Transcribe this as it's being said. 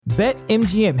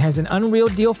BetMGM has an unreal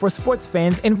deal for sports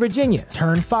fans in Virginia.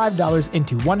 Turn $5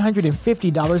 into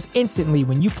 $150 instantly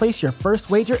when you place your first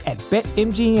wager at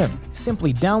BetMGM.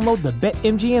 Simply download the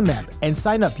BetMGM app and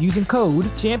sign up using code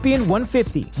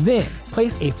Champion150. Then,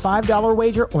 place a $5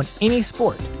 wager on any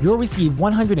sport. You'll receive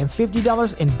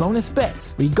 $150 in bonus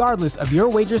bets, regardless of your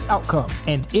wager's outcome.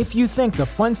 And if you think the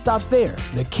fun stops there,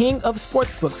 the King of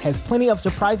Sportsbooks has plenty of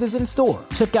surprises in store.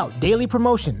 Check out daily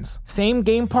promotions,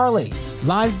 same-game parlays,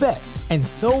 live bets, and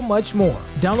so much more.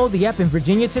 Download the app in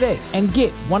Virginia today and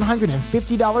get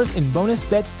 $150 in bonus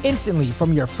bets instantly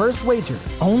from your first wager.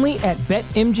 Only at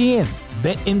BetMGM.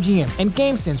 BetMGM and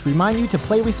GameSense remind you to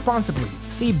play responsibly.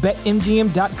 See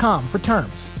BetMGM.com for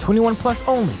terms. 21 plus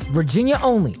only. Virginia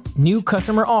only. New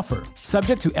customer offer.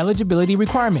 Subject to eligibility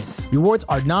requirements. Rewards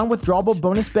are non-withdrawable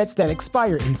bonus bets that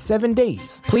expire in 7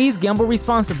 days. Please gamble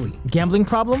responsibly. Gambling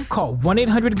problem? Call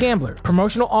 1-800-GAMBLER.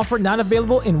 Promotional offer not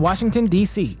available in Washington,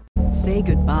 D.C. Say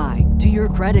goodbye to your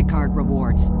credit card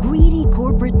rewards. Greedy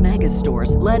corporate mega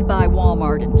stores, led by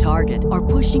Walmart and Target, are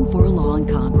pushing for a law in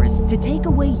Congress to take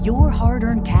away your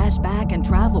hard-earned cash back and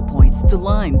travel points to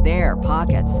line their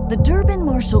pockets. The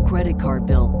Durbin-Marshall credit card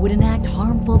bill would enact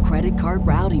harmful credit card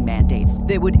routing mandates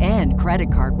that would end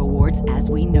credit card rewards as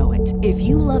we know it. If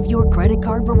you love your credit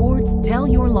card rewards, tell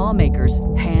your lawmakers,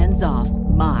 hands off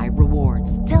my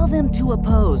rewards. Tell them to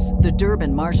oppose the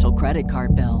Durbin-Marshall credit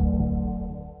card bill.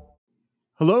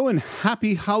 Hello and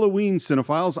happy Halloween,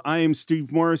 cinephiles. I am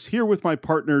Steve Morris here with my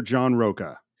partner, John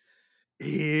Roca.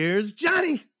 Here's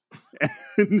Johnny.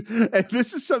 And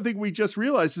this is something we just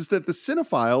realized is that the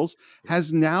Cinephiles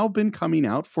has now been coming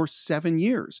out for 7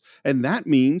 years. And that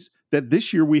means that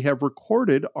this year we have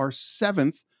recorded our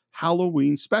 7th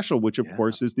Halloween special, which of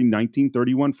course is the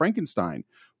 1931 Frankenstein.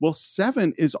 Well,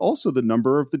 7 is also the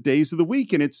number of the days of the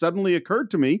week. And it suddenly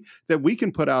occurred to me that we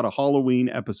can put out a Halloween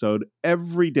episode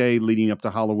every day leading up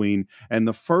to Halloween. And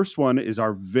the first one is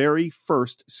our very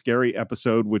first scary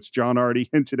episode, which John already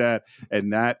hinted at.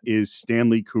 And that is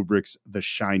Stanley Kubrick's The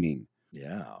Shining.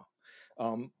 Yeah.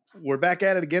 We're back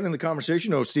at it again in the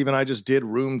conversation. Oh, Steve and I just did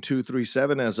Room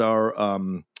 237 as our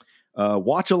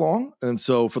watch along. And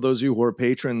so for those of you who are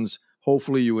patrons,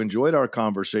 hopefully you enjoyed our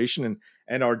conversation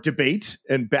and our debate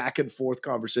and back and forth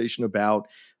conversation about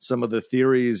some of the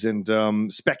theories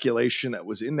and speculation that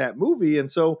was in that movie.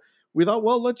 And so we thought,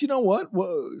 well, you know what?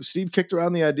 Well, Steve kicked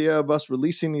around the idea of us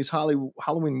releasing these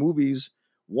Halloween movies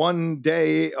one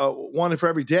day, one for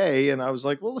every day. And I was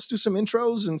like, well, let's do some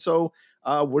intros. And so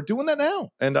we're doing that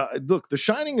now. And look, The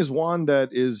Shining is one that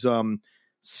is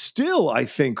still, I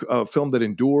think, a film that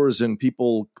endures and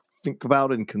people think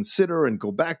about and consider and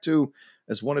go back to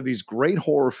as one of these great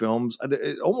horror films.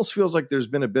 It almost feels like there's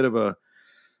been a bit of a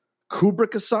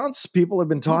Kubrick-assance. People have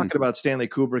been talking about Stanley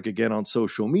Kubrick again on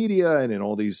social media and in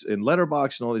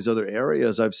Letterboxd and all these other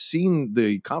areas. I've seen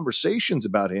the conversations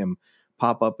about him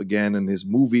pop up again in his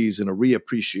movies and a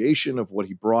reappreciation of what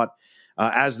he brought.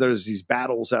 As there's these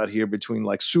battles out here between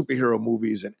like superhero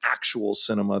movies and actual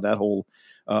cinema, that whole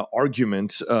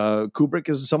argument. Kubrick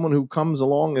is someone who comes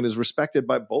along and is respected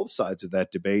by both sides of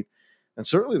that debate. And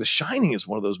certainly The Shining is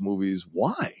one of those movies.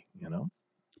 Why,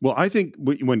 Well, I think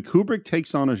when Kubrick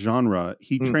takes on a genre,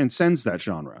 he transcends that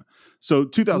genre. So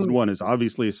 2001 is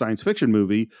obviously a science fiction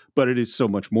movie, but it is so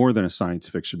much more than a science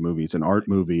fiction movie. It's an art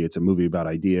movie. It's a movie about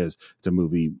ideas. It's a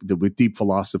movie with deep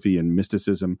philosophy and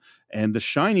mysticism. And The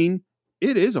Shining,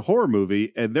 it is a horror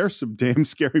movie, and there's some damn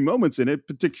scary moments in it,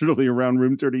 particularly around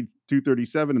Room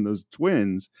 237 and those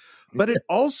twins. But it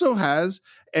also has,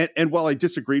 and while I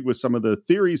disagreed with some of the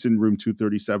theories in Room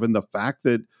 237, the fact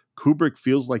that Kubrick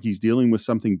feels like he's dealing with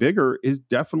something bigger is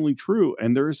definitely true.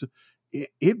 And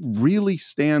it really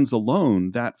stands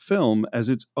alone, that film, as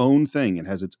its own thing. It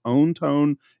has its own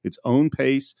tone, its own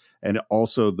pace, and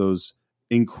also those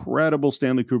incredible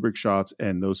Stanley Kubrick shots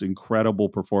and those incredible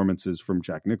performances from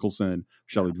Jack Nicholson,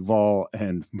 Shelley Duvall,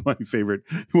 and one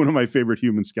of my favorite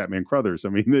humans, Scatman Crothers. I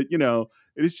mean, it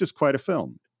is just quite a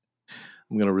film.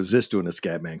 I'm going to resist doing a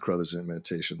Scatman Crothers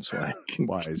imitation so I can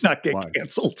not get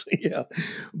canceled. Yeah.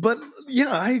 But yeah,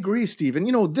 I agree, Steve.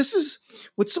 And, this is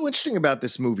what's so interesting about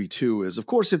this movie, too, is, of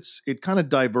course, it kind of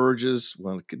diverges.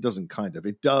 Well, it doesn't kind of.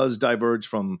 It does diverge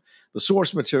from the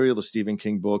source material, the Stephen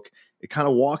King book. It kind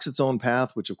of walks its own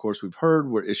path, which, of course, we've heard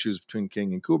were issues between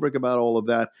King and Kubrick about all of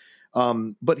that.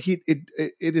 But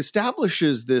it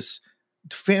establishes this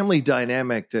family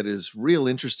dynamic that is real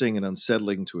interesting and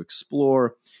unsettling to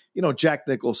explore. Jack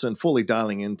Nicholson fully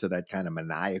dialing into that kind of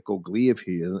maniacal glee of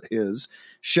his.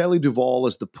 Shelley Duvall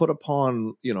is the put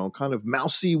upon, kind of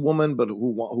mousy woman, but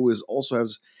who also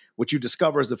has what you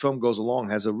discover as the film goes along,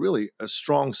 has a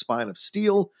strong spine of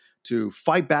steel to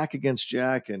fight back against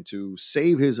Jack and to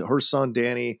save her son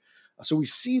Danny. So we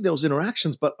see those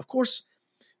interactions, but of course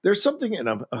there's something, and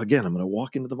I'm going to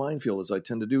walk into the minefield as I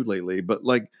tend to do lately, but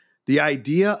like the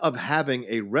idea of having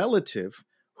a relative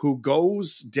who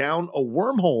goes down a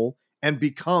wormhole and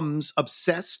becomes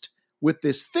obsessed with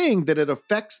this thing that it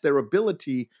affects their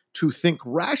ability to think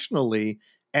rationally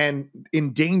and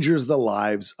endangers the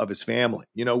lives of his family.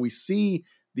 You know, we see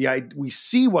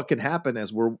what can happen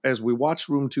as we watch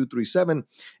Room 237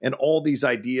 and all these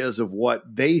ideas of what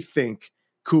they think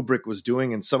Kubrick was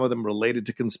doing, and some of them related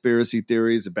to conspiracy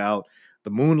theories about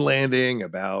the moon landing,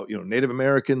 about, you know, Native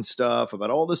American stuff, about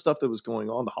all this stuff that was going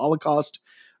on, the Holocaust,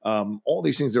 all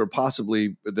these things that were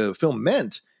possibly the film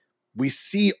meant. We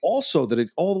see also that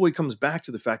it all the way comes back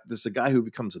to the fact that this is a guy who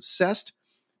becomes obsessed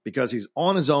because he's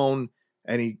on his own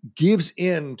and he gives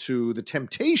in to the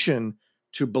temptation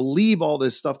to believe all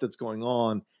this stuff that's going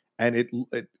on, and it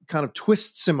kind of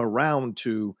twists him around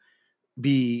to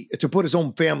put his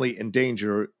own family in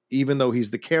danger, even though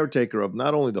he's the caretaker of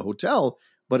not only the hotel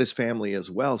but his family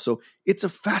as well. So it's a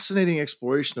fascinating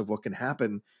exploration of what can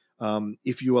happen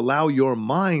if you allow your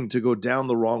mind to go down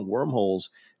the wrong wormholes,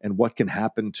 and what can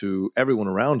happen to everyone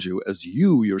around you as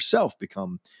you yourself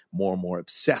become more and more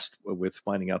obsessed with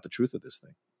finding out the truth of this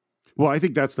thing. Well, I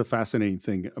think that's the fascinating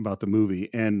thing about the movie.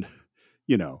 And,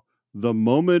 you know, the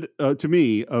moment to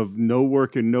me of no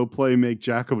work and no play make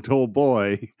Jack a dull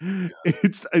boy,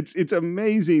 it's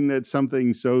amazing that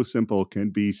something so simple can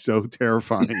be so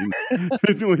terrifying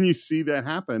when you see that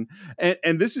happen.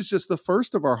 And this is just the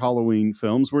first of our Halloween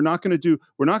films. We're not going to do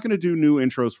new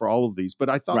intros for all of these, but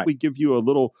I thought we'd give you a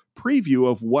little preview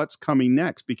of what's coming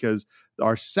next, because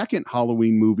our second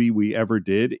Halloween movie we ever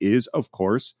did is, of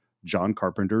course, John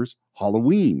Carpenter's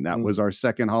Halloween. That was our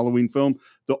second Halloween film,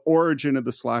 the origin of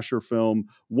the slasher film,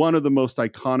 one of the most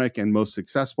iconic and most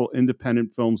successful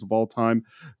independent films of all time.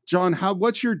 John,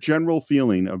 what's your general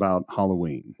feeling about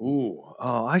Halloween?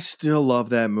 I still love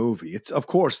that movie. It's, of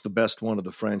course, the best one of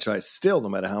the franchise still, no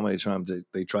matter how many times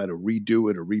they try to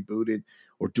redo it or reboot it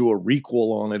or do a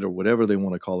requel on it or whatever they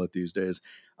want to call it these days.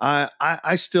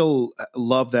 I still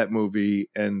love that movie,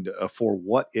 and for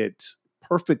what it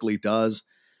perfectly does.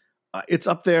 It's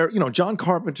up there. You know, John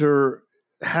Carpenter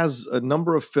has a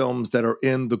number of films that are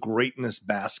in the greatness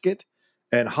basket,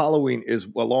 and Halloween is,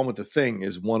 along with The Thing,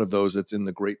 is one of those that's in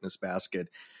the greatness basket.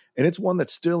 And it's one that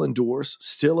still endures,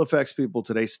 still affects people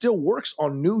today, still works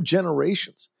on new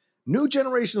generations. New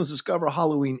generations discover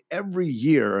Halloween every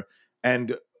year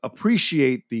and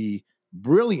appreciate the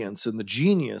brilliance and the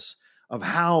genius of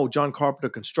how John Carpenter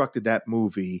constructed that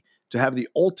movie to have the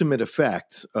ultimate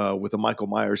effect with a Michael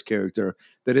Myers character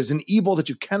that is an evil that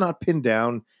you cannot pin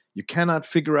down. You cannot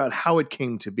figure out how it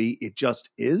came to be. It just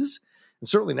is. And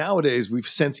certainly nowadays, we've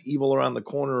sensed evil around the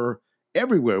corner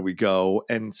everywhere we go.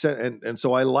 And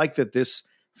so I like that this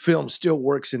film still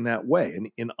works in that way.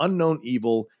 An unknown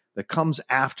evil that comes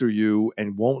after you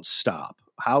and won't stop.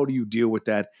 How do you deal with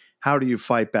that? How do you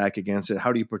fight back against it?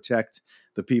 How do you protect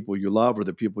the people you love or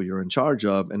the people you're in charge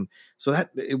of? And so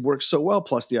that it works so well,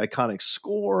 plus the iconic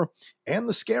score and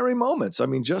the scary moments. I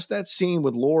mean, just that scene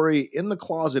with Laurie in the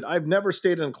closet. I've never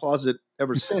stayed in a closet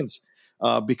ever since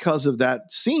because of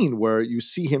that scene where you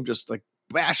see him just like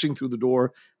bashing through the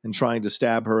door and trying to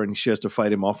stab her, and she has to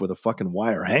fight him off with a fucking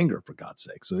wire hanger, for God's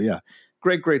sake. So yeah,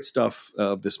 great stuff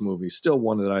of this movie. Still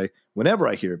one that whenever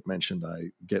I hear it mentioned,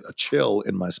 I get a chill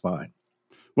in my spine.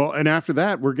 Well, and after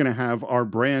that, we're going to have our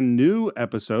brand new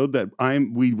episode that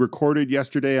we recorded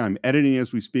yesterday. I'm editing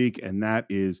as we speak, and that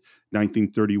is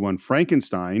 1931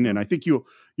 Frankenstein. And I think you'll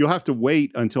have to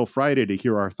wait until Friday to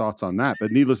hear our thoughts on that.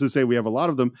 But needless to say, we have a lot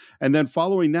of them. And then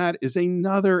following that is an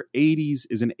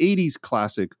 80s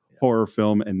classic horror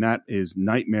film, and that is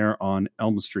Nightmare on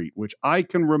Elm Street, which I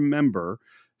can remember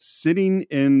sitting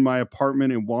in my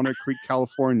apartment in Walnut Creek,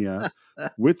 California,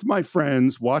 with my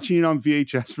friends, watching it on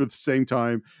VHS for the same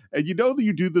time. And you know that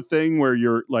you do the thing where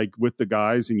you're like with the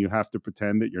guys and you have to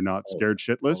pretend that you're not scared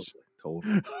shitless.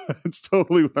 Totally. That's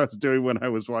totally what I was doing when I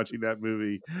was watching that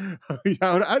movie.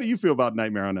 How do you feel about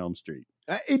Nightmare on Elm Street?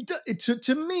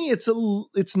 To me,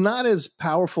 it's not as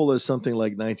powerful as something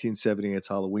like 1978's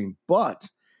Halloween,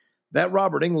 but that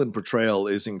Robert Englund portrayal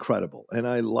is incredible. And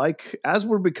I like, as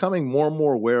we're becoming more and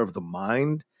more aware of the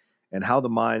mind and how the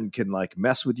mind can like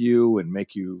mess with you and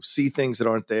make you see things that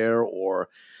aren't there, or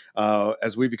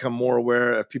as we become more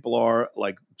aware of people are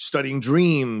like studying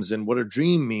dreams and what a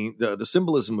dream means, the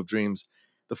symbolism of dreams,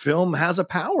 the film has a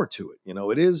power to it. You know,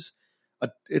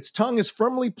 its tongue is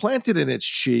firmly planted in its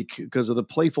cheek because of the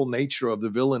playful nature of the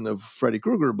villain of Freddy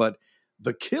Krueger, but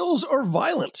the kills are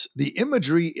violent. The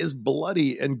imagery is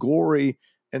bloody and gory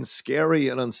and scary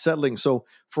and unsettling. So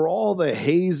for all the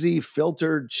hazy,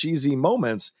 filtered, cheesy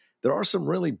moments, there are some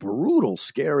really brutal,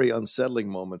 scary, unsettling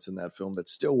moments in that film that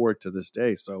still work to this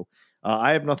day. So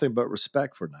I have nothing but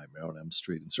respect for Nightmare on Elm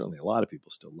Street, and certainly a lot of people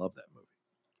still love that movie.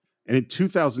 And in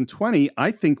 2020,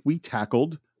 I think we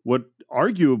tackled what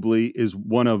arguably is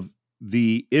one of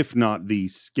the, if not the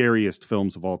scariest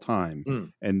films of all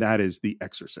time, and that is The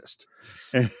Exorcist.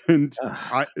 And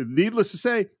needless to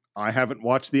say, I haven't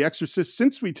watched The Exorcist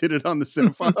since we did it on the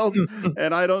Cinephiles,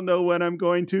 and I don't know when I'm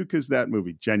going to, because that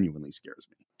movie genuinely scares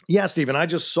me. Yeah, Stephen, I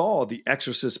just saw The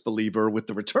Exorcist Believer with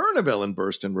the return of Ellen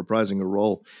Burstyn reprising a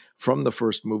role from the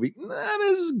first movie. Not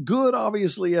as good,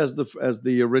 obviously, as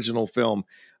the original film,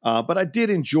 but I did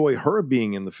enjoy her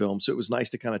being in the film, so it was nice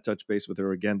to kind of touch base with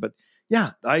her again. But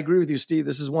yeah, I agree with you, Steve.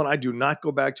 This is one I do not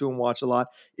go back to and watch a lot.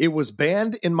 It was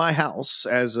banned in my house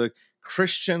as a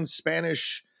Christian,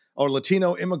 Spanish, or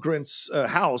Latino immigrants'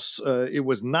 house. It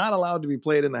was not allowed to be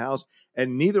played in the house,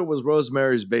 and neither was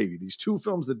Rosemary's Baby. These two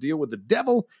films that deal with the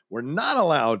devil were not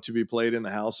allowed to be played in the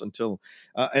house until,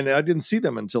 and I didn't see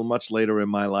them until much later in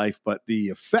my life, but the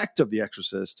effect of The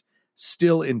Exorcist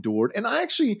still endured. And I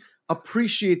actually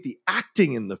appreciate the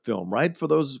acting in the film, right?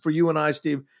 For you and I,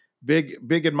 Steve,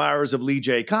 big admirers of Lee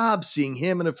J. Cobb, seeing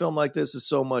him in a film like this is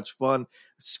so much fun.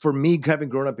 For me, having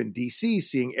grown up in DC,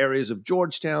 seeing areas of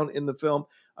Georgetown in the film,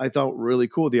 I thought really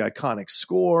cool, the iconic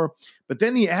score. But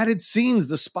then the added scenes,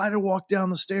 the spider walk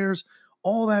down the stairs,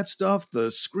 all that stuff,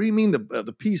 the screaming,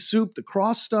 the pea soup, the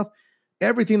cross stuff,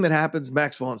 everything that happens,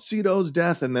 Max von Sydow's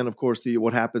death, and then, of course,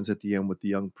 what happens at the end with the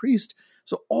young priest.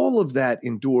 So all of that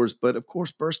endures. But, of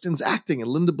course, Burstyn's acting and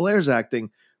Linda Blair's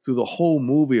acting through the whole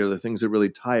movie are the things that really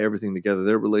tie everything together,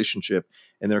 their relationship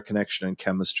and their connection and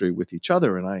chemistry with each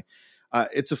other. And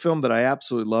it's a film that I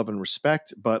absolutely love and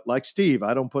respect, but like Steve,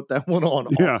 I don't put that one on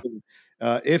often,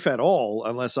 if at all,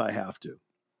 unless I have to.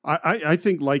 I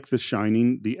think, like The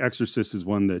Shining, The Exorcist is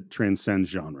one that transcends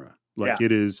genre.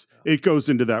 It goes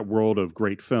into that world of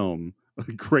great film,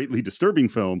 greatly disturbing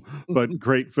film, but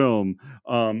great film.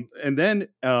 And then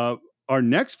our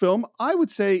next film, I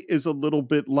would say, is a little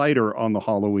bit lighter on the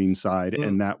Halloween side,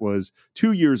 and that was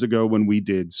 2 years ago when we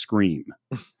did Scream.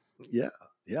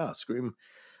 Yeah, Scream.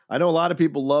 I know a lot of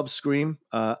people love Scream.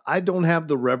 I don't have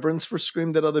the reverence for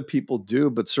Scream that other people do,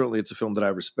 but certainly it's a film that I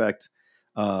respect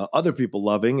other people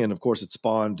loving. And of course, it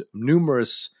spawned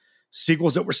numerous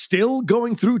sequels that we're still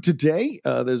going through today.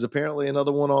 There's apparently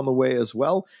another one on the way as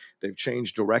well. They've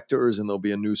changed directors and there'll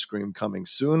be a new Scream coming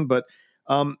soon. But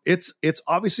it's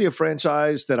obviously a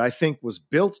franchise that I think was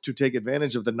built to take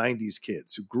advantage of the 90s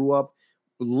kids who grew up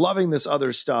loving this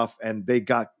other stuff, and they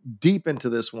got deep into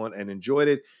this one and enjoyed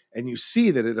it. And you see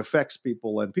that it affects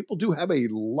people, and people do have a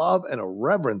love and a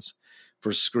reverence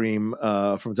for Scream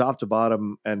from top to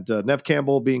bottom. And Neve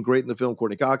Campbell being great in the film,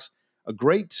 Courtney Cox, a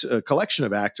great collection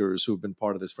of actors who've been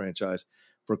part of this franchise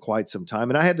for quite some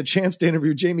time. And I had the chance to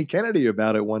interview Jamie Kennedy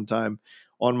about it one time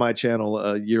on my channel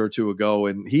a year or two ago,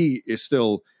 and he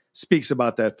still speaks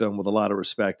about that film with a lot of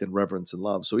respect and reverence and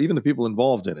love. So even the people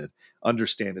involved in it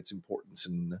understand its importance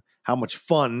and how much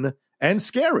fun and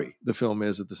scary the film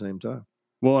is at the same time.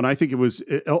 Well, and I think it was,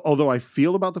 although I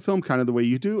feel about the film kind of the way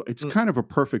you do, it's kind of a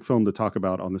perfect film to talk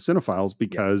about on the Cinephiles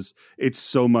because it's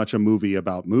so much a movie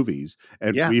about movies.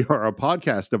 And we are a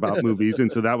podcast about movies.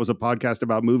 And so that was a podcast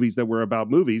about movies that were about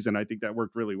movies. And I think that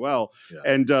worked really well. Yeah.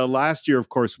 And last year, of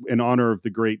course, in honor of the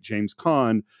great James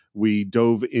Caan, we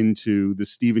dove into the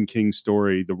Stephen King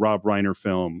story, the Rob Reiner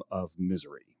film of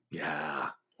Misery. Yeah.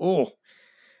 Oh,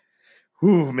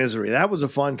 ooh, Misery. That was a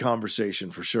fun conversation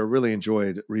for sure. Really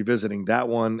enjoyed revisiting that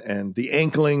one and the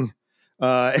ankling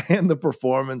and the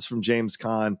performance from James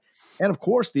Caan. And of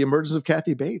course, the emergence of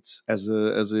Kathy Bates as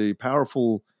a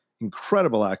powerful,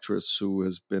 incredible actress who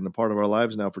has been a part of our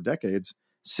lives now for decades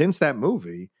since that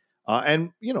movie. And,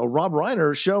 you know, Rob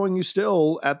Reiner showing you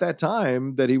still at that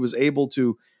time that he was able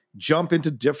to jump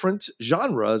into different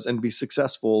genres and be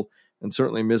successful. And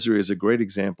certainly Misery is a great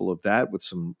example of that with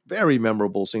some very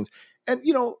memorable scenes. And,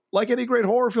 you know, like any great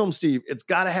horror film, Steve, it's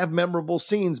got to have memorable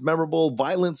scenes, memorable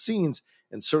violent scenes.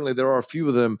 And certainly there are a few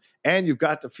of them. And you've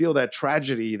got to feel that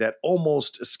tragedy, that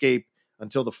almost escape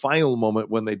until the final moment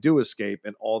when they do escape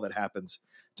and all that happens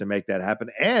to make that happen.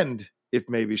 And if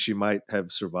maybe she might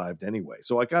have survived anyway.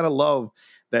 So I kind of love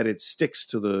that it sticks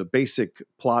to the basic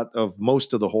plot of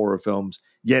most of the horror films,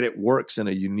 yet it works in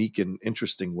a unique and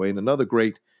interesting way. And another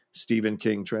great Stephen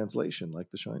King translation like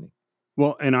The Shining.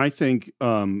 Well, and I think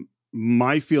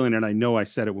my feeling, and I know I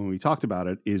said it when we talked about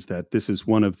it, is that this is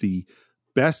one of the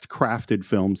best crafted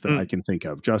films that I can think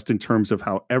of, just in terms of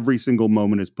how every single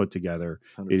moment is put together.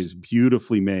 100%. It is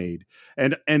beautifully made.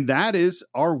 And that is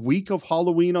our week of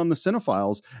Halloween on the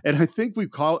Cinephiles. And I think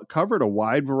we've covered a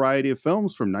wide variety of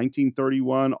films from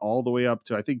 1931 all the way up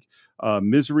to, I think,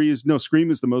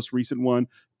 Scream is the most recent one.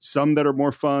 Some that are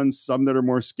more fun, some that are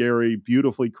more scary,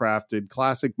 beautifully crafted,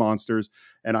 classic monsters.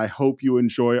 And I hope you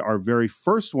enjoy our very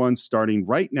first one, starting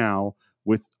right now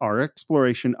with our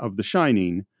exploration of The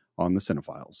Shining on the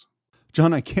Cinephiles.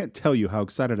 John, I can't tell you how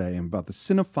excited I am about the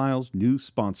Cinephiles' new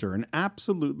sponsor, an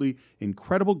absolutely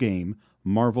incredible game,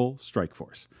 Marvel Strike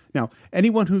Force. Now,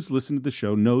 anyone who's listened to the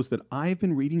show knows that I've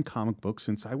been reading comic books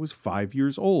since I was 5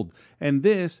 years old, and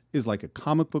this is like a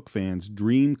comic book fan's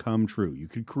dream come true. You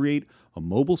could create a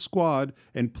mobile squad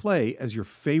and play as your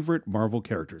favorite Marvel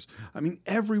characters. I mean,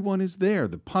 everyone is there.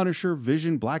 The Punisher,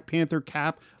 Vision, Black Panther,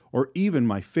 Cap, or even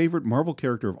my favorite Marvel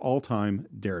character of all time,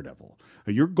 Daredevil.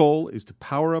 Your goal is to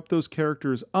power up those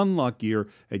characters, unlock gear,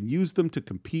 and use them to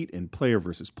compete in player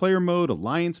versus player mode,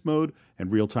 alliance mode,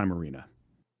 and real-time arena.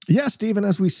 Yeah, Stephen,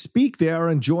 as we speak, they are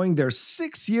enjoying their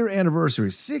 6-year anniversary.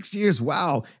 6 years,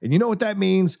 wow. And you know what that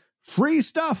means? Free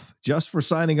stuff just for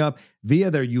signing up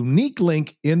via their unique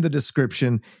link in the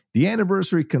description. The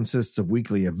anniversary consists of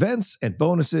weekly events and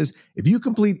bonuses. If you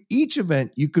complete each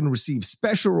event, you can receive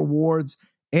special rewards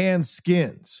and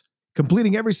skins.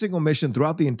 Completing every single mission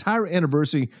throughout the entire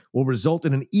anniversary will result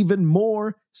in an even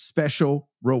more special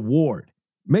reward.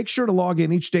 Make sure to log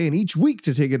in each day and each week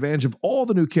to take advantage of all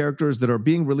the new characters that are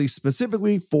being released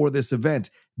specifically for this event.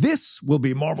 This will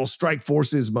be Marvel Strike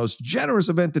Force's most generous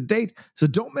event to date, so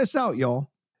don't miss out,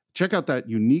 y'all. Check out that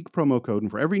unique promo code,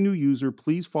 and for every new user,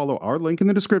 please follow our link in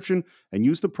the description and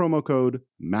use the promo code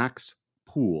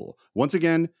MAXPOOL. Once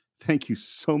again, thank you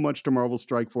so much to Marvel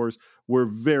Strike Force. We're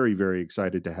very, very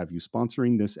excited to have you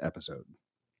sponsoring this episode.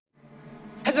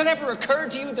 Has it ever occurred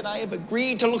to you that I have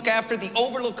agreed to look after the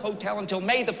Overlook Hotel until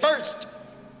May the 1st?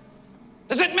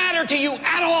 Does it matter to you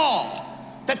at all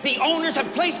that the owners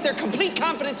have placed their complete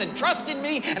confidence and trust in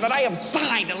me, and that I have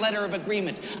signed a letter of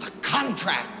agreement, a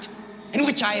contract, in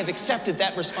which I have accepted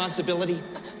that responsibility?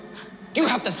 Do you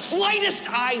have the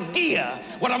slightest idea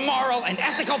what a moral and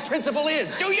ethical principle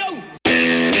is, do you?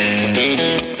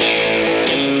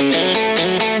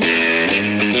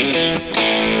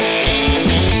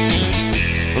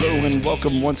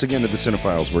 Welcome once again to the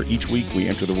Cinephiles, where each week we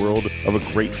enter the world of a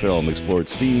great film, explore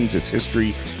its themes, its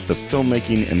history, the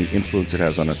filmmaking, and the influence it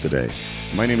has on us today.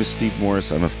 My name is Steve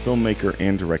Morris. I'm a filmmaker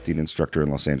and directing instructor in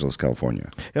Los Angeles, California.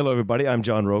 Hello, everybody. I'm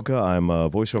John Roca. I'm a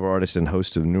voiceover artist and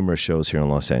host of numerous shows here in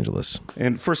Los Angeles.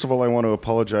 And first of all, I want to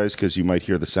apologize because you might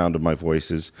hear the sound of my voice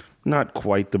is not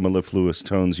quite the mellifluous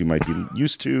tones you might be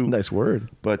used to. Nice word.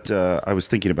 But I was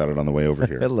thinking about it on the way over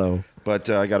here. Hello.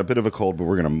 But I got a bit of a cold, but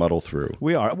we're going to muddle through.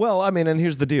 We are. Well, I mean, and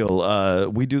here's the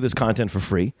deal. We do this content for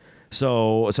free.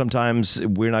 So sometimes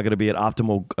we're not going to be at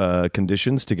optimal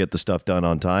conditions to get the stuff done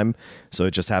on time. So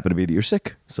it just happened to be that you're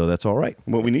sick. So that's all right.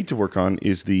 What we need to work on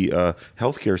is the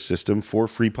healthcare system for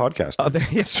free podcasting.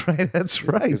 That's right. That's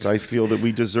right. Because I feel that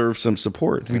we deserve some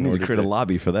support. We need to create a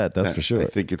lobby for that. That's for sure. I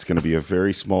think it's going to be a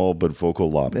very small but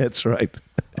vocal lobby. That's right.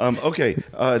 Okay.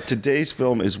 Today's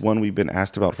film is one we've been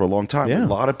asked about for a long time. Yeah. A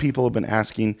lot of people have been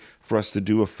asking for us to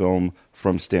do a film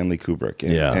from Stanley Kubrick.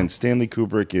 And Stanley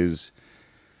Kubrick is...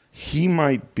 He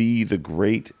might be the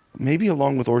great, maybe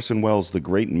along with Orson Welles, the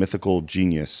great mythical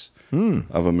genius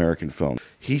of American film.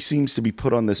 He seems to be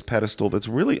put on this pedestal that's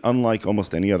really unlike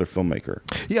almost any other filmmaker.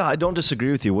 Yeah, I don't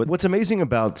disagree with you. What's amazing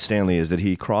about Stanley is that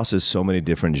he crosses so many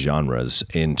different genres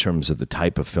in terms of the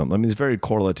type of film. I mean, he's very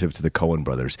correlative to the Coen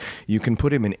brothers. You can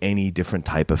put him in any different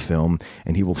type of film,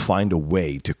 and he will find a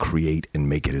way to create and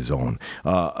make it his own.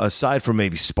 Aside from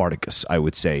maybe Spartacus, I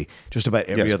would say, just about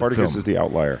every other film. Spartacus is the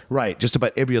outlier. Right. Just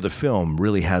about every other film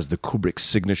really has the Kubrick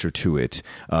signature to it,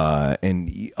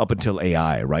 and up until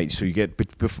AI, right? So you get,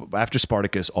 after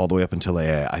Spartacus, all the way up until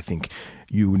AI, I think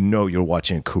you know you're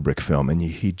watching a Kubrick film, and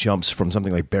he jumps from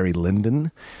something like Barry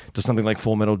Lyndon to something like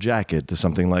Full Metal Jacket to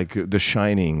something like The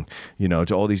Shining,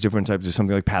 to all these different types of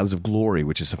something like Paths of Glory,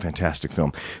 which is a fantastic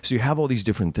film. So you have all these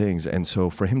different things, and so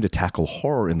for him to tackle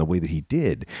horror in the way that he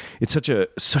did, it's such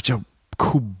a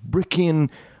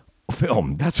Kubrickian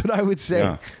film. That's what I would say.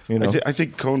 Yeah. I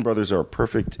think Coen brothers are a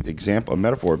perfect example, a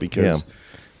metaphor, because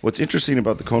what's interesting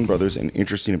about the Coen brothers and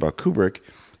interesting about Kubrick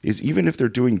is even if they're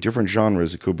doing different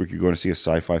genres of Kubrick, you're going to see a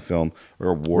sci-fi film or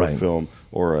a war film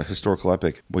or a historical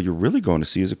epic. What you're really going to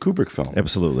see is a Kubrick film.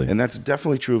 Absolutely. And that's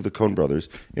definitely true of the Coen brothers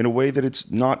in a way that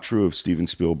it's not true of Steven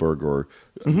Spielberg or,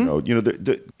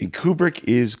 Kubrick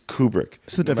is Kubrick.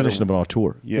 It's the definition of an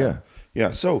auteur. Yeah.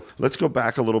 Yeah, so let's go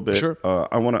back a little bit. Sure.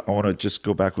 I want to just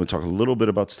go back and talk a little bit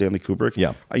about Stanley Kubrick.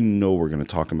 Yeah. I know we're going to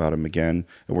talk about him again,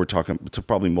 and we're talking to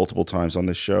probably multiple times on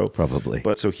this show. Probably.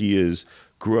 But so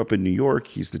grew up in New York.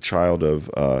 He's the child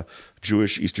of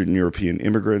Jewish Eastern European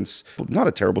immigrants. Not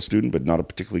a terrible student, but not a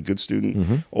particularly good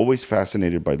student. Always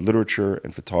fascinated by literature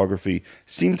and photography.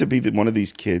 Seemed to be one of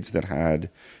these kids that had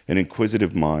an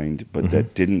inquisitive mind, but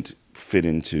that didn't fit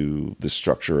into the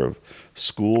structure of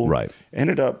school. Right.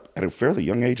 Ended up at a fairly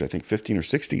young age, I think 15 or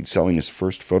 16, selling his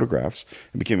first photographs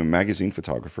and became a magazine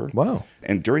photographer. Wow.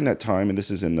 And during that time, and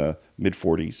this is in the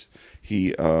mid-40s,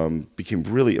 he became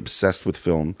really obsessed with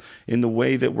film in the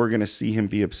way that we're going to see him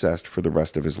be obsessed for the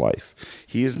rest of his life.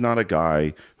 He is not a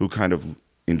guy who kind of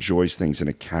enjoys things in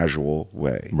a casual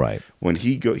way. Right. When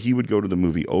he would go to the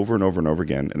movie over and over and over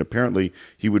again, and apparently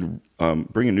he would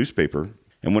bring a newspaper.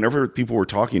 And whenever people were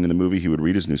talking in the movie, he would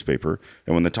read his newspaper.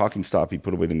 And when the talking stopped, he'd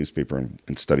put away the newspaper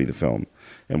and study the film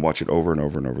and watch it over and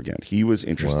over and over again. He was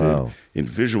interested in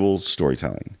visual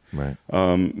storytelling. Right.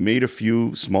 Made a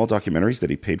few small documentaries that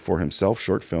he paid for himself,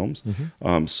 short films,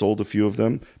 sold a few of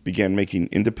them, began making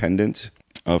independent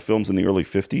films in the early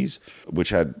 50s, which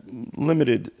had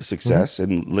limited success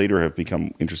and later have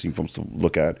become interesting films to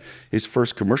look at. His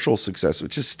first commercial success,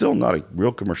 which is still not a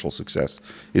real commercial success,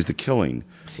 is The Killing.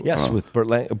 Yes, with Burt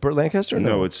Lancaster?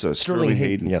 No, it's Sterling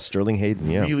Hayden. Yeah, Sterling Hayden,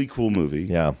 yeah. Really cool movie.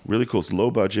 Yeah. Really cool. It's low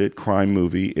budget crime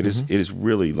movie. It is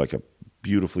really like a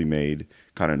beautifully made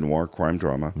kind of noir crime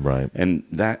drama. Right.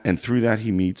 And through that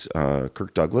he meets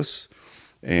Kirk Douglas,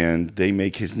 and they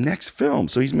make his next film.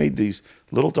 So he's made these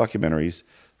little documentaries,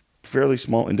 fairly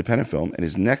small independent film, and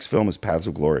his next film is Paths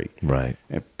of Glory. Right.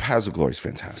 And Paths of Glory is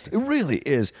fantastic. It really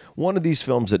is one of these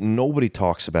films that nobody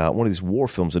talks about, one of these war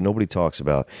films that nobody talks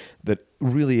about, that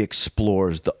really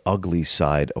explores the ugly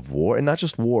side of war, and not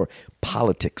just war,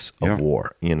 politics of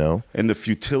war, you know? And the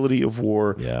futility of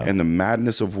war and the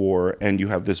madness of war. And you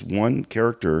have this one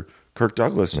character, Kirk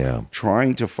Douglas,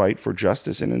 trying to fight for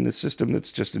justice and in this system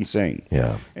that's just insane.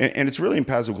 Yeah. And it's really in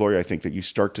Paths of Glory, I think, that you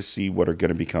start to see what are going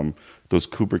to become those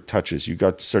Kubrick touches. You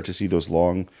start to see those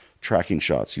long tracking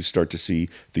shots. You start to see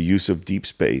the use of deep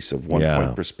space, of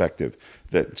one-point perspective,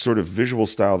 that sort of visual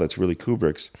style that's really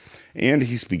Kubrick's. And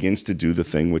he begins to do the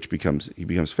thing which he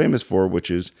becomes famous for, which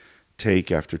is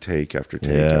take after take after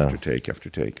take after take after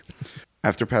take.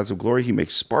 After Paths of Glory, he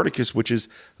makes Spartacus, which is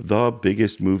the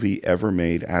biggest movie ever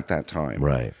made at that time.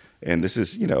 Right. And this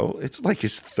is, it's like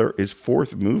his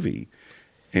fourth movie.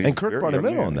 And Kirk brought him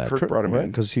in on that. Kirk brought him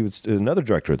in. Because he was another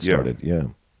director had started. Yeah.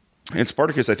 And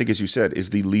Spartacus, I think, as you said,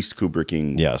 is the least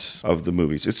Kubricking of the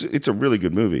movies. It's a really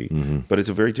good movie, but it's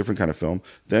a very different kind of film.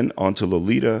 Then on to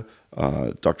Lolita,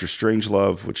 Dr.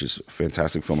 Strangelove, which is a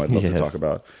fantastic film I'd love to talk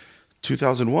about.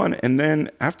 2001. And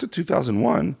then after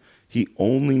 2001, he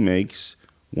only makes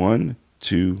 1,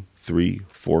 2, 3,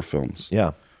 4 films.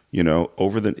 Yeah.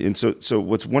 So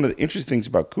what's one of the interesting things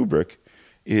about Kubrick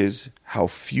is how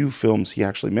few films he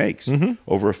actually makes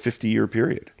over a 50-year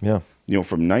period. Yeah.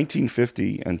 From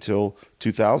 1950 until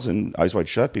 2000, Eyes Wide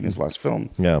Shut being his last film.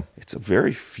 Yeah. It's a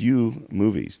very few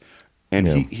movies. And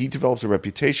he develops a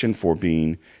reputation for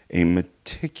being a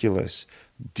meticulous,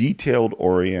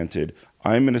 detailed-oriented,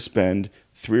 I'm going to spend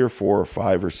 3 or 4 or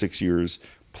 5 or 6 years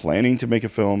planning to make a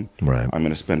film. Right. I'm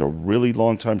going to spend a really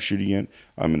long time shooting it.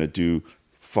 I'm going to do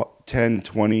 10,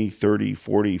 20, 30,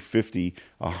 40, 50,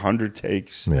 100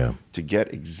 takes to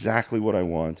get exactly what I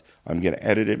want. I'm going to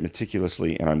edit it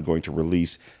meticulously, and I'm going to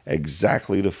release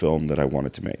exactly the film that I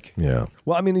wanted to make. Yeah.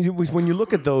 Well, I mean, when you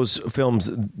look at those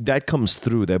films, that comes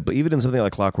through. That, but even in something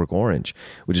like Clockwork Orange,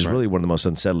 which is really one of the most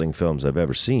unsettling films I've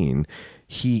ever seen,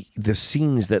 the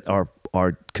scenes that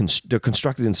they're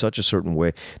constructed in such a certain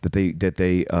way that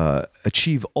they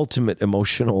achieve ultimate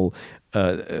emotional.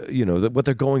 What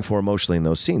they're going for emotionally in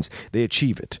those scenes, they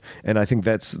achieve it, and I think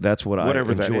that's what whatever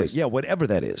I enjoy. That is. Yeah, whatever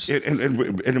that is.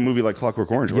 In a movie like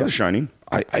Clockwork Orange or The Shining,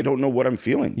 I don't know what I'm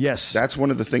feeling. Yes, that's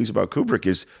one of the things about Kubrick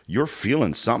is you're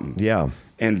feeling something. Yeah,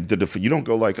 and you don't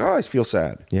go like, I feel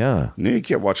sad. Yeah, no, you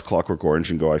can't watch Clockwork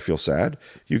Orange and go, I feel sad.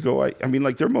 You go, I mean,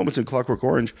 like there are moments in Clockwork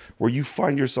Orange where you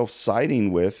find yourself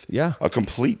siding with a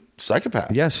complete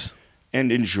psychopath. Yes,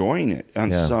 and enjoying it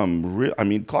on some real. I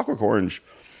mean, Clockwork Orange.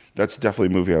 That's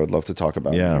definitely a movie I would love to talk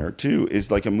about here too. Is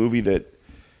like a movie that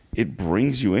it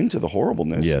brings you into the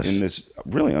horribleness in this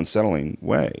really unsettling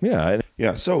way.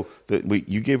 Yeah. So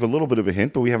you gave a little bit of a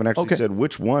hint, but we haven't actually said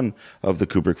which one of the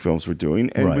Kubrick films we're doing.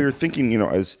 And we were thinking,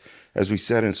 as we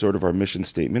said in sort of our mission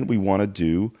statement, we want to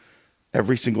do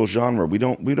every single genre. We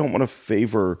don't want to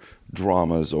favor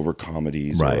dramas over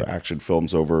comedies or action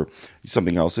films over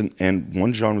something else. And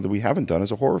one genre that we haven't done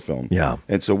is a horror film. Yeah.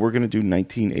 And so we're going to do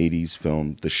 1980s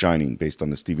film The Shining, based on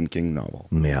the Stephen King novel.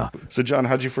 Yeah. So John,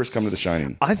 how'd you first come to The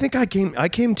Shining? I think I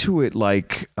came to it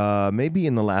like maybe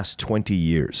in the last 20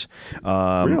 years.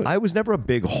 Really? I was never a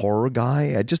big horror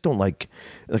guy. I just don't like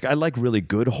I like really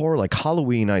good horror. Like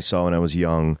Halloween I saw when I was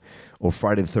young, or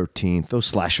Friday the 13th, those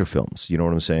slasher films, you know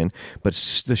what I'm saying? But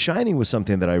The Shining was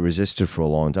something that I resisted for a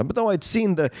long time. But though I'd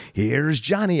seen Here's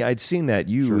Johnny, I'd seen that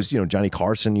used, Johnny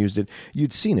Carson used it.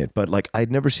 You'd seen it, but like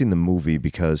I'd never seen the movie,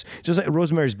 because just like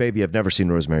Rosemary's Baby, I've never seen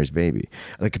Rosemary's Baby.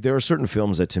 Like there are certain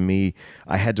films that to me,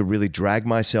 I had to really drag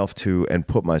myself to and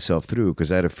put myself through,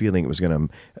 because I had a feeling it was going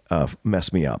to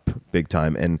mess me up big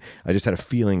time. And I just had a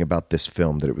feeling about this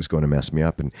film that it was going to mess me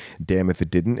up. And damn if it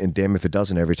didn't, and damn if it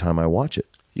doesn't every time I watch it.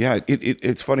 Yeah,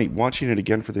 it's funny watching it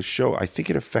again for this show. I think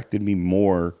it affected me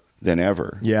more than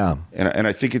ever. Yeah, and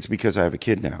I think it's because I have a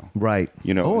kid now. Right.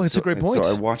 Oh, it's a great point.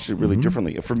 So I watched it really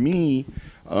differently. For me,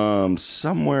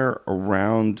 somewhere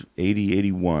around 80,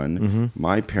 81,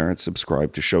 my parents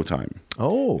subscribed to Showtime.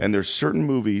 Oh, and there's certain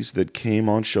movies that came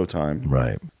on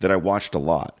Showtime, that I watched a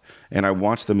lot. And I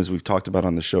watched them, as we've talked about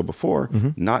on the show before,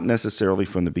 not necessarily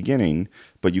from the beginning,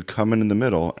 but you come in the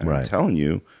middle, and I'm telling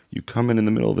you, you come in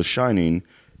the middle of The Shining,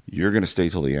 you're going to stay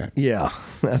till the end. Yeah,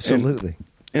 absolutely.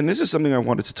 And this is something I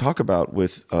wanted to talk about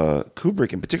with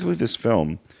Kubrick, and particularly this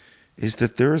film, is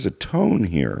that there is a tone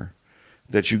here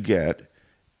that you get,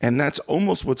 and that's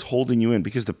almost what's holding you in,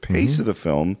 because the pace of the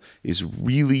film is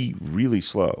really, really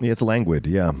slow. Yeah, it's languid,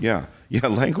 yeah. Yeah,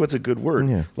 languid's a good word.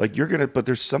 Yeah. Like but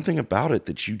there's something about it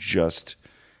that you just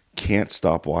can't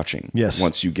stop watching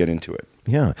once you get into it.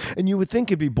 Yeah, and you would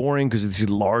think it'd be boring because it's these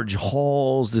large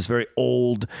halls, this very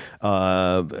old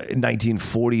 1940s,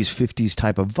 50s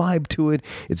type of vibe to it.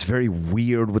 It's very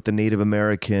weird with the Native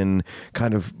American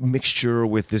kind of mixture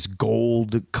with this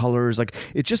gold colors. Like,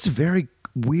 it's just a very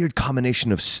weird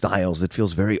combination of styles that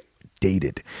feels very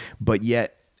dated, but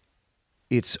yet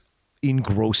it's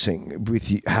engrossing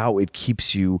with how it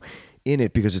keeps you in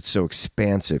it, because it's so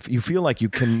expansive. You feel like you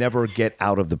can never get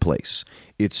out of the place.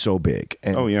 It's so big.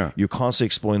 And you're constantly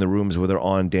exploring the rooms, whether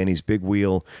on Danny's big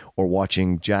wheel or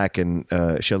watching Jack and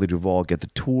Shelley Duvall get the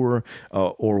tour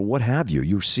or what have you.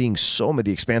 You're seeing so many,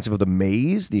 the expanse of the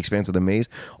maze,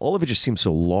 all of it just seems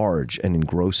so large and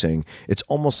engrossing. It's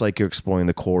almost like you're exploring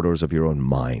the corridors of your own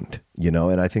mind,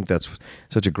 and I think that's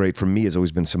such a great, for me, has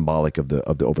always been symbolic of the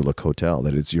Overlook Hotel,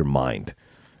 that it's your mind.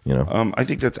 I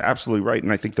think that's absolutely right,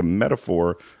 and I think the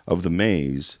metaphor of the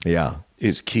maze,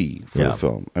 is key for the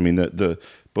film. I mean, the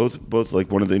both like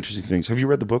one of the interesting things. Have you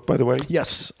read the book, by the way?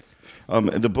 Yes.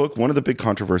 The book, one of the big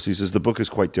controversies is the book is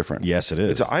quite different. Yes, it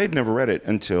is. I had never read it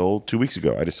until 2 weeks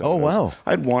ago. I decided. Oh wow!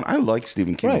 I like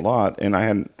Stephen King a lot, and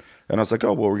I was like,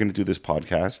 oh well, we're going to do this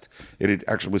podcast. It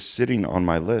actually was sitting on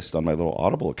my list on my little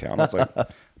Audible account. I was like,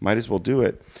 might as well do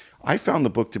it. I found the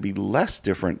book to be less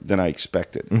different than I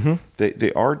expected.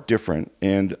 They are different.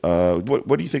 And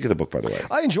what do you think of the book, by the way?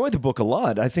 I enjoyed the book a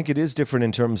lot. I think it is different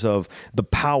in terms of the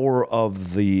power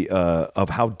of of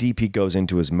how deep he goes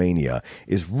into his mania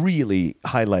is really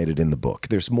highlighted in the book.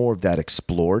 There's more of that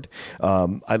explored.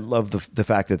 I love the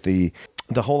fact that the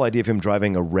whole idea of him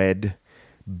driving a red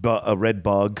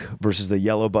bug versus the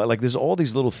yellow bug. Like, there's all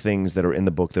these little things that are in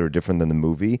the book that are different than the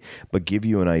movie, but give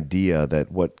you an idea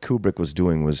that what Kubrick was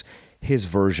doing was his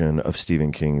version of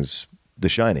Stephen King's The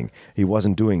Shining. He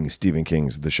wasn't doing Stephen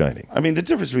King's The Shining. I mean, the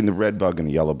difference between the red bug and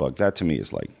the yellow bug, that to me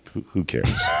is like, who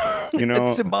cares?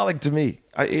 It's symbolic to me.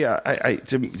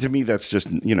 To me, that's just,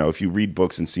 if you read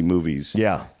books and see movies,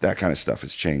 that kind of stuff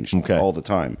has changed all the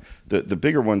time. The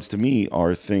bigger ones to me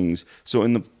are things. So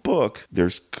in the book,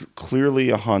 there's clearly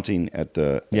a haunting at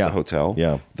the hotel.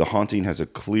 Yeah. The haunting has a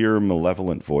clear,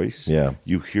 malevolent voice. Yeah.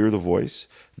 You hear the voice.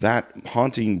 That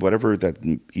haunting, whatever that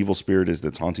evil spirit is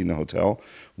that's haunting the hotel,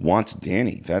 wants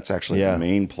Danny. That's actually the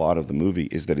main plot of the movie,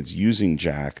 is that it's using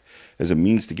Jack as a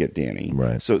means to get Danny.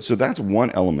 Right. So that's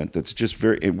one element that's just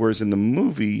whereas in the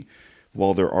movie,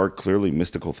 while there are clearly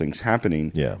mystical things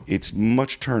happening, it's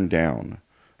much turned down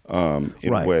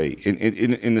in a way,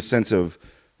 in the sense of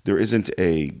there isn't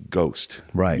a ghost,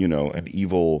 an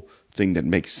evil thing that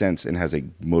makes sense and has a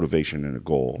motivation and a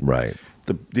goal. Right.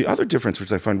 The other difference,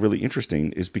 which I find really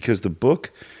interesting, is because the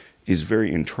book is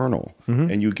very internal,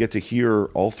 and you get to hear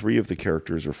all three of the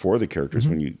characters or four of the characters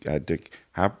when you add Dick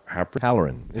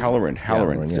Halloran. Yeah.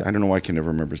 I don't know why I can never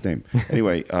remember his name.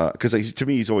 Anyway, because to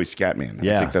me he's always Scatman.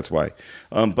 Yeah. I think that's why.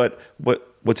 But what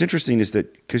what's interesting is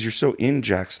that because you're so in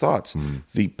Jack's thoughts,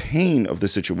 the pain of the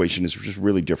situation is just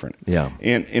really different. Yeah.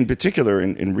 And in particular,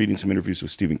 in reading some interviews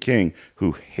with Stephen King,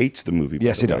 who hates the movie,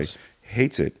 Yes, he does.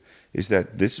 hates it, is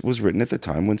that this was written at the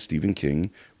time when Stephen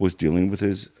King was dealing with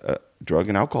his drug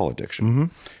and alcohol addiction.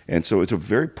 And so it's a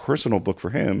very personal book for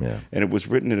him. Yeah. And it was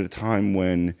written at a time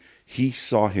when he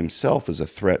saw himself as a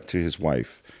threat to his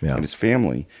wife Yeah. and his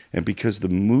family. And because the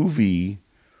movie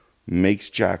makes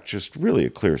Jack just really a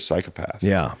clear psychopath.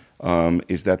 Yeah.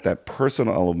 Is that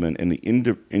personal element and the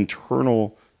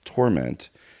internal torment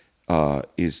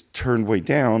is turned way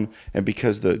down. And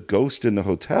because the ghost in the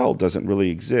hotel doesn't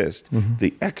really exist,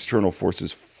 the external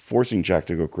forces forcing Jack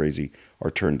to go crazy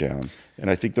are turned down. And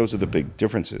I think those are the big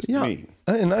differences to me.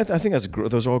 And I think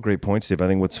those are all great points, Steve. I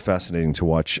think what's fascinating to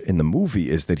watch in the movie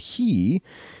is that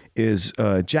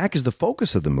Jack is the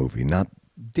focus of the movie, not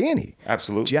Danny.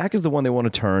 Absolutely. Jack is the one they want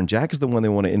to turn. Jack is the one they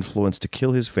want to influence to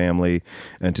kill his family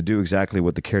and to do exactly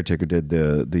what the caretaker did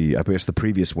I guess the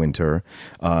previous winter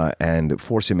and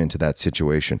force him into that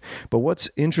situation. But what's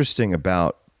interesting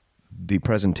about the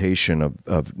presentation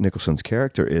of Nicholson's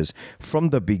character is from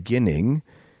the beginning,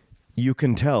 you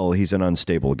can tell he's an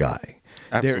unstable guy.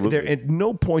 Absolutely. At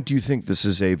no point do you think this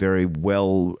is a very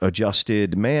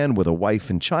well-adjusted man with a wife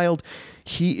and child.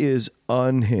 He is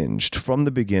unhinged from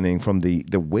the beginning, from the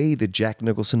way that Jack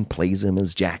Nicholson plays him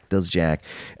as Jack does Jack.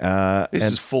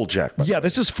 This is full Jack. Yeah,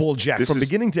 this is full Jack from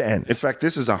beginning to end. In fact,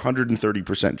 this is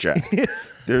 130% Jack.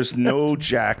 There's no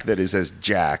Jack that is as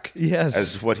Jack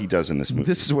as what he does in this movie.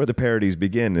 This is where the parodies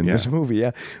begin in this movie,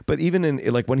 yeah. But even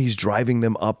in like when he's driving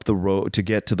them up the road to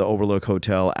get to the Overlook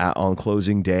Hotel on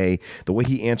closing day, the way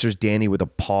he answers Danny with a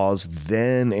pause,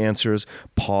 then answers,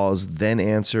 pause, then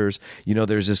answers. You know,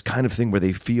 there's this kind of thing where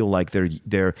they feel like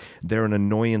they're an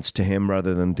annoyance to him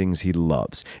rather than things he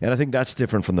loves. And I think that's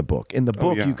different from the book. In the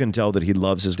book, you can tell that he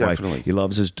loves his wife, he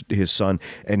loves his son,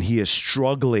 and he is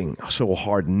struggling so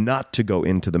hard not to go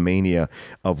into the mania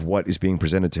of what is being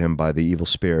presented to him by the evil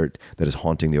spirit that is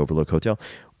haunting the Overlook Hotel.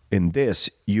 In this,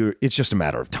 it's just a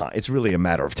matter of time. It's really a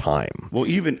matter of time. Well,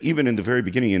 even in the very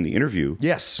beginning in the interview.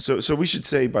 Yes. So we should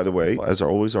say, by the way, as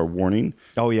always, our warning.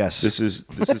 Oh, yes. This is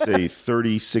a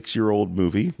 36-year-old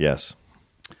movie. Yes.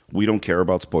 We don't care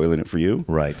about spoiling it for you.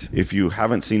 Right. If you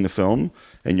haven't seen the film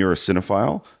and you're a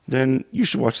cinephile, then you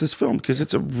should watch this film because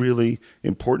it's a really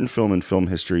important film in film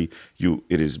history.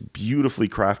 It is beautifully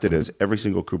crafted as every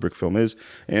single Kubrick film is,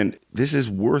 and this is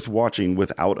worth watching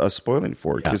without us spoiling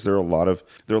for it because there are a lot of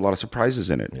surprises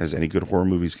in it, as any good horror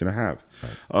movie is going to have.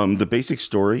 Right. The basic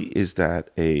story is that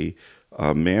a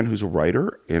man who's a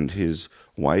writer and his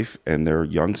wife and their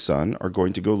young son are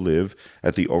going to go live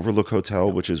at the Overlook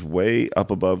Hotel, which is way up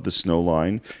above the snow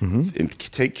line, and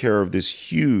take care of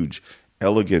this huge,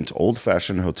 elegant,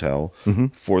 old-fashioned hotel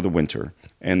for the winter.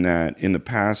 And that in the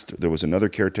past, there was another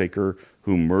caretaker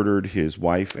who murdered his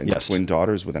wife and twin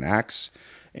daughters with an axe.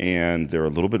 And they're a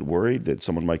little bit worried that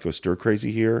someone might go stir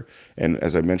crazy here. And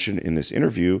as I mentioned in this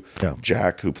interview,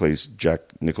 Jack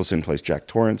Nicholson plays Jack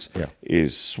Torrance,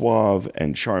 is suave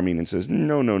and charming and says,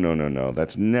 no,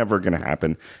 that's never going to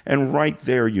happen. And right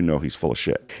there, you know he's full of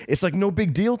shit. It's like no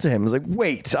big deal to him. It's like,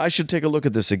 wait, I should take a look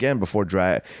at this again before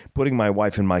putting my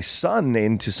wife and my son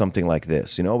into something like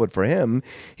this, you know? But for him,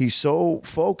 he's so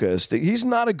focused. He's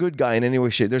not a good guy in any way,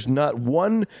 shape. There's not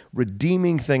one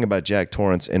redeeming thing about Jack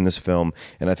Torrance in this film.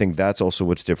 And I think that's also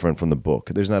what's different from the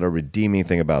book. There's not a redeeming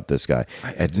thing about this guy.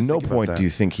 At no point do you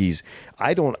think there's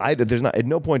not, at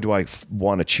no point do I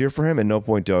want to cheer for him. At no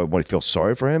point do I want to feel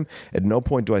sorry for him. At no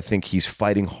point do I think he's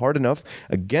fighting hard enough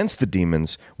against the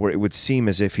demons where it would seem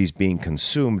as if he's being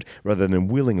consumed rather than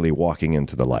willingly walking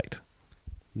into the light.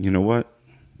 You know what?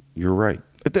 You're right.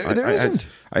 There isn't.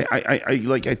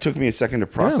 It took me a second to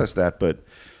process that, but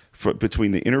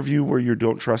between the interview where you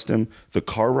don't trust him, the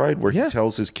car ride where he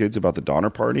tells his kids about the Donner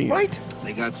Party. Right.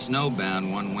 They got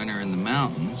snowbound one winter in the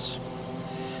mountains.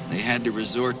 They had to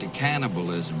resort to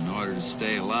cannibalism in order to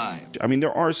stay alive. I mean,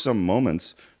 there are some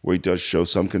moments where he does show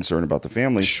some concern about the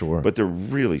family, but they're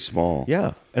really small.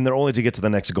 Yeah, and they're only to get to the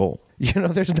next goal. You know,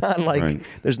 there's not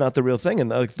there's not the real thing.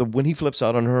 And when he flips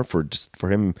out on her for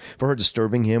her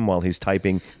disturbing him while he's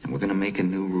typing. And we're gonna make a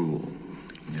new rule.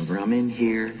 Whenever I'm in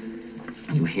here,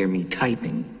 you hear me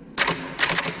typing.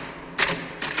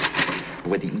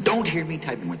 Whether you don't hear me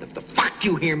typing, what the fuck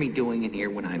you hear me doing in here,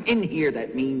 when I'm in here,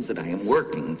 that means that I am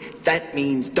working. That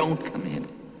means don't come in.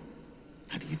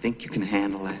 Now, do you think you can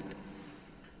handle that?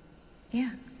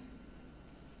 Yeah.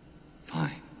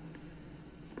 Fine.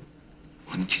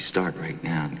 Why don't you start right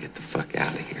now and get the fuck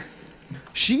out of here?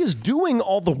 She is doing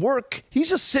all the work. He's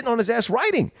just sitting on his ass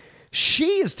writing.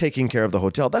 She is taking care of the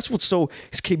hotel. That's what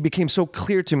became so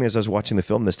clear to me as I was watching the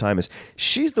film this time is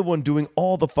she's the one doing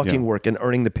all the fucking work and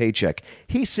earning the paycheck.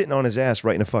 He's sitting on his ass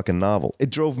writing a fucking novel. It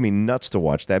drove me nuts to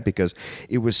watch that because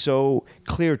it was so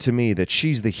clear to me that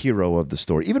she's the hero of the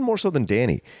story. Even more so than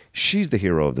Danny. She's the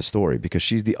hero of the story because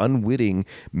she's the unwitting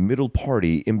middle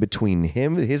party in between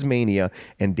him, his mania,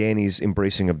 and Danny's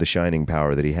embracing of the shining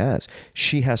power that he has.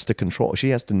 She has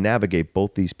to navigate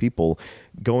both these people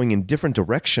going in different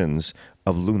directions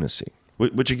of lunacy.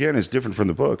 Which again is different from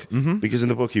the book because in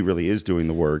the book he really is doing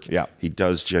the work. Yeah. He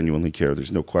does genuinely care.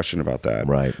 There's no question about that.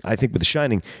 Right. I think with The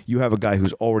Shining, you have a guy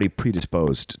who's already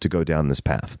predisposed to go down this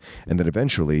path. And then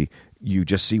eventually you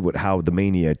just see how the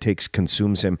mania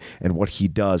consumes him and what he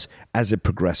does as it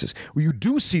progresses. Well, you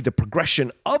do see the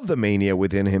progression of the mania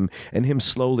within him and him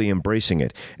slowly embracing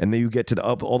it. And then you get to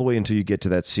all the way until you get to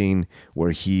that scene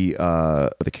where he,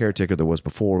 the caretaker that was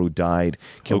before who died,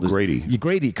 killed Grady.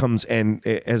 Grady comes and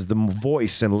as the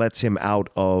voice and lets him out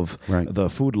of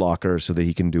the food locker so that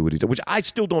he can do what he does, which I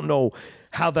still don't know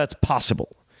how that's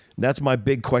possible. That's my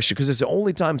big question because it's the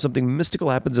only time something mystical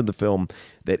happens in the film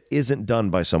that isn't done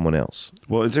by someone else.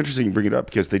 Well, it's interesting you bring it up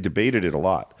because they debated it a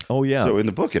lot. Oh, yeah. So in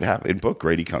the book, it happened. In book,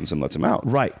 Grady comes and lets him out.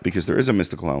 Right. Because there is a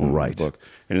mystical element in the book.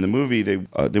 And in the movie, they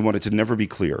wanted to never be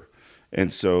clear.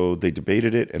 And so they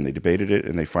debated it and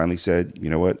they finally said, you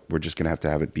know what, we're just going to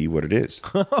have it be what it is.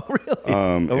 Oh,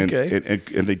 really? Okay.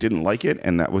 And they didn't like it.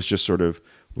 And that was just sort of,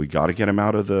 we got to get him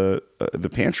out of the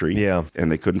pantry. Yeah.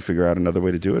 And they couldn't figure out another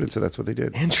way to do it. And so that's what they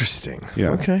did. Interesting. Yeah.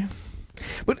 Okay.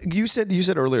 But you said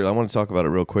earlier, I want to talk about it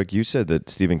real quick. You said that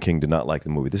Stephen King did not like the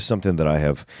movie. This is something that I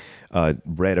have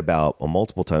read about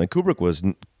multiple times. And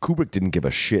Kubrick didn't give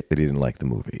a shit that he didn't like the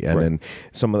movie. And then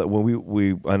some of that,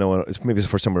 when I know maybe it's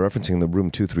the first time we're referencing the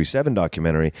Room 237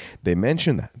 documentary, they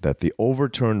mentioned that the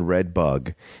overturned red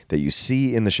bug that you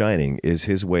see in The Shining is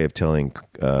his way of telling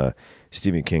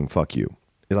Stephen King, fuck you.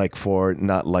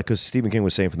 Because Stephen King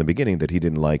was saying from the beginning that he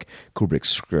didn't like Kubrick's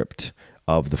script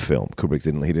of the film. He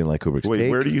didn't like Kubrick's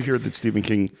take. Where do you hear that Stephen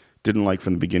King didn't like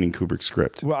from the beginning Kubrick's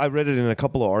script? Well, I read it in a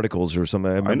couple of articles or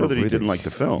something. I know that he didn't like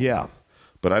the film. Yeah.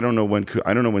 But I don't know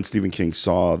when Stephen King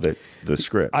saw the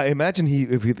script. I imagine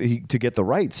if he to get the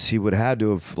rights, he would have had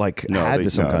to have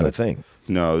had some kind of thing.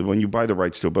 No, when you buy the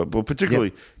rights to it, but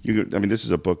particularly, this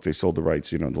is a book they sold the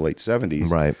rights, in the late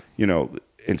 70s. Right.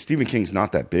 And Stephen King's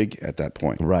not that big at that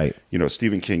point. Right.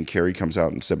 Stephen King, Carrie comes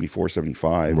out in 74,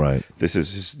 75. Right. This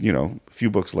is, a few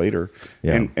books later.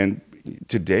 Yeah. And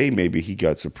today maybe he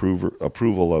got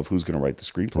approval of who's going to write the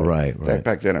screenplay. Right.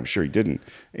 Back then I'm sure he didn't.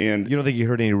 And you don't think you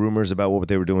heard any rumors about what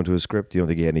they were doing to his script? You don't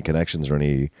think he had any connections or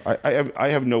any? I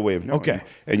have no way of knowing. Okay.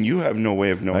 And you have no way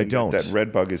of knowing I don't. that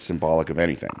red bug is symbolic of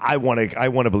anything. I want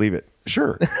to believe it.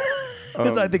 Sure.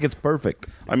 Because I think it's perfect.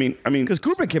 I mean, because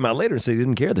Kubrick came out later and said he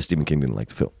didn't care that Stephen King didn't like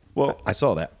the film. Well, I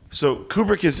saw that. So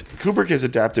Kubrick has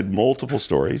adapted multiple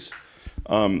stories.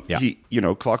 He,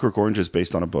 Clockwork Orange is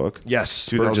based on a book. Yes,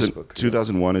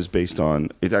 2001 is based on.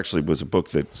 It actually was a book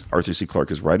that Arthur C.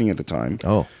 Clarke is writing at the time.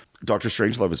 Oh, Dr.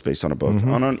 Strangelove is based on a book.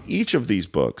 And on each of these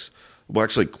books, well,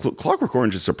 actually, Clockwork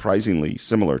Orange is surprisingly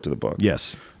similar to the book.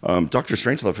 Yes. Dr.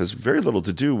 Strangelove has very little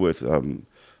to do with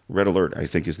Red Alert, I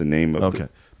think is the name of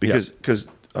it. Because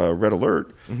Red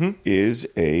Alert is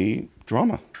a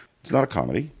drama. It's not a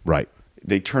comedy. Right.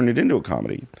 They turn it into a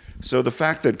comedy. So the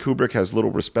fact that Kubrick has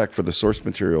little respect for the source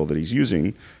material that he's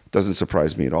using doesn't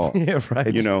surprise me at all. Yeah,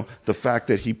 right. The fact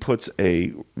that he puts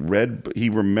he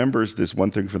remembers this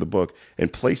one thing for the book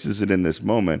and places it in this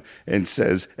moment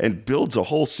and builds a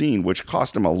whole scene, which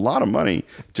cost him a lot of money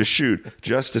to shoot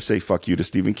just to say fuck you to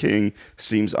Stephen King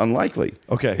seems unlikely.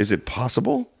 Okay. Is it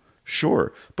possible?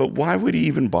 Sure. But why would he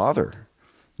even bother?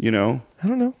 I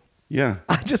don't know. Yeah,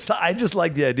 I just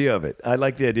like the idea of it. I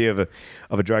like the idea of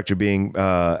a director being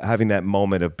having that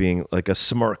moment of being like a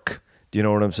smirk. Do you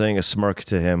know what I'm saying? A smirk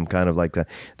to him, kind of like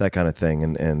that kind of thing.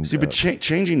 And see, but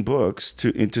changing books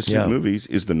into suit movies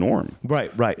is the norm.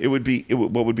 Right.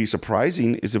 What would be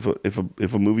surprising is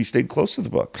if a movie stayed close to the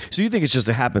book. So you think it's just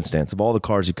a happenstance of all the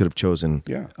cars you could have chosen?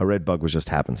 Yeah, a red bug was just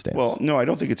happenstance. Well, no, I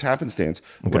don't think it's happenstance.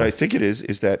 Okay. What I think it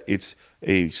is that it's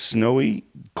a snowy,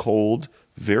 cold,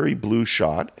 very blue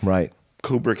shot. Right.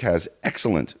 Kubrick has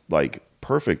excellent,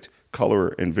 perfect color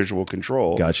and visual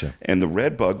control. Gotcha. And the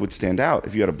red bug would stand out.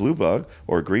 If you had a blue bug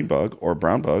or a green bug or a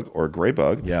brown bug or a gray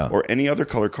bug or any other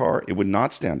color car, it would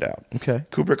not stand out. Okay.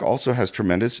 Kubrick also has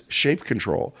tremendous shape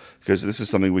control, because this is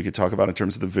something we could talk about in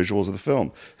terms of the visuals of the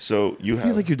film. So you have. I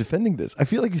feel like you're defending this. I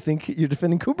feel like you think you're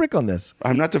defending Kubrick on this.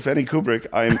 I'm not defending Kubrick.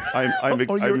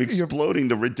 I'm exploding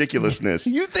the ridiculousness.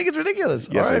 You think it's ridiculous?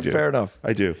 Yes, all right, I do. Fair enough.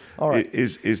 I do. All right.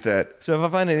 Is that so? If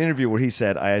I find an interview where he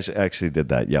said, "I actually did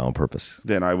that, on purpose,"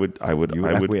 then I would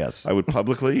acquiesce. I would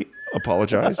publicly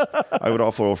apologize. I would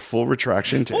offer a full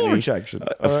retraction to any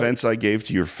offense I gave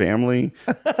to your family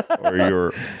or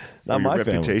your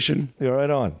reputation. Family. You're right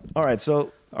on. All right,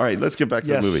 so all right, let's get back to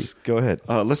the movie. Go ahead.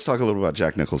 Let's talk a little about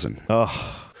Jack Nicholson.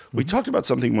 We talked about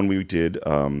something when we did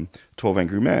 12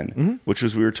 Angry Men, which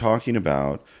was we were talking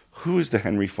about who is the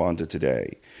Henry Fonda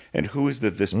today and who is the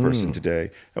this person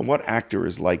today and what actor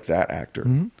is like that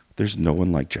actor. There's no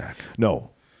one like Jack. No.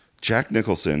 Jack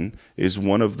Nicholson is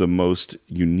one of the most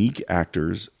unique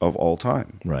actors of all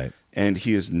time. Right. And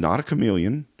he is not a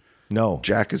chameleon. No.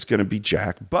 Jack is going to be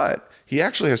Jack, but he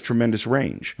actually has tremendous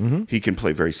range. He can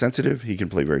play very sensitive. He can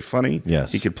play very funny.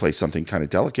 Yes. He can play something kind of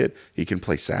delicate. He can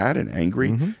play sad and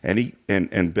angry. And he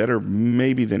and better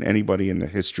maybe than anybody in the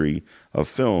history of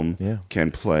film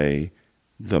can play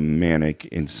the manic,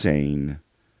 insane,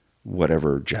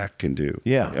 whatever Jack can do.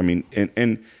 Yeah. I mean,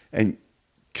 and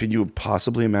can you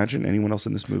possibly imagine anyone else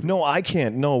in this movie? No, I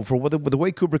can't. No, for the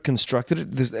way Kubrick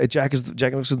constructed it, Jack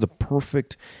Nicholson is the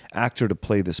perfect actor to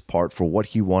play this part for what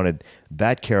he wanted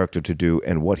that character to do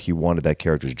and what he wanted that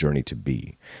character's journey to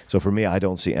be. So for me, I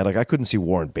don't see, and I couldn't see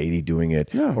Warren Beatty doing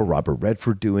it, or Robert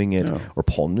Redford doing it, or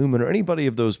Paul Newman, or anybody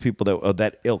of those people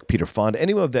that ilk, Peter Fonda,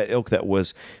 anyone of that ilk that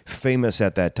was famous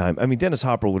at that time. I mean, Dennis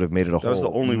Hopper would have made it a whole. That was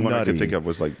the only one I could think of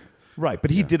was like. Right,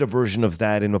 but he did a version of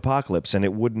that in Apocalypse, and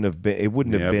it wouldn't have been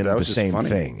the same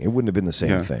thing. It wouldn't have been the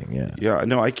same thing. Yeah.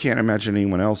 No, I can't imagine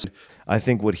anyone else. I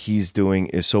think what he's doing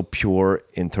is so pure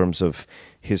in terms of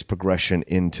his progression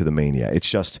into the mania. It's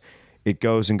just it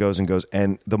goes and goes and goes,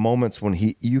 and the moments when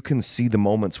you can see the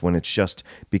moments when it's just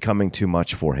becoming too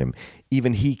much for him.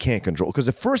 Even he can't control, because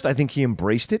at first I think he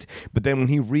embraced it, but then when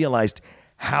he realized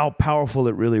how powerful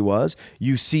it really was,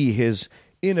 you see his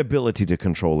inability to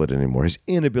control it anymore, his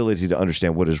inability to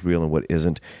understand what is real and what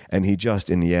isn't, and he just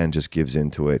in the end just gives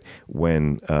into it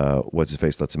when what's his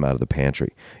face lets him out of the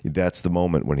pantry. That's the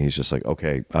moment when he's just like,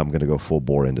 okay, I'm going to go full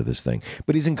bore into this thing.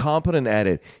 But he's incompetent at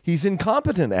it.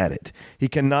 He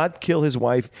cannot kill his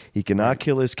wife. He cannot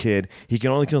kill his kid. He can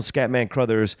only kill Scatman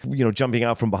Crothers, jumping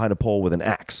out from behind a pole with an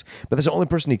axe. But that's the only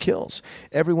person he kills.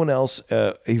 Everyone else,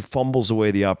 he fumbles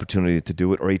away the opportunity to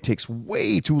do it, or he takes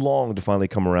way too long to finally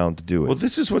come around to do it. Well,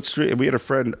 this is what's we had a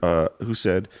friend who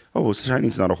said, "Oh,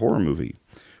 Shining's not a horror movie,"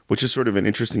 which is sort of an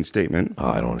interesting statement.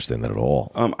 I don't understand that at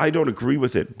all. I don't agree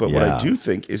with it, but what I do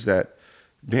think is that,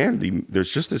 man,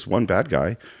 there's just this one bad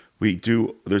guy.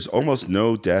 There's almost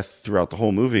no death throughout the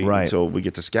whole movie until we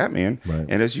get to Scatman,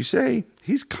 and as you say,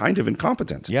 he's kind of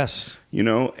incompetent. Yes,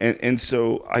 and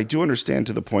so I do understand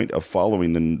to the point of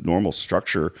following the normal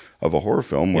structure of a horror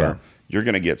film where you're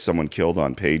going to get someone killed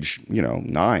on page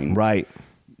 9, right.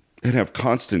 And have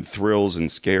constant thrills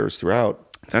and scares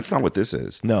throughout. That's not what this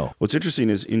is. No. What's interesting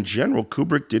is, in general,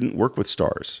 Kubrick didn't work with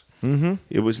stars.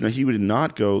 He would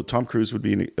not go. Tom Cruise would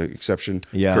be an exception.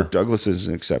 Yeah. Kirk Douglas is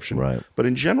an exception. Right. But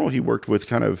in general, he worked with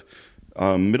kind of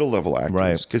middle-level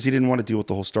actors because he didn't want to deal with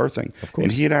the whole star thing. Of course.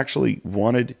 And he had actually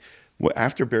wanted,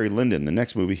 after Barry Lyndon, the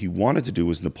next movie he wanted to do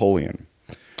was Napoleon.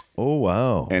 Oh,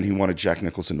 wow. And he wanted Jack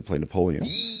Nicholson to play Napoleon.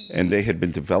 And they had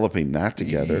been developing that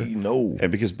together. No.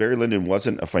 And because Barry Lyndon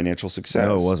wasn't a financial success.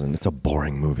 No, it wasn't. It's a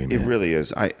boring movie, man. It really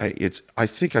is. I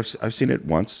think I've seen it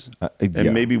once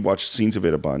and maybe watched scenes of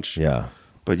it a bunch. Yeah.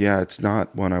 But yeah, it's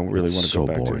not one I really want to go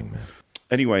back boring, to. Man.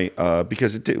 Anyway,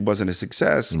 because it wasn't a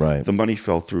success, the money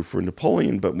fell through for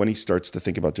Napoleon. But when he starts to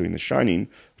think about doing The Shining,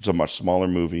 which is a much smaller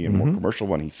movie and more commercial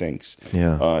one, he thinks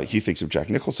of Jack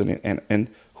Nicholson and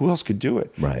who else could do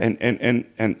it? Right.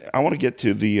 And I want to get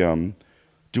to the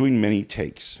doing many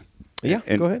takes. Yeah,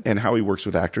 go ahead. And how he works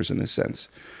with actors in this sense.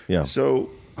 Yeah. So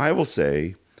I will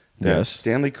say that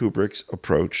Stanley Kubrick's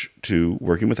approach to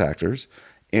working with actors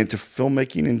and to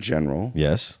filmmaking in general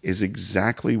is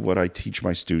exactly what I teach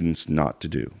my students not to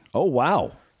do. Oh,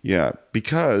 wow. Yeah,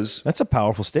 because... That's a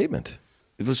powerful statement.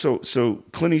 So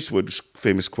Clint Eastwood's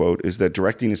famous quote is that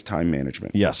directing is time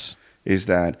management. Yes. Is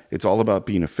that it's all about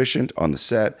being efficient on the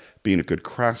set, being a good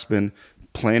craftsman,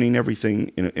 planning everything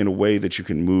in a way that you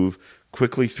can move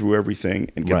quickly through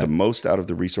everything and get the most out of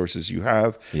the resources you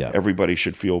have. Yeah. Everybody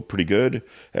should feel pretty good.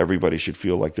 Everybody should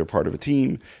feel like they're part of a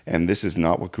team. And this is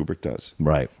not what Kubrick does.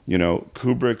 Right. You know,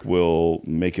 Kubrick will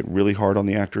make it really hard on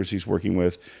the actors he's working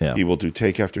with. Yeah. He will do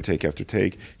take after take after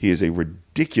take. He is a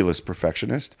ridiculous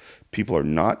perfectionist. People are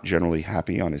not generally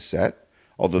happy on his set,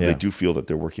 although they do feel that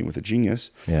they're working with a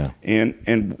genius. Yeah.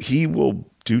 And he will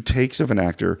do takes of an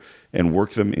actor and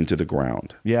work them into the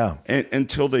ground. Yeah. And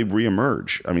until they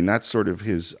reemerge. I mean, that's sort of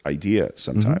his idea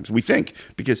sometimes. We think,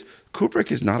 because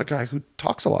Kubrick is not a guy who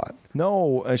talks a lot.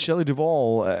 No, Shelley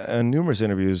Duvall, in numerous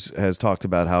interviews, has talked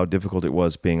about how difficult it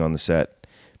was being on the set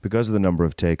because of the number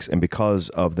of takes and because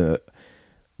of the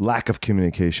lack of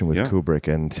communication with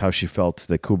Kubrick, and how she felt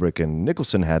that Kubrick and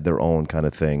Nicholson had their own kind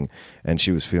of thing, and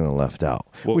she was feeling left out,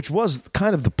 which was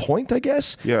kind of the point, I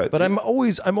guess. Yeah. But I'm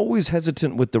always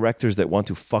hesitant with directors that want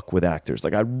to fuck with actors.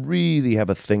 Like, I really have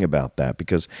a thing about that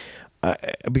because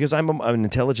I'm an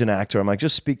intelligent actor. I'm like,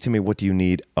 just speak to me. What do you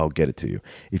need? I'll get it to you.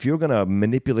 If you're going to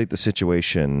manipulate the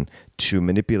situation to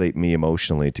manipulate me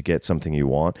emotionally to get something you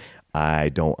want,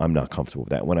 I'm not comfortable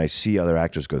with that. When I see other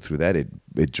actors go through that,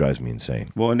 it drives me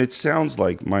insane. Well, and it sounds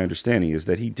like, my understanding is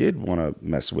that he did want to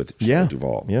mess with Shelley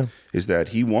Duvall. Yeah. Is that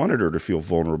he wanted her to feel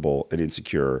vulnerable and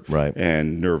insecure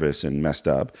and nervous and messed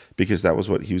up, because that was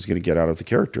what he was going to get out of the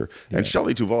character. And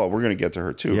Shelley Duvall, we're going to get to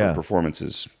her too. Her performance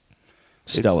is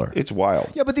stellar. It's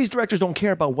wild. Yeah, but these directors don't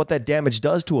care about what that damage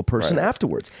does to a person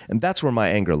afterwards. And that's where my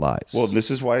anger lies. Well, this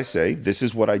is why I say this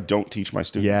is what I don't teach my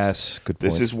students. Yes, good point.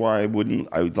 This is why I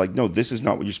would like, no, this is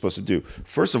not what you're supposed to do.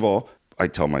 First of all, I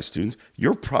tell my students,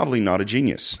 you're probably not a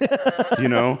genius. You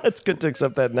know? It's good to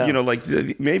accept that now. You know, like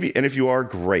maybe, and if you are,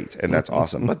 great, and that's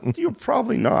awesome, but you're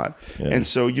probably not. Yeah. And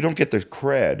so you don't get the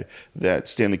cred that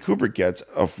Stanley Kubrick gets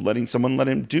of letting someone let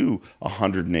him do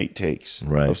 108 takes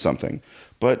of something.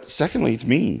 But secondly, it's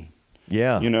mean.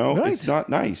 Yeah. You know, it's not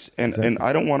nice. And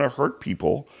I don't want to hurt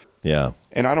people. Yeah.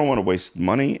 And I don't want to waste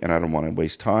money, and I don't want to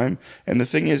waste time. And the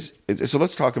thing is, so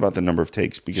let's talk about the number of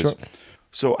takes, because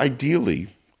so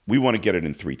ideally, we want to get it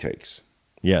in 3 takes.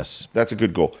 Yes. That's a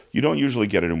good goal. You don't usually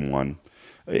get it in 1.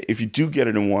 If you do get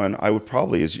it in 1, I would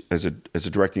probably, as a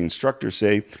directing instructor,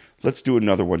 say, let's do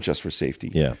another one just for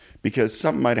safety. Yeah. Because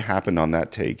something might have happened on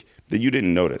that take that you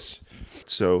didn't notice.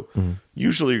 So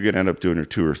usually you're going to end up doing a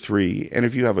 2 or 3. And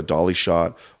if you have a dolly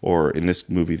shot, or in this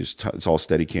movie, it's all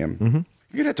Steadicam, you're going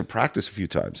to have to practice a few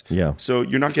times. Yeah. So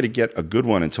you're not going to get a good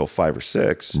one until 5 or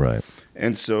 6. Right.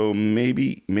 And so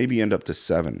maybe end up to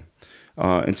 7.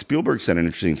 And Spielberg said an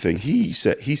interesting thing. He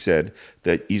said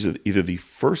that either the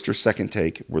first or second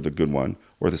take were the good one,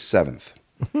 or the 7th.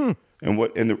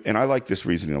 And I like this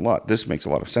reasoning a lot. This makes a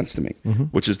lot of sense to me,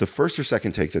 which is the first or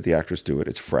second take that the actors do it,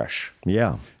 it's fresh.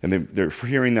 Yeah. And they're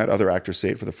hearing that other actor say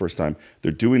it for the first time.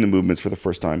 They're doing the movements for the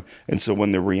first time. And so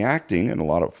when they're reacting, and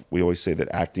we always say that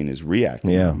acting is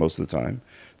reacting most of the time,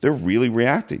 they're really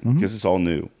reacting because it's all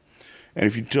new. And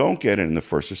if you don't get it in the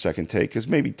first or second take, because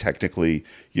maybe technically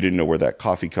you didn't know where that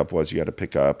coffee cup was you had to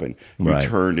pick up, and you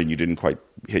turned and you didn't quite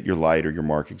hit your light or your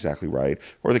mark exactly right,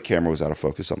 or the camera was out of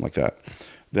focus, something like that,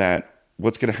 that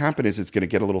what's going to happen is it's going to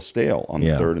get a little stale on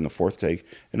the third and the fourth take,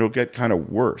 and it'll get kind of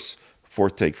worse.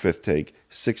 4th take, 5th take,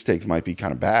 6th take might be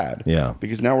kind of bad. Yeah.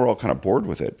 Because now we're all kind of bored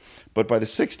with it. But by the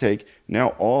 6th take, now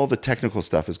all the technical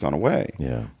stuff has gone away.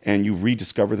 Yeah. And you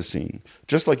rediscover the scene.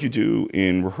 Just like you do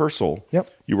in rehearsal. Yep.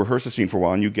 You rehearse a scene for a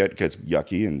while and you gets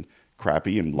yucky and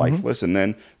crappy and lifeless. And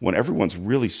then when everyone's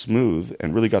really smooth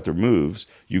and really got their moves,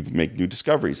 you make new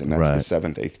discoveries. And that's the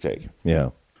 7th, 8th take.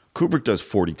 Yeah. Kubrick does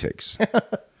 40 takes.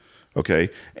 Okay.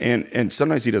 And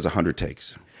sometimes he does 100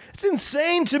 takes. It's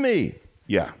insane to me.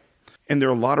 Yeah. And there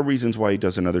are a lot of reasons why he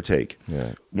does another take.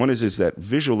 Yeah. One is that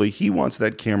visually he wants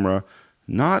that camera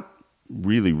not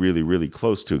really, really, really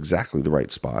close to exactly the right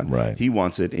spot. Right. He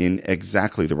wants it in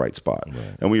exactly the right spot.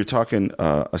 Right. And when you're talking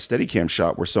a Steadicam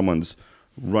shot where someone's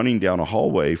running down a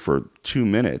hallway for 2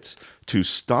 minutes to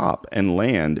stop and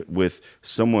land with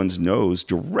someone's nose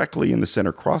directly in the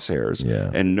center crosshairs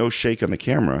and no shake on the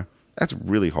camera, that's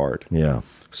really hard. Yeah.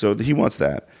 So he wants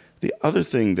that. The other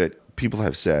thing that people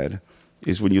have said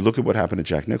is when you look at what happened to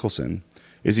Jack Nicholson,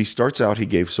 is he starts out, he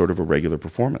gave sort of a regular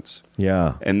performance.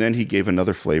 Yeah. And then he gave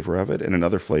another flavor of it and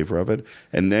another flavor of it.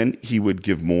 And then he would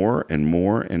give more and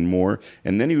more and more.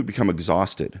 And then he would become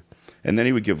exhausted. And then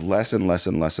he would give less and less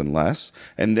and less and less.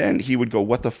 And then he would go,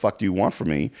 what the fuck do you want from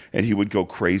me? And he would go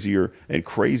crazier and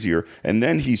crazier. And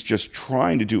then he's just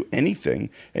trying to do anything.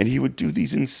 And he would do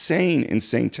these insane,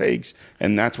 insane takes.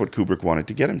 And that's what Kubrick wanted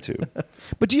to get him to.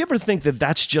 But do you ever think that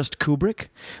that's just Kubrick?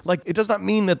 Like, it does not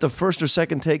mean that the first or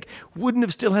second take wouldn't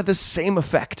have still had the same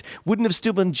effect, wouldn't have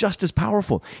still been just as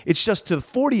powerful. It's just the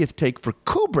 40th take for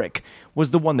Kubrick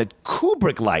was the one that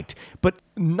Kubrick liked, but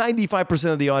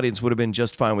 95% of the audience would have been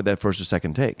just fine with that first or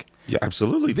second take. Yeah,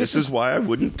 absolutely. This is why I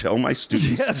wouldn't tell my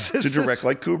students to direct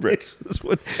like Kubrick.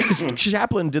 Because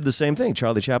Chaplin did the same thing.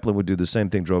 Charlie Chaplin would do the same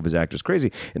thing, drove his actors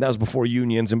crazy. And that was before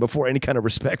unions and before any kind of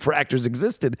respect for actors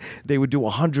existed. They would do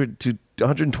 100 to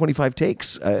 125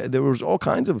 takes. There was all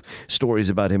kinds of stories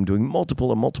about him doing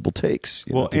multiple takes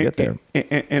to get there.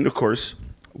 And of course,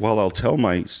 while I'll tell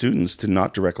my students to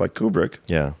not direct like Kubrick,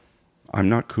 I'm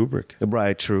not Kubrick.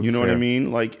 Right, true. You know what I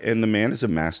mean? Like, and the man is a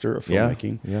master of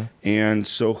filmmaking. Yeah. And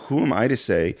so who am I to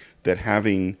say that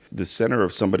having the center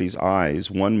of somebody's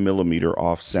eyes 1 millimeter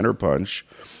off center punch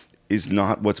is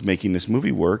not what's making this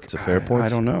movie work? It's a fair point. I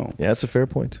don't know. Yeah, it's a fair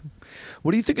point.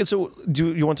 What do you think? So,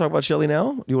 do you want to talk about Shelley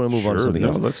now? Do you want to move on to something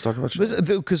else? Let's talk about Shelley.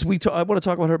 Because I want to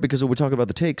talk about her because we're talking about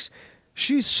the takes.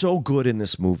 She's so good in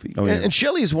this movie. Oh, yeah. And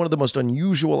Shelley is one of the most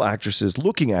unusual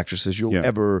looking actresses you'll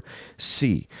ever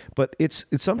see. But it's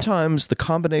sometimes the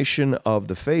combination of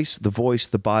the face, the voice,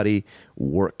 the body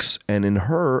works. And in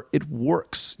her, it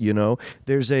works, you know.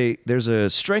 There's a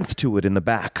strength to it in the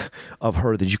back of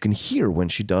her that you can hear when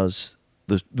she does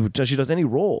any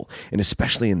role, and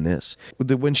especially in this.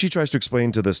 When she tries to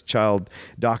explain to this child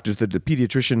doctor, to the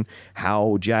pediatrician,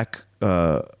 how Jack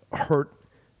hurt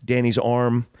Danny's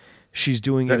arm, she's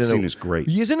doing it. That scene is great,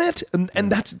 isn't it?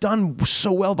 And that's done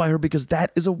so well by her because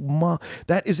that is a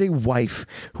wife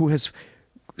who has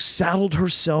saddled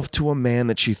herself to a man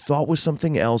that she thought was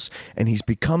something else, and he's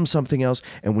become something else.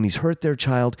 And when he's hurt their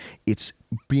child, it's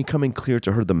becoming clear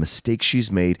to her the mistake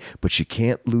she's made, but she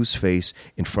can't lose face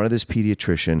in front of this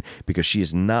pediatrician because she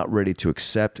is not ready to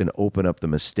accept and open up the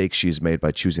mistake she's made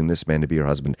by choosing this man to be her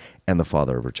husband and the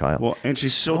father of her child. Well, and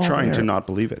she's still trying to not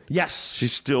believe it. Yes.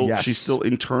 She's still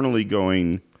internally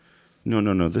going,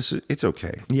 no, it's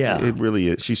okay. Yeah. It really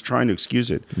is. She's trying to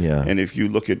excuse it. Yeah. And if you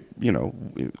look at,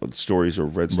 stories or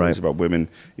read stories about women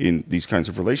in these kinds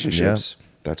of relationships,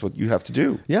 that's what you have to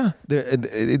do. Yeah.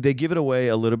 They give it away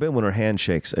a little bit when her hand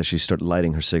shakes as she starts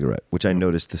lighting her cigarette, which I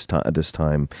noticed this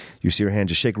time. You see her hand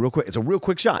just shake real quick. It's a real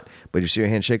quick shot, but you see her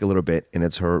hand shake a little bit, and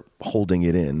it's her holding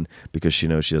it in because she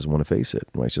knows she doesn't want to face it,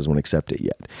 right? She doesn't want to accept it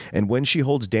yet. And when she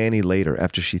holds Danny later,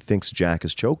 after she thinks Jack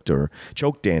has choked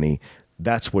Danny,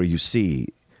 that's where you see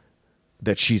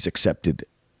that she's accepted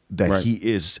that he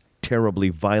is terribly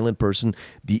violent person,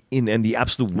 the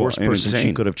absolute worst person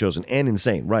she could have chosen, and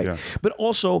insane, right? Yeah. But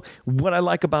also, what I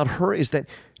like about her is that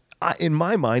in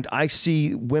my mind, I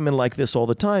see women like this all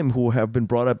the time who have been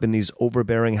brought up in these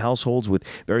overbearing households with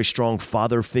very strong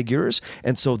father figures.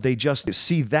 And so they just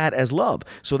see that as love.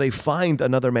 So they find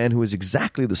another man who is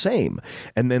exactly the same.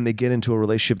 And then they get into a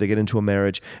relationship, they get into a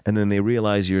marriage, and then they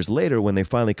realize years later when they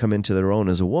finally come into their own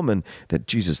as a woman that,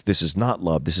 Jesus, this is not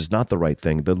love. This is not the right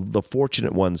thing. The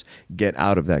fortunate ones get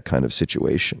out of that kind of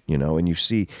situation, and you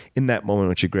see in that moment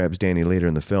when she grabs Danny later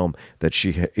in the film that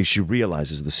she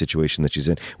realizes the situation that she's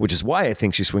in, which is why I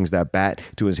think she swings that bat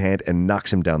to his hand and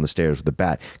knocks him down the stairs with the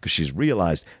bat, because she's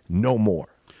realized no more.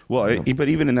 Well, but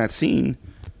even in that scene,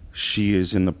 she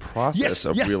is in the process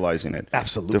of realizing it.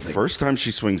 Absolutely. The first time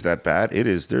she swings that bat,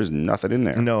 there's nothing in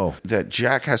there. No. That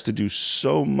Jack has to do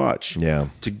so much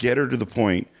to get her to the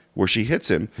point where she hits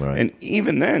him. Right. And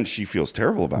even then, she feels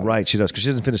terrible about it. Right, she does, because she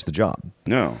doesn't finish the job.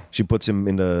 No. She puts him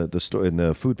in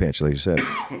the food pantry, like you said.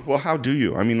 Well, how do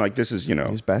you? I mean, like, this is, You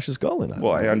just bash his skull in.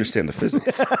 Well, I understand the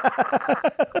physics.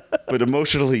 But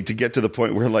emotionally, to get to the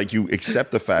point where, like, you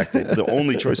accept the fact that the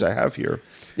only choice I have here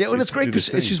and it's great because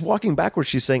she's walking backwards.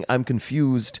 She's saying, I'm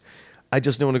confused. I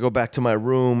just want to go back to my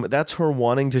room. That's her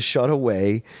wanting to shut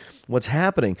away what's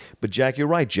happening. But Jack, you're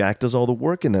right. Jack does all the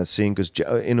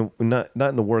not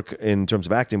in the work in terms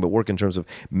of acting, but work in terms of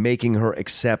making her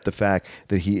accept the fact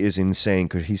that he is insane.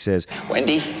 Because he says,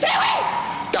 Wendy, stay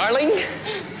away, darling,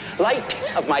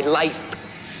 light of my life.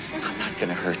 I'm not going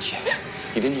to hurt you.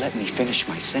 You didn't let me finish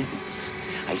my sentence.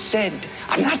 I said,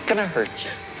 I'm not going to hurt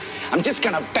you. I'm just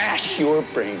going to bash your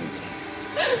brains in.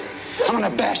 I'm going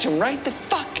to bash them right the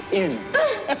fuck in.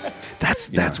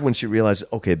 That's when she realized,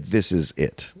 okay, this is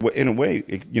it. Well, in a way,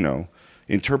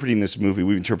 interpreting this movie,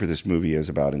 we interpret this movie as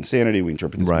about insanity. We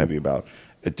interpret this movie about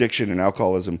addiction and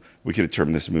alcoholism. We could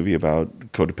interpret this movie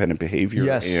about codependent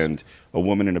behavior and a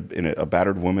woman in a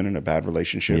battered woman in a bad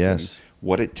relationship. Yes. And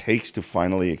what it takes to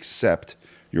finally accept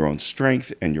your own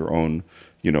strength and your own,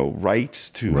 rights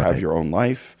to have your own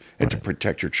life and to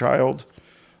protect your child.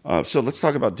 So let's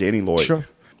talk about Danny Lloyd. Sure.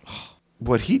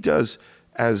 What he does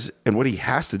and what he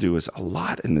has to do is a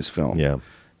lot in this film. Yeah.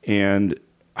 And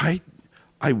I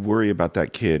worry about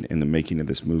that kid in the making of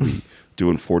this movie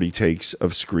doing 40 takes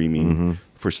of screaming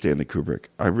for Stanley Kubrick.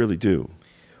 I really do.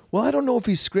 Well, I don't know if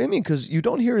he's screaming because you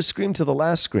don't hear his scream to the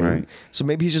last scream. Right. So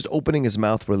maybe he's just opening his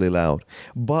mouth really loud.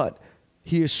 But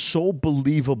he is so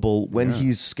believable when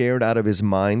he's scared out of his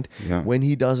mind, when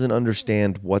he doesn't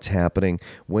understand what's happening,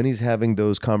 when he's having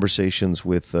those conversations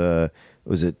with,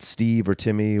 was it Steve or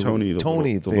Timmy? Tony,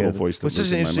 the little voice that What's lives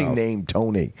his in my interesting mouth. name?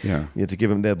 Tony. Yeah. You have to give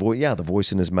him that voice. Yeah, the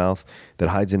voice in his mouth that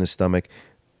hides in his stomach.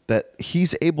 That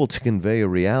he's able to convey a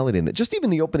reality in that. Just even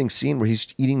the opening scene where he's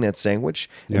eating that sandwich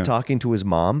and talking to his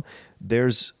mom,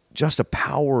 there's just a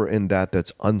power in that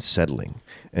that's unsettling.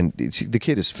 And the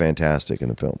kid is fantastic in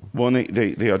the film. Well, and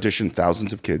they auditioned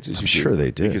thousands of kids. I'm sure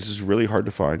they did. Because it's really hard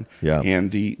to find. Yeah.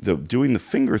 And the doing the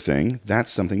finger thing,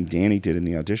 that's something Danny did in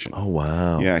the audition. Oh,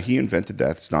 wow. Yeah, he invented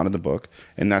that. It's not in the book.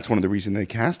 And that's one of the reasons they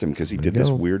cast him, because he did this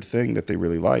weird thing that they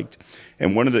really liked.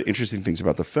 And one of the interesting things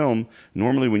about the film,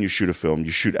 normally when you shoot a film,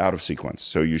 you shoot out of sequence.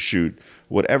 So you shoot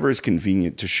whatever is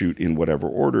convenient to shoot in whatever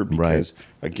order because,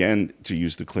 again, to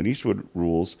use the Clint Eastwood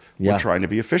rules, we're trying to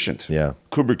be efficient. Yeah.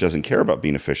 Kubrick doesn't care about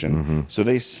being efficient. So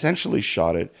they essentially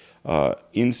shot it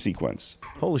in sequence.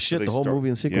 Holy shit, So the whole movie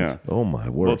in sequence? Yeah. Oh, my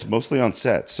word. Well, it's mostly on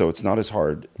sets, so it's not as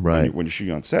hard when you're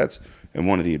shooting on sets. And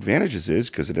one of the advantages is,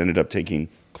 because it ended up taking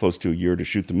close to a year to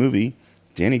shoot the movie,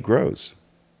 Danny grows.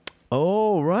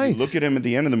 Oh, right. You look at him at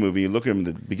the end of the movie, you look at him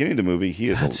at the beginning of the movie, he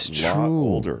is lot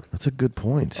older. That's a good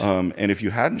point. And if you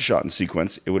hadn't shot in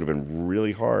sequence, it would have been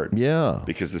really hard. Yeah.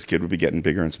 Because this kid would be getting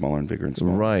bigger and smaller and bigger and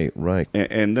smaller. Right.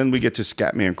 And then we get to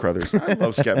Scatman Crothers. I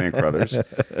love Scatman Crothers.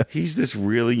 He's this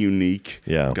really unique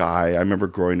guy. I remember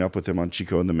growing up with him on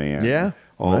Chico and the Man. Yeah.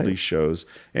 All these shows.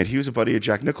 And he was a buddy of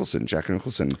Jack Nicholson. Jack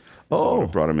Nicholson was the one who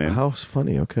brought him in. How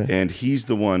funny. Okay. And he's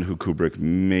the one who Kubrick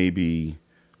maybe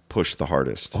pushed the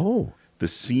hardest. Oh. The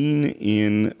scene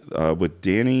in with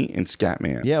Danny and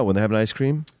Scatman. Yeah, when they're having ice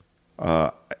cream.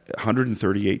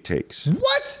 138 takes.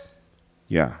 What?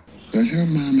 Yeah. Does your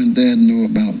mom and dad know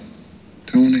about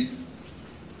Tony?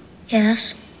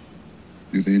 Yes.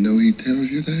 Do they know he tells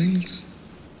you things?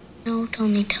 No,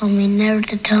 Tony told me never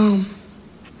to tell him.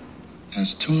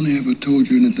 Has Tony ever told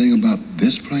you anything about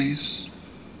this place?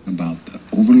 About the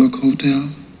Overlook Hotel?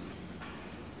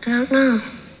 I don't know.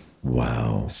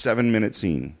 Wow. 7-minute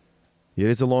scene. It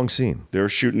is a long scene. They're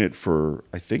shooting it for,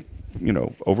 I think,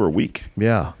 over a week.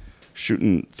 Yeah.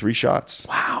 Shooting 3 shots.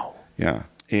 Wow. Yeah.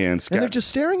 And they're just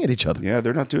staring at each other. Yeah,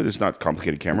 they're not doing this. Not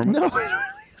complicated camera moves. No, it really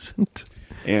isn't.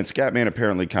 And Scatman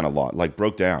apparently kind of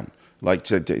broke down. Like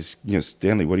said,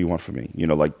 Stanley, what do you want from me?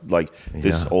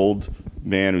 This old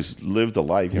man who's lived a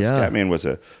life. Scatman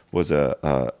was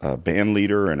a band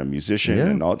leader and a musician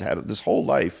and had this whole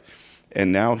life.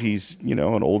 And now he's, an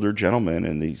older gentleman,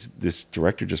 and this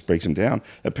director just breaks him down.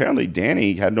 Apparently,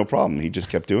 Danny had no problem. He just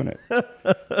kept doing it.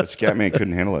 But Scatman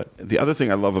couldn't handle it. The other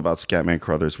thing I love about Scatman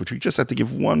Crothers, which we just have to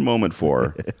give one moment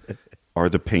for, are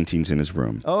the paintings in his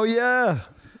room. Oh, yeah.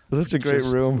 Such a great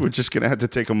room. We're just going to have to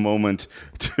take a moment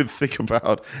to think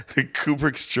about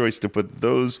Kubrick's choice to put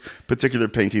those particular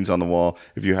paintings on the wall.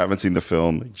 If you haven't seen the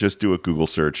film, just do a Google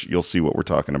search. You'll see what we're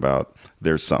talking about.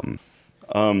 There's something.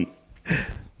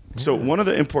 So one of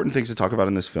the important things to talk about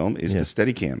in this film is the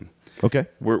Steadicam. Okay.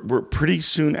 We're pretty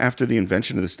soon after the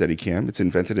invention of the Steadicam. It's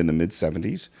invented in the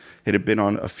mid-'70s. It had been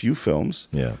on a few films,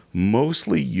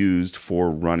 mostly used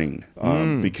for running,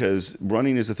 because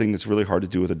running is the thing that's really hard to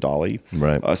do with a dolly.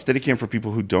 Right. Steadicam, for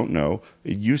people who don't know,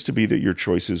 it used to be that your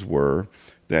choices were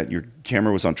that your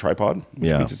camera was on tripod,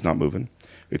 which means it's not moving.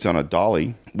 It's on a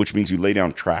dolly, which means you lay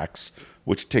down tracks,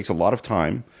 which takes a lot of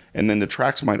time, and then the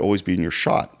tracks might always be in your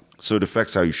shot. So it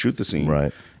affects how you shoot the scene.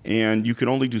 Right. And you can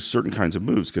only do certain kinds of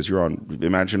moves because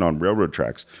imagine on railroad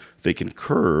tracks, they can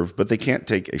curve, but they can't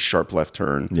take a sharp left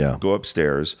turn, go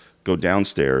upstairs, go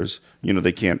downstairs.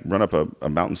 They can't run up a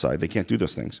mountainside. They can't do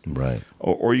those things. Right.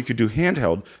 Or you could do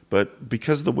handheld, but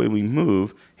because of the way we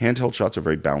move, handheld shots are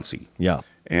very bouncy. Yeah.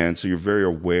 And so you're very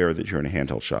aware that you're in a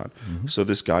handheld shot. Mm-hmm. So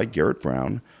this guy, Garrett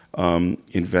Brown,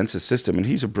 invents a system, and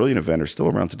he's a brilliant inventor, still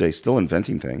around today, still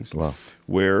inventing things. Wow.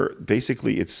 Where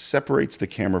basically it separates the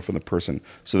camera from the person.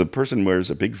 So the person wears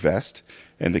a big vest,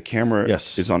 and the camera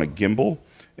is on a gimbal,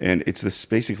 and it's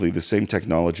basically the same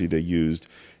technology they used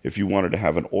if you wanted to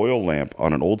have an oil lamp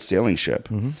on an old sailing ship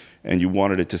and you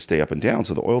wanted it to stay up and down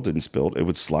so the oil didn't spill, it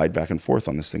would slide back and forth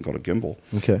on this thing called a gimbal.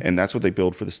 Okay. And that's what they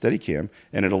build for the Steadicam.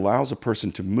 And it allows a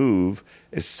person to move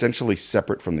essentially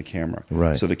separate from the camera.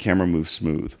 Right. So the camera moves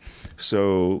smooth.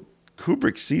 So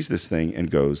Kubrick sees this thing and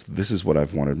goes, this is what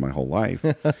I've wanted my whole life.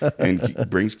 And he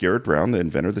brings Garrett Brown, the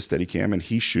inventor of the Steadicam, and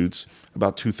he shoots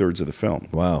about 2/3 of the film.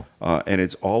 Wow. And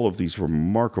it's all of these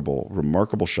remarkable,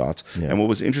 remarkable shots. Yeah. And what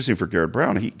was interesting for Garrett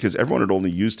Brown, because everyone had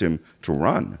only used him to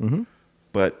run,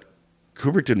 but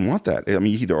Kubrick didn't want that. I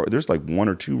mean, there's like 1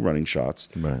 or 2 running shots,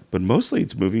 but mostly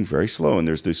it's moving very slow. And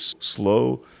there's this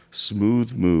slow,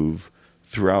 smooth move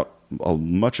throughout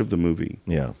much of the movie.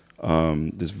 Yeah.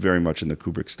 This very much in the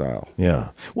Kubrick style. Yeah.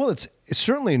 Well, it's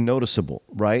certainly noticeable,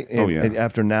 right? And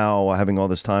after now having all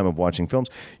this time of watching films,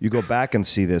 you go back and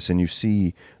see this, and you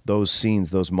see those scenes,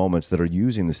 those moments that are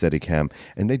using the Steadicam,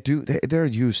 and they're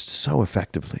used so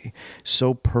effectively,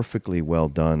 so perfectly well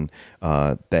done,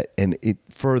 that and it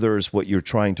furthers what you're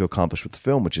trying to accomplish with the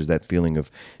film, which is that feeling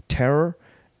of terror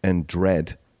and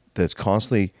dread that's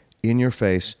constantly in your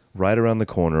face, right around the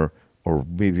corner, or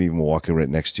maybe even walking right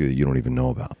next to you that you don't even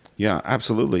know about. Yeah,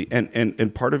 absolutely.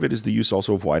 And part of it is the use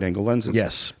also of wide-angle lenses.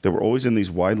 Yes. They were always in these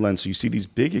wide lenses. So you see these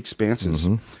big expanses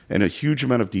and a huge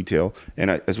amount of detail. And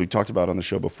as we talked about on the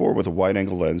show before, with a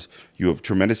wide-angle lens, you have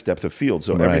tremendous depth of field.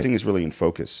 So everything is really in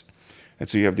focus. And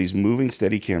so you have these moving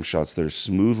Steadicam shots that are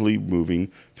smoothly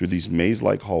moving through these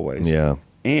maze-like hallways. Yeah.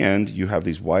 And you have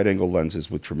these wide-angle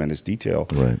lenses with tremendous detail.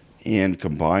 Right. And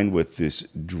combined with this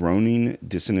droning,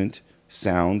 dissonant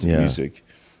sound music,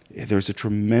 there's a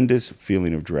tremendous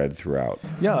feeling of dread throughout.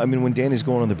 Yeah, I mean, when Danny's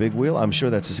going on the big wheel, I'm sure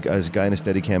that's his guy in a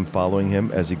Steadicam following him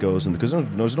as he goes, because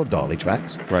there's no dolly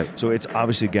tracks. Right. So it's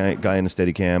obviously a guy in a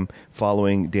Steadicam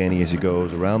following Danny as he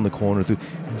goes around the corner. Through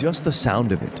just the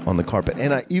sound of it on the carpet,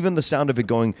 and even the sound of it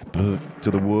going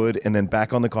to the wood and then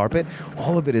back on the carpet,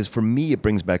 all of it is, for me, it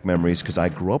brings back memories because I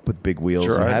grew up with big wheels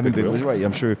and having big wheels. Right,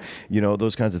 I'm sure,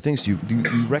 those kinds of things. You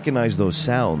recognize those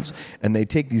sounds, and they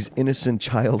take these innocent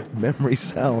child memory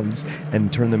sounds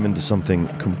and turn them into something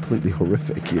completely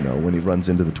horrific, when he runs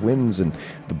into the twins and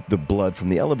the blood from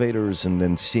the elevators, and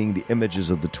then seeing the images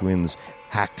of the twins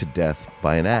hacked to death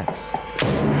by an axe.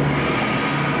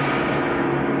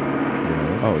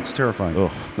 Oh, it's terrifying.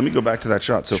 Ugh. Let me go back to that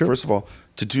shot. So Sure. first of all,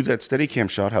 to do that Steadicam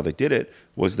shot, how they did it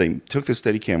was they took the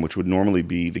Steadicam, which would normally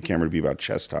be the camera to be about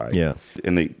chest high. Yeah.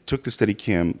 And they took the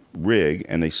Steadicam rig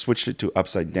and they switched it to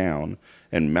upside down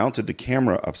and mounted the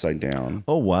camera upside down.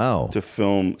 Oh, wow. To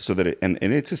film so that and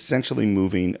it's essentially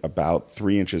moving about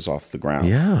 3 inches off the ground.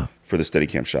 Yeah. For the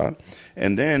Steadicam shot.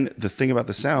 And then the thing about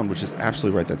the sound, which is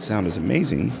absolutely right, that sound is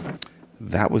amazing.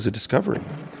 That was a discovery.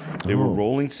 They were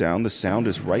rolling sound. The sound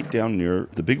is right down near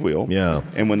the big wheel. Yeah.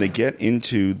 And when they get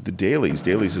into the dailies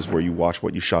is where you watch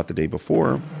what you shot the day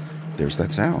before, there's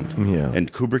that sound. Yeah.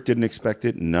 And Kubrick didn't expect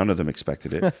it. None of them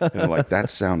expected it. And they're like, that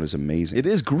sound is amazing. It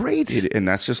is great. And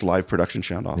that's just live production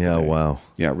sound off. Yeah, the day. wow.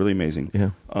 Yeah, really amazing.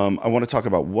 Yeah. I want to talk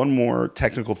about one more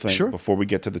technical thing before we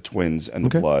get to the twins and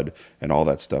the blood and all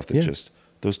that stuff that just,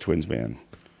 those twins, man.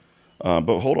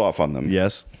 But hold off on them.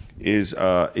 Yes. Is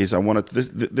I want to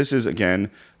this is, again,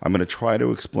 I'm going to try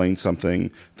to explain something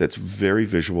that's very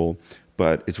visual,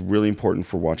 but it's really important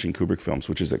for watching Kubrick films,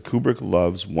 which is that Kubrick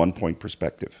loves one-point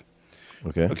perspective.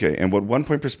 Okay. And what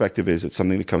one-point perspective is, it's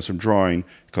something that comes from drawing,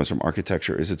 it comes from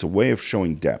architecture, it's a way of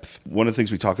showing depth. One of the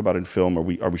things we talk about in film, are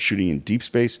we shooting in deep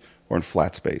space or in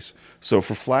flat space? So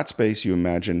for flat space, you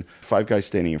imagine 5 guys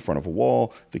standing in front of a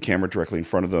wall, the camera directly in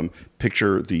front of them,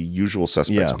 picture the Usual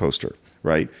Suspects poster.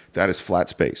 Right? That is flat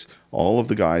space. All of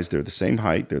the guys, they're the same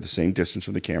height, they're the same distance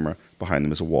from the camera, behind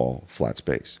them is a wall, flat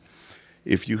space.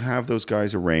 If you have those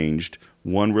guys arranged,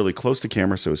 one really close to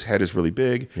camera, so his head is really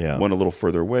big, one a little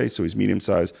further away, so he's medium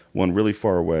sized, one really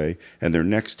far away, and they're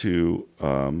next to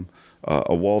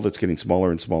a wall that's getting smaller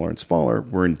and smaller and smaller,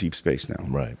 we're in deep space now.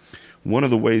 Right. One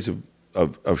of the ways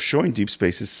of showing deep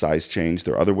space is size change.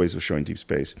 There are other ways of showing deep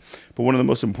space. But one of the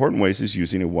most important ways is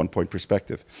using a one-point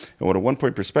perspective. And what a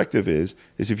one-point perspective is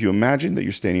if you imagine that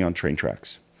you're standing on train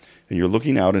tracks and you're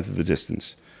looking out into the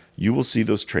distance, you will see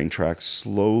those train tracks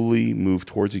slowly move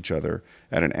towards each other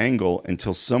at an angle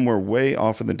until somewhere way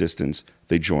off in the distance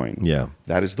they join. Yeah.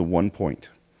 That is the one point.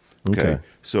 Okay.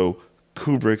 So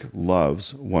Kubrick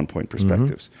loves one-point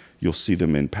perspectives. You'll see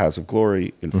them in Paths of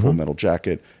Glory, in Full Metal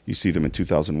Jacket. You see them in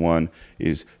 2001,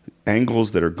 is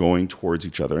angles that are going towards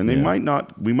each other. And we might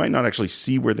not actually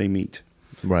see where they meet.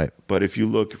 Right. But if you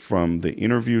look from the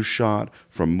interview shot,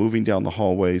 from moving down the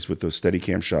hallways with those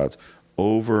Steadicam shots,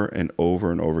 over and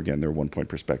over and over again, they're one-point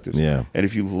perspectives. Yeah. And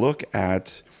if you go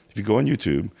on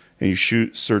YouTube and you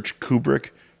search Kubrick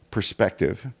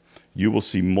perspective, you will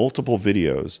see multiple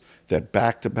videos that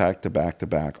back to back to back to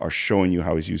back are showing you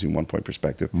how he's using 1 point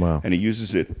perspective. Wow. And he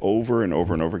uses it over and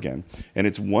over and over again. And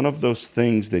it's one of those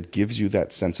things that gives you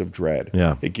that sense of dread.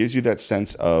 Yeah. It gives you that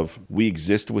sense of we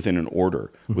exist within an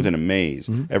order, within a maze.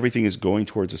 Everything is going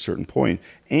towards a certain point.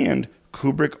 And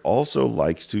Kubrick also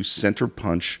likes to center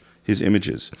punch his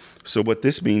images. So what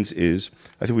this means is,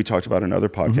 I think we talked about in other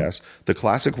podcasts, the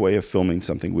classic way of filming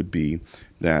something would be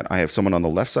that I have someone on the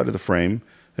left side of the frame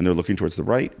and they're looking towards the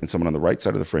right, and someone on the right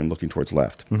side of the frame looking towards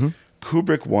left.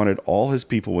 Kubrick wanted all his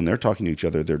people, when they're talking to each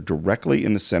other, they're directly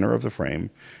in the center of the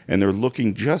frame, and they're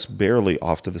looking just barely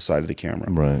off to the side of the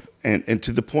camera. Right. And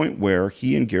to the point where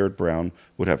he and Garrett Brown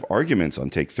would have arguments on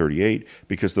take 38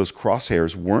 because those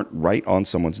crosshairs weren't right on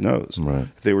someone's nose. Right.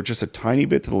 If they were just a tiny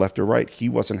bit to the left or right, he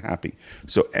wasn't happy.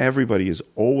 So everybody is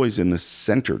always in the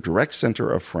center, direct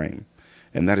center of frame.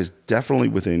 And that is definitely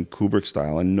within Kubrick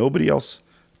style, and nobody else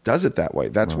does it that way.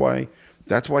 That's why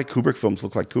Kubrick films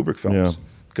look like Kubrick films,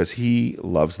 because he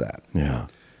loves that. Yeah.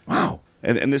 Wow.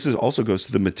 And this also goes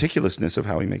to the meticulousness of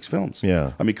how he makes films.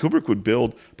 Yeah. I mean, Kubrick would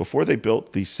build, before they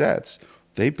built these sets,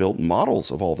 they built models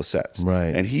of all the sets.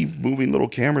 Right. And he's moving little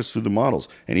cameras through the models,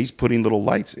 and he's putting little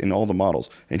lights in all the models,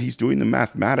 and he's doing the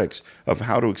mathematics of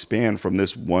how to expand from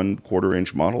this 1/4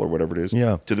 inch model or whatever it is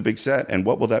to the big set, and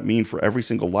what will that mean for every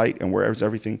single light and where's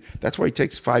everything. That's why it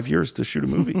takes 5 years to shoot a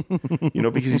movie,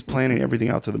 because he's planning everything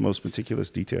out to the most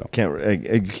meticulous detail.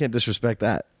 You can't disrespect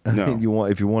that. No.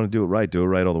 If you want to do it right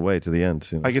all the way to the end.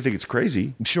 I can think it's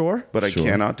crazy. Sure. But I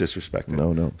cannot disrespect it.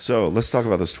 No. So let's talk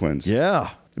about those twins.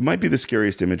 Yeah. It might be the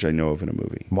scariest image I know of in a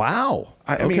movie. Wow.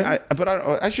 I mean,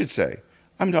 I should say,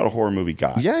 I'm not a horror movie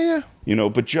guy. Yeah.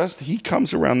 But just he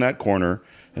comes around that corner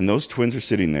and those twins are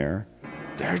sitting there.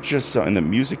 They're just so, and the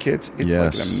music hits. It's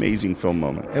like an amazing film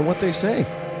moment. And what they say.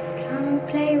 Come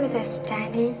play with us,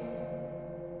 Daddy.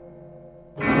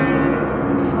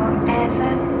 Forever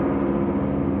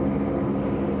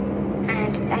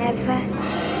and ever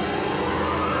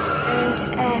and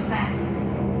ever.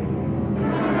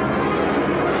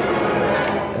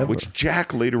 Which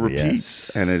Jack later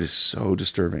repeats, and it is so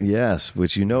disturbing. Yes,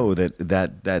 which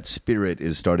that spirit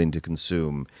is starting to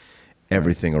consume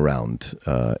everything around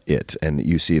it, and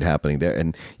you see it happening there.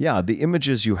 And the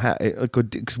images you have.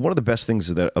 One of the best things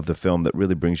of the film that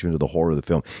really brings you into the horror of the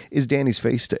film is Danny's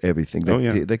face to everything.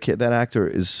 That actor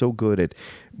is so good at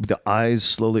the eyes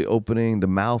slowly opening, the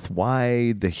mouth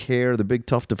wide, the hair, the big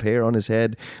tuft of hair on his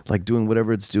head, like doing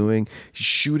whatever it's doing,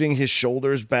 shooting his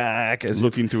shoulders back, as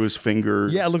looking through his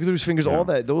fingers. Yeah, looking through his fingers. All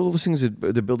that, those things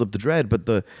that build up the dread. But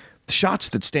the shots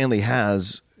that Stanley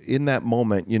has in that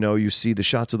moment, you see the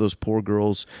shots of those poor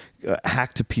girls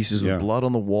hacked to pieces with blood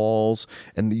on the walls,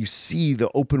 and you see the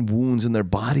open wounds in their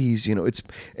bodies.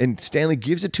 And Stanley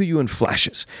gives it to you in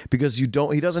flashes, because he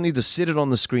doesn't need to sit it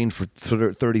on the screen for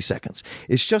 30 seconds.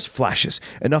 It's just flashes,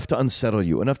 enough to unsettle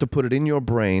you, enough to put it in your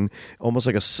brain, almost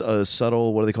like a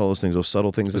subtle, what do they call those things? Those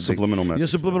subtle things. Subliminal message. Yeah,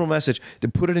 subliminal message, to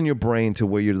put it in your brain to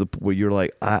where you're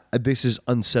like, this is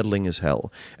unsettling as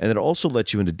hell. And it also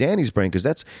lets you into Danny's brain, because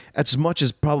that's as much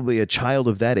as probably a child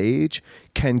of that age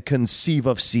can conceive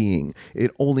of seeing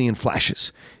it, only in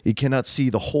flashes. You cannot see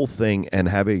the whole thing and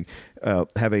have a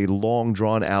long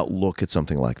drawn out look at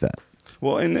something like that.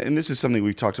 Well, and this is something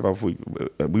we've talked about.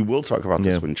 We will talk about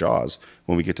this in Jaws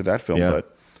when we get to that film. Yeah.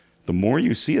 But the more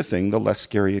you see a thing, the less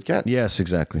scary it gets. Yes,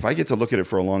 exactly. If I get to look at it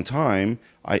for a long time,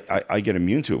 I get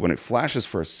immune to it. When it flashes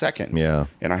for a second,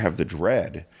 and I have the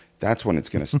dread, that's when it's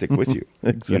going to stick with you.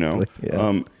 Exactly.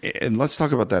 And let's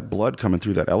talk about that blood coming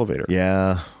through that elevator.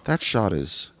 Yeah. That shot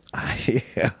is...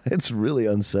 it's really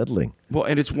unsettling. Well,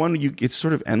 and it's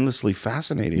sort of endlessly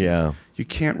fascinating. Yeah. You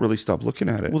can't really stop looking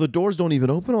at it. Well, the doors don't even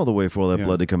open all the way for all that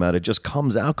blood to come out. It just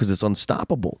comes out because it's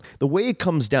unstoppable. The way it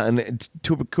comes down, and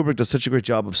Kubrick does such a great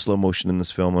job of slow motion in this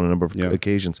film on a number of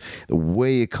occasions. The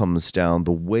way it comes down,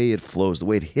 the way it flows, the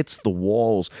way it hits the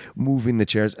walls, moving the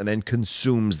chairs, and then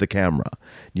consumes the camera.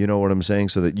 You know what I'm saying?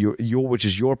 So that which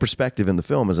is your perspective in the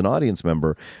film as an audience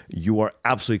member, you are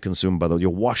absolutely consumed you're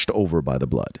washed over by the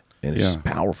blood, and it's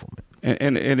powerful, man.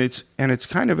 And it's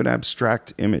kind of an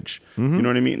abstract image. Mm-hmm. You know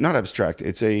what I mean? Not abstract.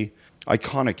 It's a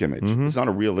iconic image. Mm-hmm. It's not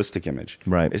a realistic image.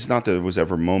 Right. It's not that there was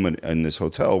ever a moment in this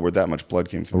hotel where that much blood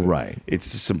came through. Right.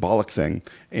 It's a symbolic thing,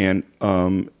 and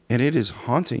it is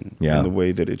haunting in the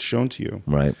way that it's shown to you.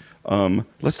 Right.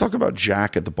 Let's talk about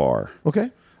Jack at the bar.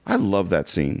 Okay. I love that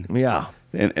scene. Yeah.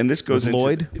 And this goes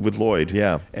with Lloyd.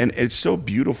 Yeah. And it's so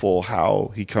beautiful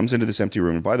how he comes into this empty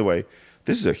room. And by the way,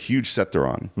 this is a huge set they're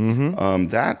on. Mm-hmm.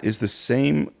 That is the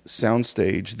same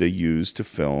soundstage they used to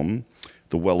film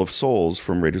the Well of Souls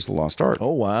from Raiders of the Lost Ark.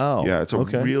 Oh, wow. Yeah, it's a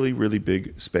really, really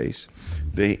big space.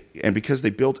 And because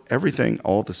they built everything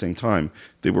all at the same time,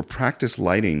 they were practice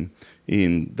lighting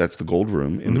that's the Gold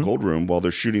Room, in the Gold Room while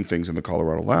they're shooting things in the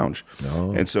Colorado Lounge.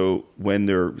 Oh. And so when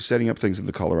they're setting up things in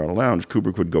the Colorado Lounge,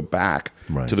 Kubrick would go back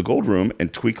to the Gold Room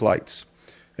and tweak lights.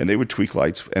 And they would tweak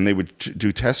lights, and they would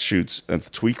do test shoots and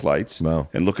tweak lights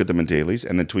and look at them in dailies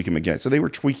and then tweak them again. So they were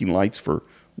tweaking lights for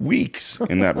weeks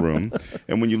in that room.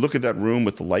 And when you look at that room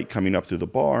with the light coming up through the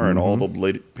bar and all the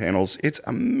lit panels, it's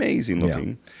amazing looking.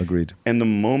 Yeah, agreed. And the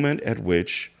moment at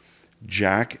which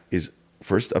Jack is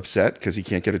first upset because he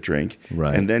can't get a drink,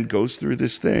 and then goes through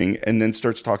this thing and then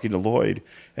starts talking to Lloyd,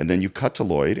 and then you cut to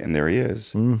Lloyd, and there he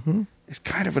is. Mm-hmm. It's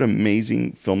kind of an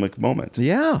amazing filmic moment.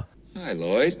 Yeah. Hi,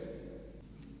 Lloyd.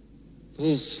 A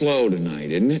little slow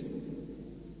tonight, isn't it?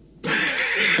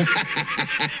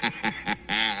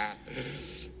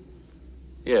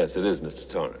 Yes, it is, Mr.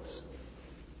 Torrance.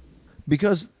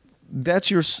 Because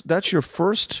that's your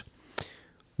first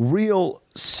real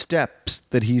steps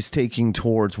that he's taking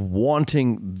towards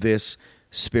wanting this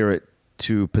spirit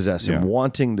to possess him,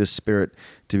 wanting this spirit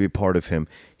to be part of him.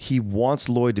 He wants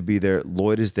Lloyd to be there.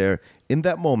 Lloyd is there. In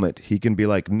that moment, he can be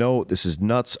like, no, this is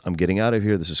nuts. I'm getting out of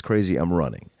here. This is crazy. I'm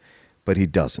running. But he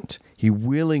doesn't. He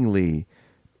willingly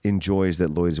enjoys that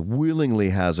Lloyd willingly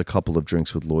has a couple of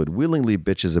drinks with Lloyd, willingly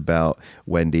bitches about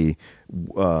Wendy,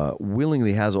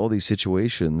 willingly has all these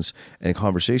situations and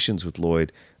conversations with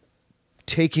Lloyd,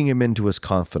 taking him into his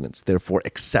confidence, therefore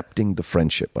accepting the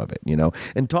friendship of it,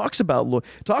 and talks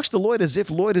to Lloyd as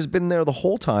if Lloyd has been there the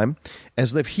whole time,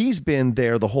 as if he's been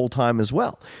there the whole time as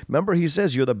well. Remember, he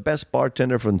says, you're the best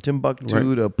bartender from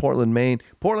Timbuktu to Portland, Maine,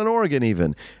 Portland, Oregon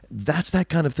even. That's that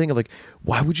kind of thing of like,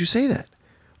 why would you say that?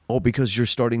 Oh, because you're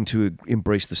starting to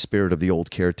embrace the spirit of the old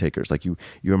caretakers. Like you're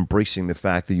embracing the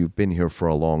fact that you've been here for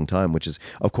a long time, which is,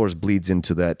 of course, bleeds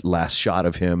into that last shot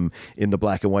of him in the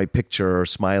black and white picture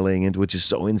smiling, which is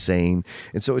so insane.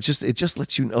 And so it just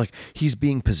lets you know, like, he's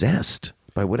being possessed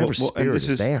by whatever spirit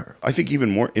is there. I think even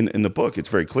more in the book, it's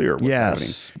very clear what's happening,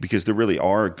 because there really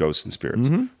are ghosts and spirits.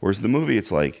 Mm-hmm. Whereas in the movie,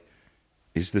 it's like,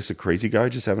 is this a crazy guy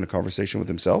just having a conversation with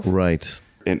himself? Right.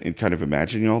 And kind of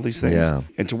imagining all these things. Yeah.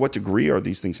 And to what degree are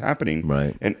these things happening?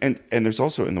 Right. And there's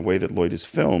also, in the way that Lloyd is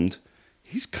filmed,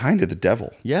 he's kind of the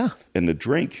devil. Yeah. And the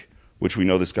drink, which we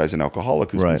know this guy's an alcoholic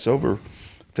who's been sober,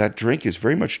 that drink is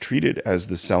very much treated as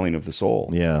the selling of the soul.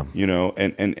 Yeah.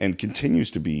 And continues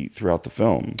to be throughout the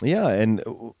film. Yeah, and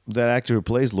that actor who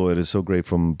plays Lloyd is so great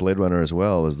from Blade Runner as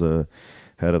well, as the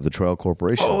head of the Trial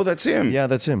Corporation. Oh, that's him. Yeah,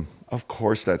 that's him. Of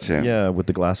course that's him. Yeah, with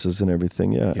the glasses and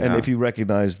everything, yeah. And if you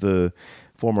recognize the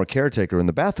former caretaker in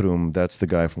the bathroom, that's the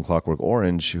guy from Clockwork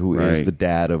Orange, who is the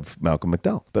dad of Malcolm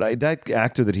McDowell. But that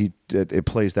actor that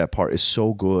plays that part is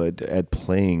so good at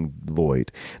playing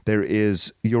Lloyd.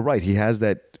 You're right, he has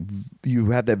that, you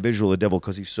have that visual of the devil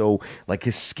because he's so, like,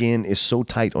 his skin is so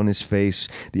tight on his face,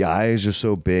 the eyes are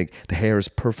so big, the hair is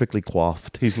perfectly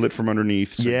coiffed. He's lit from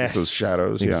underneath, so those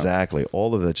shadows. Exactly.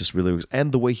 All of that just really works.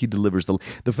 And the way he delivers,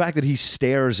 the fact that he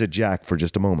stares at Jack for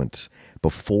just a moment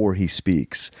before he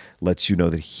speaks lets you know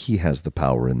that he has the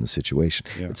power in the situation.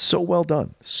 Yeah. It's so well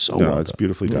done. It's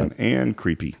beautifully done. And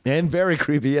creepy. And very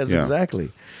creepy, yes,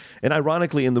 exactly. And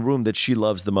ironically, in the room that she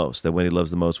loves the most, that Wendy loves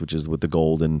the most, which is with the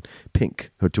gold and pink,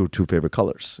 her two favorite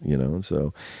colors, And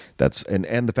so that's,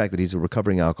 and the fact that he's a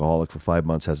recovering alcoholic for 5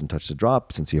 months, hasn't touched a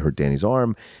drop since he hurt Danny's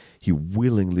arm. He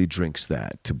willingly drinks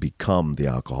that to become the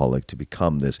alcoholic, to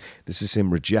become this. This is him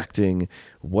rejecting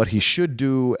what he should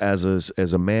do as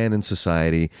a man in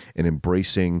society and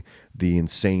embracing the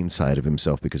insane side of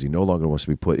himself because he no longer wants to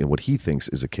be put in what he thinks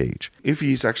is a cage. If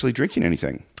he's actually drinking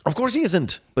anything. Of course he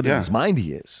isn't, but in his mind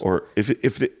he is. Or if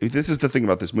this is the thing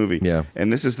about this movie,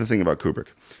 and this is the thing about Kubrick.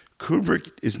 Kubrick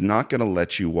is not going to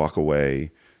let you walk away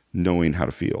knowing how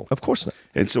to feel. Of course not.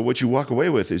 And so what you walk away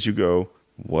with is you go,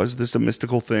 was this a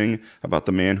mystical thing about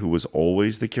the man who was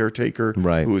always the caretaker,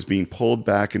 who was being pulled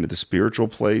back into the spiritual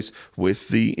place with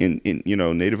the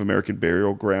Native American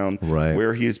burial ground,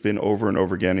 where he has been over and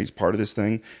over again? He's part of this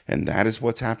thing, and that is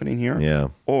what's happening here. Yeah.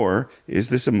 Or is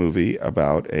this a movie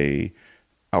about a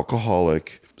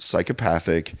alcoholic,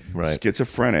 psychopathic,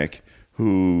 schizophrenic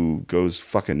who goes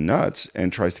fucking nuts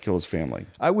and tries to kill his family?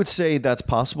 I would say that's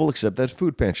possible, except that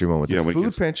food pantry moment. The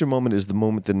food pantry moment is the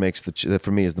moment that makes that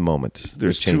for me is the moment.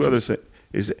 There's two other things.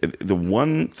 Is the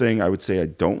one thing I would say I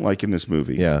don't like in this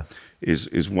movie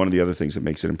is one of the other things that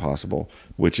makes it impossible,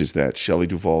 which is that Shelley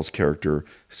Duvall's character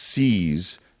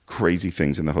sees crazy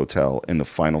things in the hotel in the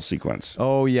final sequence.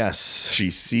 Oh, yes.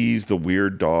 She sees the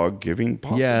weird dog giving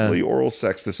possibly oral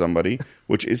sex to somebody,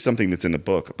 which is something that's in the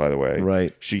book, by the way.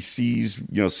 Right. She sees,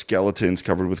 skeletons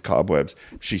covered with cobwebs.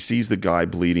 She sees the guy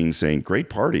bleeding saying, "Great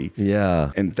party."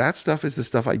 Yeah. And that stuff is the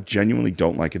stuff I genuinely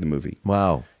don't like in the movie.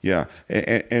 Wow. Yeah.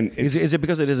 And is it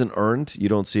because it isn't earned? You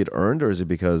don't see it earned, or is it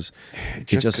because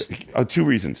two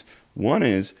reasons. One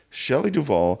is Shelley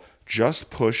Duvall just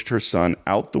pushed her son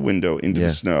out the window into the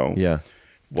snow. Yeah.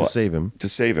 To save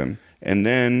him. And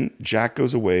then Jack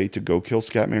goes away to go kill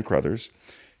Scatman Crothers.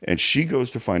 And she goes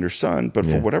to find her son. But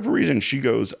for whatever reason, she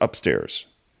goes upstairs.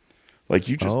 Like,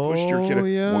 you just pushed your kid.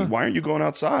 Yeah. Why aren't you going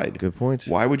outside? Good point.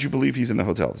 Why would you believe he's in the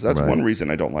hotel? So that's one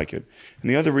reason I don't like it. And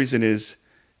the other reason is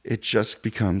it just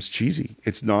becomes cheesy.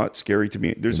 It's not scary to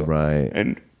me.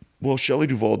 Shelley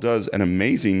Duvall does an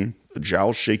amazing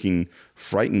jowl-shaking,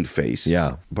 frightened face.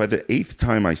 Yeah. By the 8th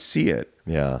time I see it,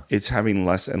 it's having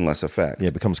less and less effect. Yeah,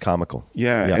 it becomes comical.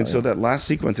 Yeah, and so that last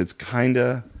sequence, it's kind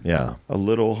of a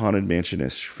little Haunted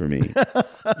Mansion-ish for me.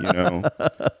 The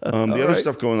other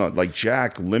stuff going on, like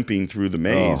Jack limping through the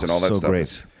maze and all that stuff, great.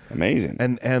 is amazing.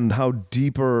 And how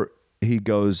deeper he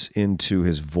goes into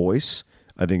his voice,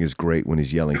 I think, is great when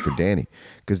he's yelling for Danny,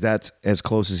 because that's as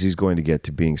close as he's going to get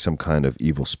to being some kind of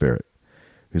evil spirit.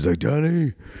 He's like,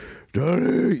 Danny.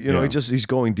 He's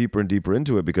going deeper and deeper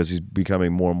into it because he's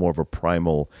becoming more and more of a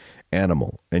primal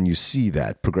animal. And you see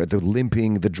that, the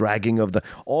limping, the dragging of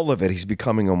all of it, he's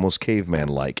becoming almost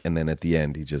caveman-like. And then at the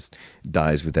end, he just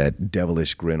dies with that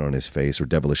devilish grin on his face, or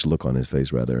devilish look on his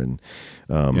face, rather, and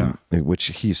which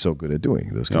he's so good at doing.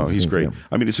 Those kinds of he's things. great. Yeah.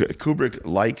 I mean, Kubrick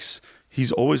likes...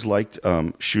 He's always liked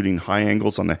shooting high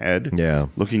angles on the head,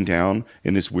 looking down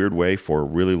in this weird way for a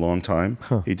really long time.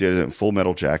 Huh. He did it in Full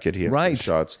Metal Jacket. He has those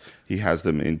shots. He has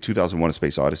them in 2001: A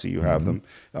Space Odyssey. You have them.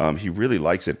 He really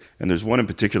likes it. And there's one in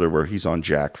particular where he's on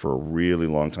Jack for a really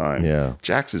long time. Yeah.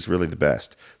 Jack's is really the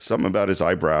best. Something about his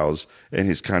eyebrows and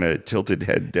his kind of tilted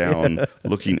head down,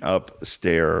 looking up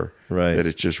stare. Right. That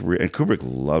it's just and Kubrick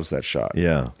loves that shot.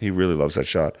 Yeah. He really loves that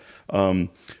shot.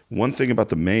 One thing about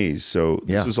the maze, so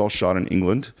this was all shot in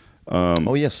England.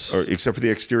 Except for the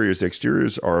exteriors. The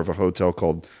exteriors are of a hotel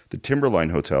called the Timberline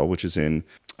Hotel, which is in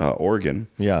Oregon.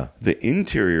 Yeah. The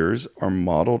interiors are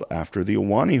modeled after the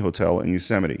Ahwahnee Hotel in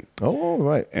Yosemite. Oh,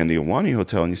 right. And the Ahwahnee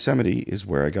Hotel in Yosemite is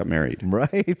where I got married.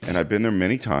 Right. And I've been there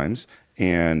many times,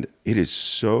 and it is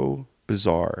so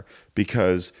bizarre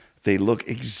because they look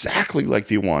exactly like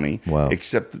the Ahwahnee,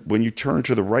 except when you turn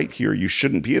to the right here, you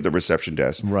shouldn't be at the reception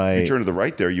desk. Right. You turn to the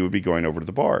right there, you would be going over to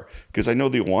the bar, because I know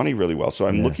the Ahwahnee really well. So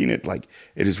I'm looking at, like,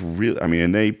 it is real. I mean,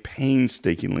 and they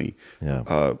painstakingly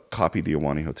copied the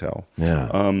Ahwahnee Hotel.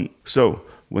 Yeah. So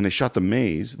when they shot the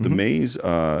maze,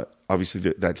 obviously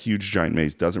that huge giant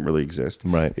maze doesn't really exist.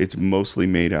 Right. It's mostly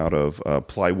made out of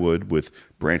plywood with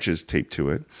branches taped to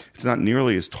it. It's not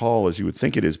nearly as tall as you would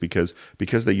think it is because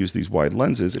they use these wide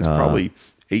lenses. It's probably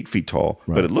 8 feet tall,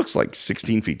 but it looks like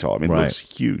 16 feet tall. I mean, it looks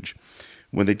huge.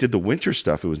 When they did the winter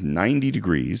stuff, it was 90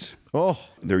 degrees. Oh.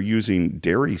 They're using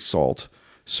dairy salt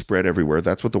spread everywhere.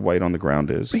 That's what the white on the ground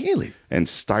is. Really? And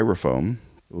styrofoam.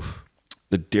 Oof.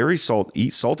 The dairy salt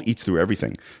eats through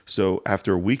everything. So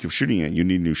after a week of shooting it, you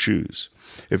need new shoes.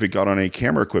 If it got on any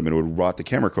camera equipment, it would rot the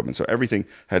camera equipment. So everything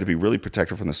had to be really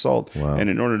protected from the salt. Wow. And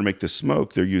in order to make the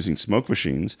smoke, they're using smoke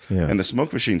machines. Yeah. And the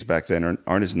smoke machines back then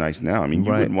aren't as nice now. I mean,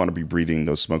 you wouldn't want to be breathing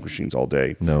those smoke machines all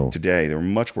day. No. Today, they were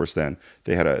much worse then.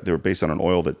 They were based on an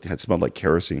oil that had smelled like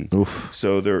kerosene. Oof.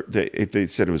 So they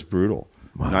said it was brutal.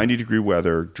 Wow. 90-degree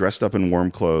weather, dressed up in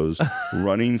warm clothes,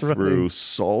 running through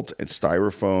salt and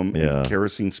styrofoam and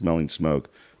kerosene-smelling smoke.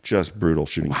 Just brutal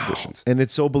shooting conditions. And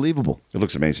it's so believable. It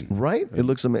looks amazing. Right? It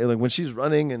looks amazing. Like when she's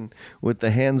running and with the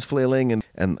hands flailing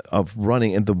and of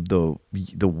running and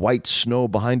the white snow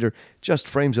behind her just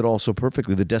frames it all so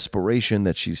perfectly. The desperation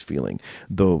that she's feeling,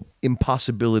 the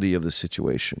impossibility of the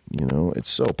situation. It's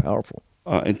so powerful.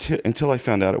 Until I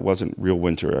found out it wasn't real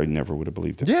winter, I never would have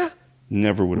believed it. Yeah.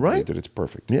 Never would have believed that it's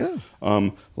perfect. Yeah.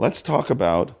 Let's talk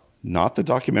about not the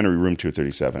documentary Room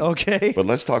 237. Okay. But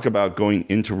let's talk about going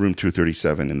into Room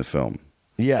 237 in the film.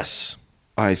 Yes.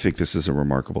 I think this is a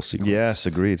remarkable sequence. Yes,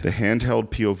 agreed. The handheld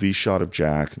POV shot of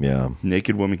Jack,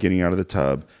 naked woman getting out of the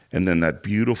tub, and then that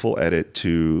beautiful edit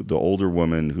to the older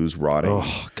woman who's rotting.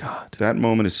 Oh, God. That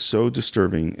moment is so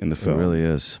disturbing in the film. It really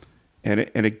is. And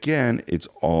again, it's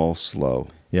all slow.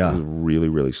 Yeah. It's really,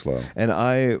 really slow. And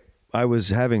I was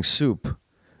having soup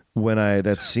when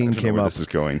that scene came up. This is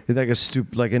going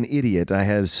like an idiot.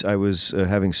 I was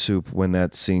having soup when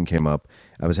that scene came up.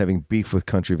 I was having beef with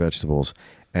country vegetables,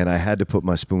 and I had to put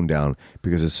my spoon down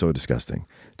because it's so disgusting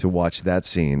to watch that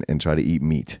scene and try to eat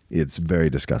meat. It's very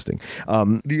disgusting.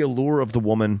 The allure of the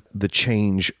woman, the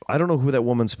change. I don't know who that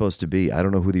woman's supposed to be. I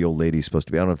don't know who the old lady's supposed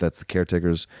to be. I don't know if that's the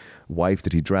caretaker's wife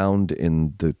that he drowned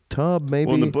in the tub, maybe.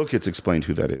 Well, in the book, it's explained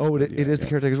who that is. Oh, it is the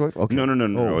caretaker's wife? Okay.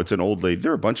 No. It's an old lady.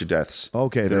 There are a bunch of deaths.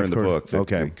 Okay, that are in the book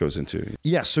that it goes into.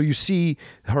 Yeah, so you see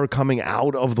her coming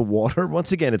out of the water.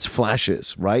 Once again, it's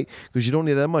flashes, right? Because you don't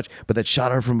need that much. But that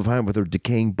shot her from behind with her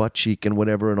decaying butt cheek and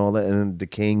whatever and all that, and then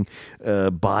decaying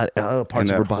parts and that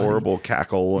of her body. Horrible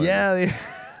cackle. Yeah.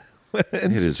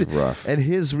 It is rough. And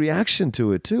his reaction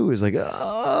to it, too, is like,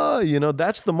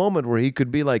 that's the moment where he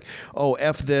could be like, oh,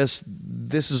 F this.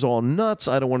 This is all nuts.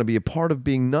 I don't want to be a part of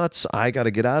being nuts. I got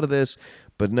to get out of this.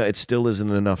 But no, it still isn't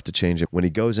enough to change it. When he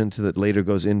goes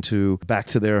into back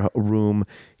to their room,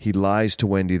 he lies to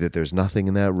Wendy that there's nothing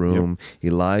in that room. Yep. He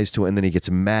lies to, and then he gets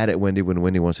mad at Wendy when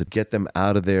Wendy wants to get them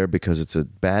out of there because it's a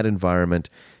bad environment.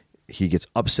 He gets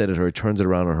upset at her, he turns it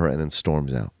around on her, and then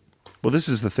storms out. Well, this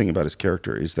is the thing about his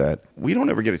character, is that we don't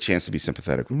ever get a chance to be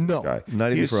sympathetic with this guy.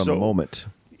 Not even for a moment.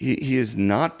 He is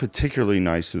not particularly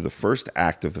nice through the first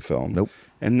act of the film. Nope.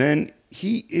 And then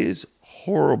he is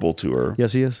horrible to her.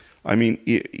 Yes, he is. I mean,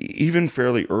 even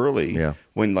fairly early,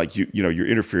 when you're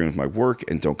interfering with my work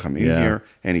and don't come in here,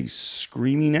 and he's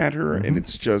screaming at her, and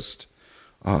it's just...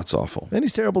 Oh, it's awful. And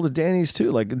he's terrible to Danny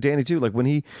too. Like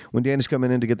when Danny's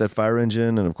coming in to get that fire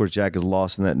engine, and of course Jack is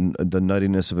lost in the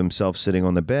nuttiness of himself sitting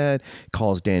on the bed,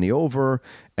 calls Danny over,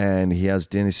 and he has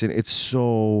Danny sitting.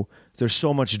 There's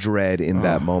so much dread in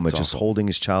that moment, just holding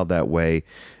his child that way.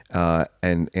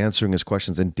 And answering his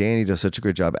questions, and Danny does such a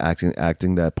great job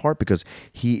acting that part because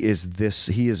he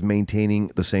is maintaining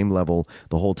the same level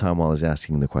the whole time while he's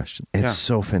asking the question. It's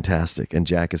so fantastic, and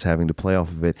Jack is having to play off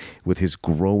of it with his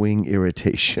growing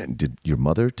irritation. Did your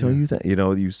mother tell you that?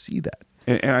 You see that.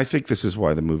 And I think this is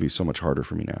why the movie is so much harder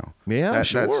for me now. Yeah,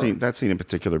 sure. That scene in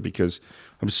particular, because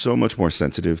I'm so much more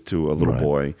sensitive to a little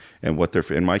boy and what they're.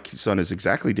 And my son is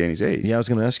exactly Danny's age. Yeah, I was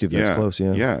going to ask you if that's close.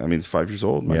 Yeah, yeah. I mean, he's 5 years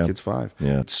old. My kid's 5.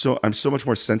 Yeah. So I'm so much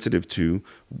more sensitive to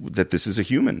that. This is a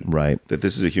human, right? That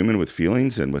this is a human with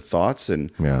feelings and with thoughts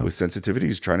and with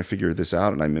sensitivities, trying to figure this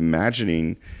out. And I'm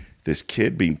imagining this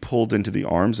kid being pulled into the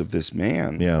arms of this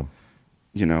man. Yeah.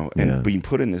 And being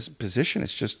put in this position.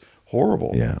 It's just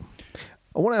horrible. Yeah.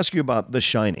 I want to ask you about The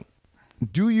Shining.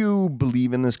 Do you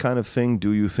believe in this kind of thing?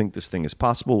 Do you think this thing is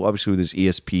possible? Obviously, there's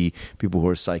ESP, people who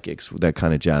are psychics, that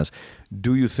kind of jazz.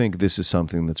 Do you think this is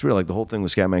something that's real? Like the whole thing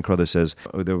with Scatman Crothers says,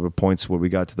 there were points where we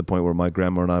got to the point where my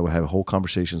grandma and I would have whole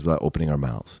conversations without opening our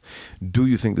mouths. Do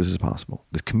you think this is possible?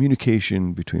 The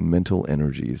communication between mental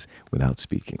energies without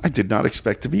speaking. I did not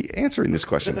expect to be answering this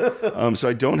question. So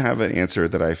I don't have an answer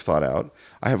that I've thought out.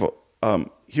 I have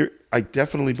here. I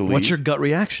definitely believe... What's your gut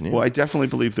reaction? Well, I definitely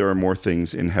believe there are more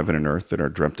things in heaven and earth that are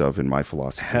dreamt of in my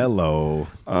philosophy. Hello.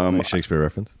 Nice Shakespeare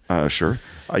reference. Sure.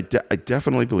 I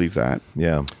definitely believe that.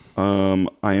 Yeah. I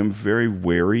am very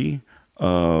wary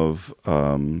of...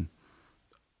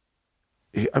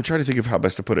 I'm trying to think of how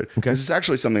best to put it. Okay. This is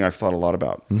actually something I've thought a lot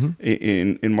about. Mm-hmm.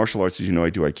 In martial arts, as you know, I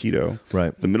do Aikido.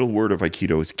 Right. The middle word of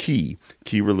Aikido is ki.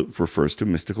 Ki refers to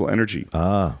mystical energy.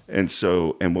 And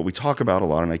what we talk about a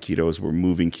lot in Aikido is we're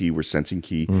moving ki, we're sensing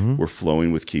ki, we're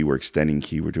flowing with ki, we're extending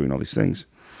ki, we're doing all these things.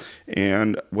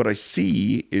 And what I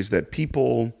see is that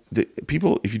people,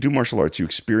 if you do martial arts, you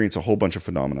experience a whole bunch of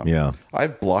phenomena. Yeah.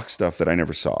 I've blocked stuff that I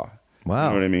never saw. Wow. You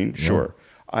know what I mean? Yeah. Sure.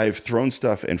 I've thrown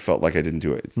stuff and felt like I didn't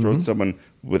do it. Thrown someone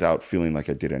without feeling like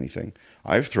I did anything.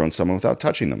 I've thrown someone without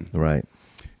touching them. Right.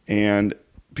 And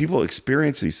people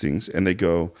experience these things and they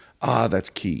go, that's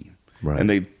ki. Right. And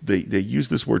they use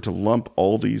this word to lump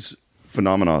all these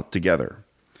phenomena together.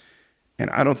 And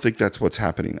I don't think that's what's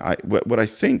happening. What I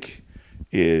think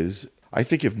is, I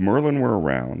think if Merlin were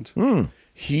around,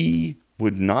 he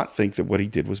would not think that what he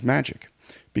did was magic,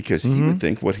 because he would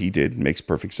think what he did makes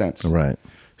perfect sense. Right.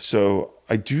 So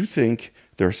I do think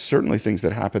there are certainly things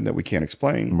that happen that we can't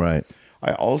explain. Right.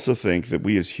 I also think that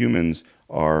we as humans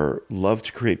love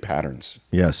to create patterns.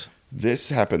 Yes. This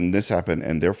happened,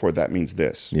 and therefore that means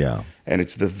this. Yeah. And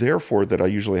it's the therefore that I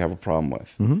usually have a problem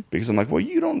with, because I'm like, well,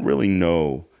 you don't really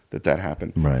know that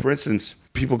happened. Right. For instance,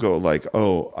 people go like,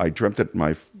 oh, I dreamt that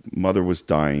my mother was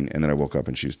dying and then I woke up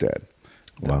and she was dead.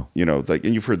 Wow. You know, like,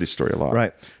 and you've heard this story a lot.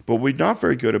 Right. But we're not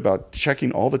very good about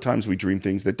checking all the times we dream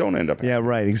things that don't end up happening. Yeah,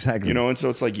 right, exactly. You know, and so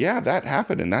it's like, yeah, that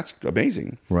happened and that's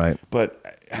amazing. Right. But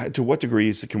to what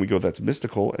degree can we go that's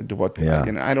mystical? And to what,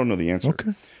 and I don't know the answer.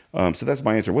 Okay. So that's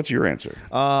my answer. What's your answer?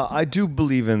 I do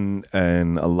believe in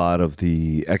a lot of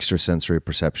the extrasensory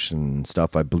perception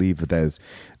stuff. I believe that there's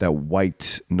that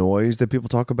white noise that people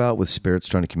talk about with spirits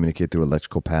trying to communicate through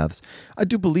electrical paths. I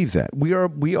do believe that we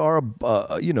are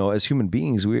you know, as human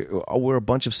beings, we're a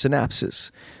bunch of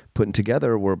synapses putting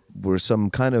together. We're some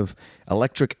kind of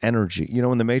electric energy. You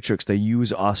know, in the Matrix, they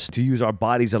use us to use our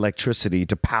body's electricity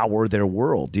to power their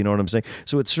world. Do you know what I'm saying?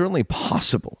 So it's certainly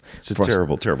possible. It's a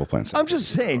terrible plan. I'm just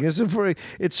saying,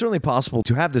 it's certainly possible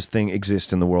to have this thing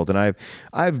exist in the world. And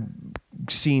I've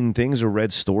seen things or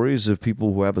read stories of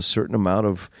people who have a certain amount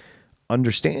of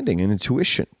understanding and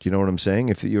intuition. You know what I'm saying?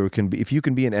 If you can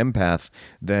be an empath,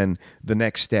 then the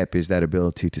next step is that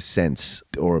ability to sense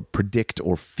or predict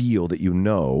or feel that you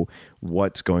know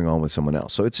what's going on with someone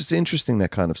else. So it's just interesting,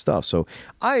 that kind of stuff. So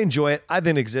I enjoy it. I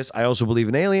think it exists. I also believe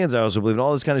in aliens. I also believe in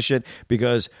all this kind of shit,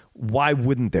 because why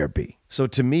wouldn't there be? So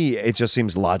to me, it just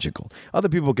seems logical. Other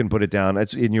people can put it down.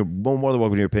 You're more than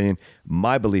welcome to your opinion.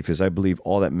 My belief is I believe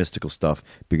all that mystical stuff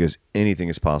because anything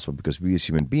is possible, because we as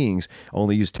human beings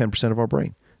only use 10% of our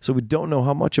brain. So we don't know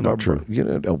how much of our brain. You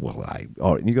know, you're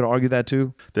going to argue that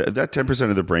too? That 10%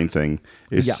 of the brain thing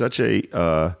is such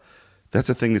a... that's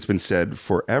a thing that's been said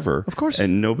forever. Of course.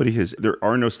 And there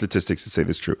are no statistics that say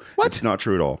this is true. What? It's not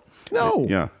true at all. No.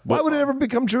 Yeah. Why would it ever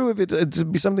become true if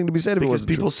it'd be something to be said if it wasn't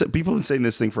true? People have been saying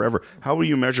this thing forever. How will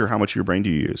you measure how much of your brain do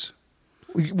you use?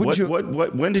 When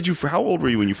did you? How old were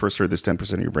you when you first heard this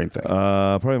 10% of your brain thing?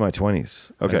 Probably my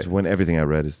 20s. Okay, that's when everything I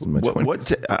read is in my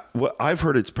 20s. What I've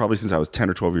heard, it's probably since I was 10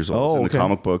 or 12 years old. It's in the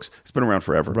comic books. It's been around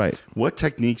forever. Right. What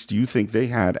techniques do you think they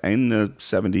had in the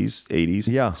 70s, 80s,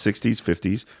 60s,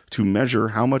 50s to measure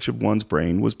how much of one's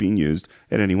brain was being used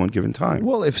at any one given time?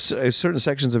 Well, if certain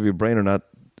sections of your brain are not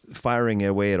firing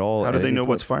away at all, how do they know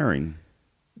what's firing?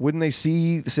 Wouldn't they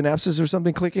see synapses or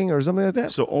something clicking or something like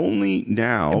that? So only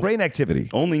now... And brain activity.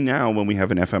 Only now when we have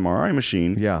an fMRI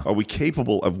machine are we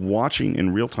capable of watching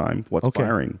in real time what's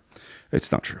firing.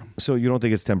 It's not true. So you don't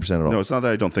think it's 10% at all? No, it's not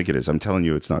that I don't think it is. I'm telling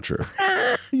you it's not true.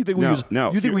 You think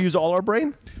we use all our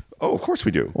brain? Oh, of course we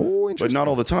do. Oh, interesting. But not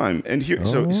all the time. And here,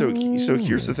 so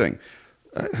here's the thing.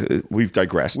 We've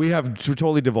digressed. We're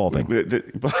totally devolving.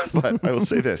 But I will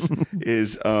say this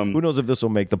is... who knows if this will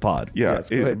make the pod? Yeah,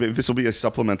 this will be a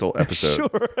supplemental episode.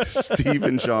 Sure. Steve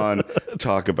and John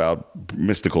talk about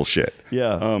mystical shit.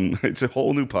 Yeah. It's a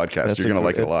whole new podcast. You're going to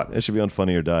like it a lot. It should be on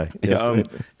Funny or Die.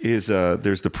 There's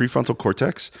the prefrontal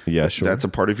cortex. Yeah, sure. That's a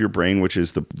part of your brain, which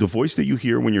is the voice that you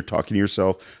hear when you're talking to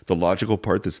yourself, the logical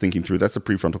part that's thinking through. That's the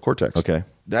prefrontal cortex. Okay.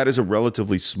 That is a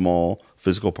relatively small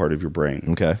physical part of your brain.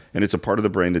 Okay. And it's a part of the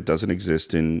brain that doesn't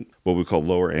exist in what we call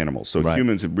lower animals. So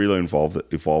humans have really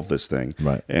evolved this thing.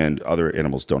 Right. And other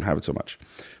animals don't have it so much.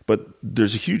 But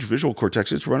there's a huge visual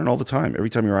cortex. It's running all the time,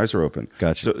 every time your eyes are open.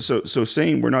 Gotcha. So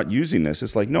saying we're not using this,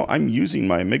 it's like, no, I'm using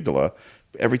my amygdala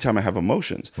every time I have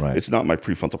emotions. Right. It's not my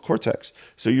prefrontal cortex.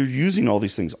 So you're using all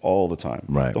these things all the time.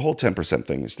 Right. The whole 10%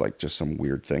 thing is like just some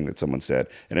weird thing that someone said,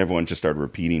 and everyone just started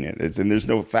repeating it. And there's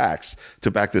no facts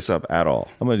to back this up at all.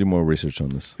 I'm going to do more research on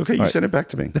this. Okay, you send it back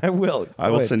to me. I will.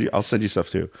 I'll send you stuff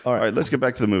too. All right, let's get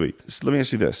back to the movie. So let me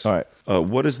ask you this. All right.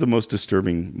 What is the most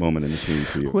disturbing moment in this movie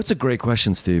for you? Well, that's a great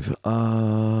question, Steve.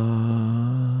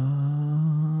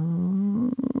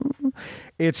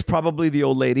 It's probably the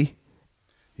old lady.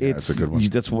 Yeah, that's a good one.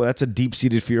 That's a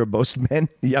deep-seated fear of most men.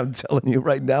 Yeah, I'm telling you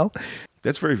right now.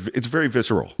 It's very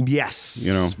visceral. Yes.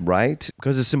 You know, right?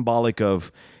 Because it's symbolic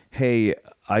of, hey,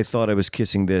 I thought I was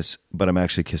kissing this, but I'm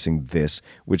actually kissing this,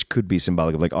 which could be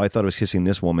symbolic of like, oh, I thought I was kissing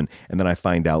this woman, and then I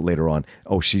find out later on,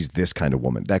 oh, she's this kind of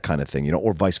woman, that kind of thing, you know,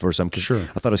 or vice versa. Sure.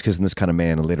 I thought I was kissing this kind of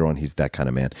man, and later on, he's that kind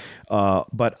of man.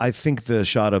 But I think the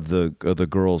shot of the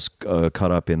girls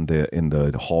cut up in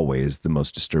the hallway is the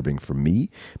most disturbing for me,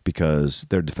 because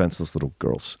they're defenseless little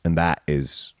girls, and that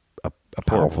is a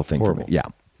powerful thing for me. Yeah.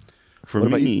 For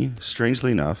me,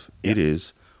 strangely enough, it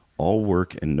is all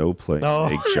work and no play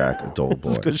make Jack a dull boy.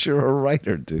 That's because you're a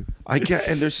writer, dude. I get,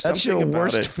 and there's something that's your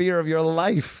about worst fear of your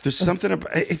life. There's something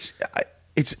about it's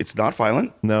not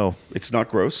violent. No, it's not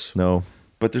gross. No,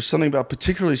 but there's something about,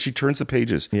 particularly she turns the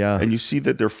pages, and you see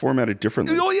that they're formatted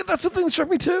differently. Oh yeah, that's the thing that struck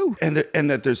me too. And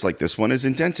that there's like this one is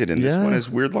indented and this one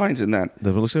has weird lines in that.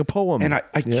 That looks like a poem. And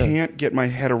I can't get my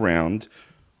head around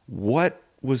what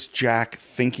was Jack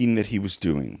thinking that he was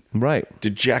doing? Right.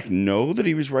 Did Jack know that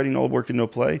he was writing All Work and No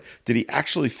Play? Did he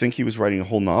actually think he was writing a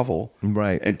whole novel?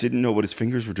 Right. And didn't know what his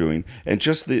fingers were doing? And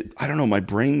just I don't know, my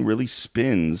brain really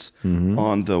spins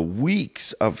on the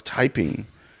weeks of typing.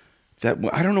 That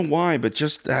I don't know why, but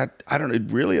just that I don't know. It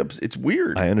really, it's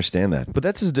weird. I understand that, but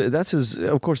that's his.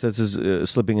 Of course, that's his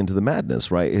slipping into the madness,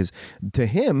 right? To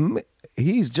him,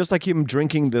 he's just like him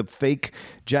drinking the fake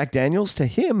Jack Daniels. To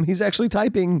him, he's actually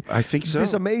typing. I think so.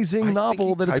 This amazing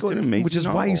novel that it's going, which is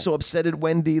why he's so upset at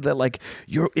Wendy. That like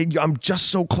I'm just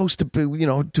so close to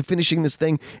to finishing this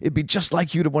thing. It'd be just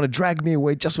like you to want to drag me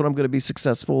away just when I'm going to be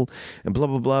successful and blah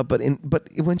blah blah. But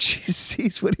when she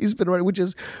sees what he's been writing, which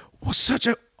is such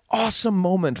a awesome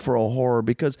moment for a horror,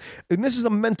 because and this is a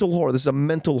mental horror. This is a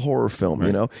mental horror film.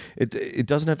 Right. It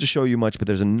doesn't have to show you much, but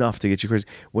there's enough to get you crazy.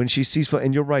 When she sees,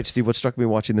 and you're right, Steve. What struck me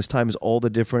watching this time is all the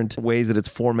different ways that it's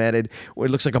formatted. Where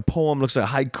it looks like a poem, looks like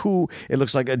a haiku. It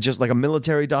looks like just like a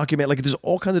military document. Like there's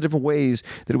all kinds of different ways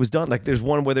that it was done. Like there's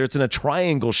one where it's in a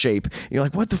triangle shape. You're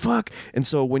like, what the fuck? And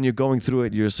so when you're going through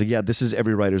it, you're just like, yeah, this is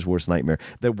every writer's worst nightmare.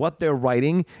 That what they're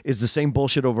writing is the same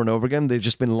bullshit over and over again. They've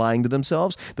just been lying to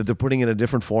themselves. That they're putting in a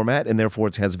different format, and therefore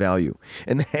it has value.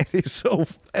 And that is so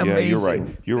amazing.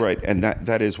 Yeah, you're right. And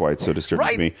that is why it's so disturbing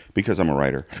to me, because I'm a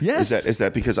writer. Yes. Is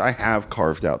that because I have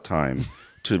carved out time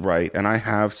to write, and I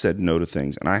have said no to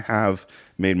things, and I have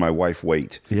made my wife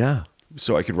wait. Yeah.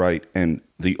 So I could write, and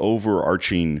the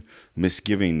overarching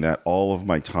misgiving that all of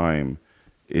my time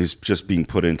is just being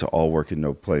put into All Work and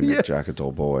No Play, Make Jack a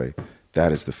Dull Boy.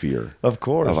 That is the fear. Of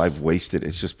course. I've wasted.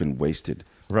 It's just been wasted.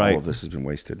 Right. All of this has been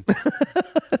wasted.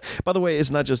 By the way,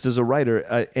 it's not just as a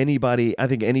writer. Anybody, I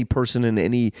think any person in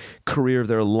any career of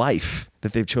their life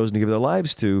that they've chosen to give their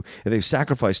lives to, and they've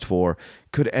sacrificed for,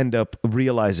 could end up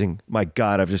realizing, my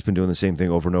God, I've just been doing the same thing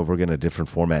over and over again in a different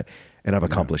format, and I've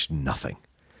accomplished nothing.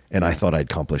 And I thought I'd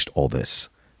accomplished all this.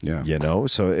 Yeah.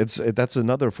 So that's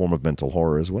another form of mental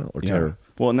horror as well, or terror.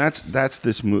 Well, and that's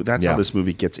how this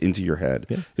movie gets into your head.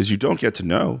 Yeah. Is you don't get to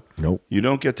know. Nope. You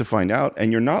don't get to find out,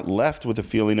 and you're not left with a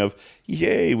feeling of,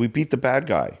 yay, we beat the bad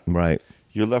guy. Right.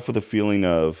 You're left with a feeling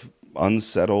of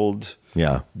unsettled,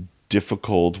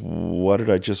 difficult, what did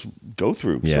I just go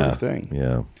through sort of thing.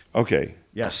 Yeah. Okay.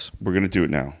 Yes. We're going to do it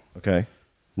now. Okay.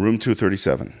 Room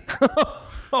 237.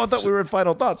 Oh, I thought we were in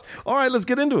final thoughts. All right, let's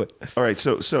get into it. All right,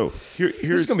 so here's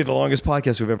this is going to be the longest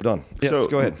podcast we've ever done. Yes, so,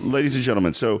 go ahead. Ladies and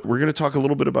gentlemen, so we're going to talk a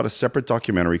little bit about a separate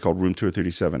documentary called Room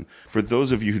 237. For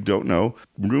those of you who don't know,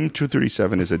 Room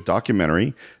 237 is a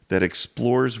documentary that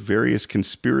explores various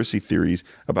conspiracy theories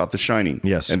about The Shining.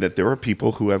 Yes. And that there are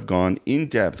people who have gone in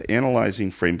depth,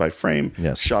 analyzing frame by frame,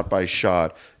 shot by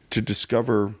shot, to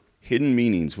discover hidden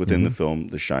meanings within the film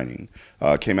The Shining.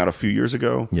 Came out a few years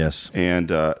ago. Yes. And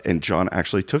John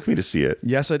actually took me to see it.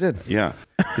 Yes, I did. Yeah.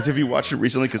 Have you watched it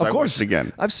recently? Because I watched it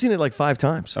again. I've seen it like 5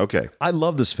 times. Okay. I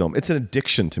love this film. It's an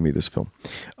addiction to me, this film.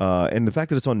 And the fact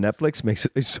that it's on Netflix makes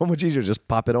it so much easier to just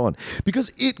pop it on. Because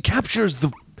it captures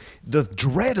the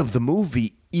dread of the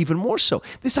movie even more so.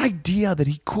 This idea that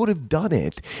he could have done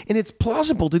it, and it's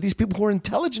plausible to these people who are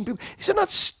intelligent people. These are not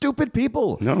stupid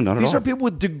people. No, not at all. These are people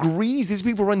with degrees. These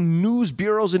people run news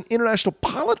bureaus and international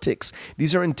politics.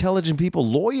 These are intelligent people,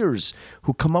 lawyers,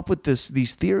 who come up with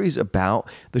these theories about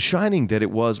The Shining. That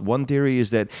it was, one theory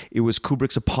is that it was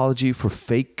Kubrick's apology for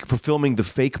filming the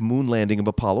fake moon landing of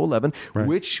Apollo 11,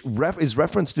 which is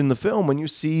referenced in the film when you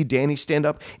see Danny stand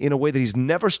up in a way that he's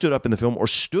never stood up in the film or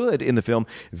stood in the film,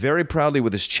 very proudly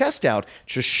with his chest out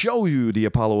to show you the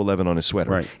Apollo 11 on his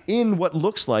sweater in what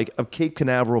looks like a Cape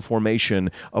Canaveral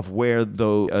formation of where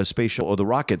the space shuttle or the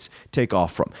rockets take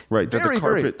off from. Right.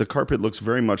 The carpet looks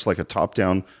very much like a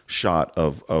top-down shot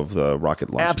of the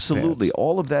rocket launch. Absolutely. pads.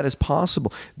 All of that is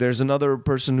possible. There's another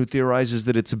person who theorizes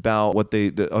that it's about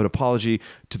an apology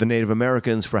to the Native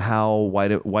Americans for how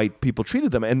white people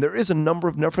treated them. And there is a number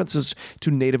of references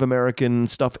to Native American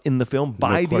stuff in the film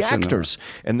by the actors.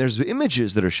 And there's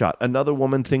images that are shot. Another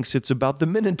woman thinks it's about the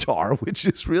Minotaur, which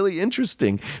is really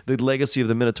interesting. The legacy of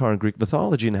the Minotaur in Greek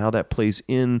mythology and how that plays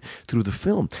in through the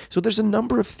film. So there's a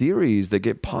number of theories that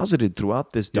get posited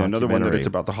throughout this documentary. Another one that it's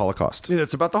about the Holocaust. Yeah,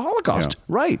 it's about the Holocaust. Yeah.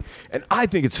 Right. And I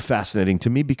think it's fascinating to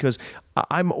me because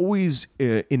I'm always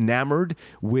enamored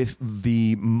with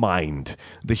the mind,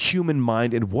 the human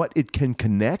mind, and what it can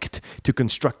connect to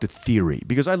construct a theory.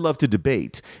 Because I love to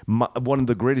debate. One of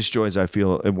the greatest joys I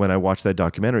feel when I watch that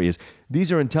documentary is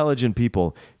these are intelligent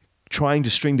people trying to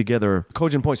string together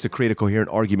cogent points to create a coherent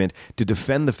argument to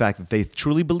defend the fact that they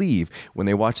truly believe when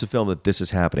they watch the film that this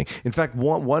is happening. In fact,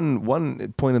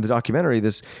 one point in the documentary,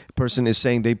 this person is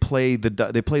saying they play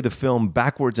the film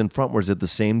backwards and frontwards at the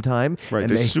same time. Right.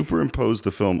 And they superimpose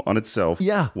the film on itself.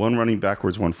 Yeah. One running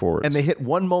backwards, one forwards. And they hit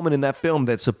one moment in that film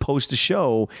that's supposed to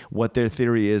show what their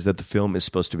theory is that the film is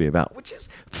supposed to be about, which is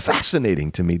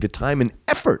fascinating to me. The time and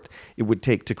effort it would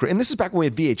take to create. And this is back when we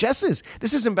had VHSs.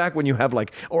 This isn't back when you have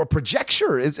or a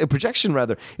projection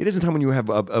rather. It isn't time when you have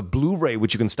a Blu-ray,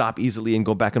 which you can stop easily and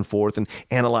go back and forth and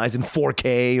analyze in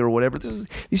 4K or whatever.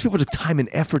 These people took time and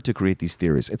effort to create these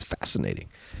theories. It's fascinating.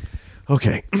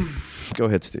 Okay. Go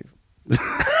ahead, Steve.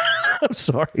 I'm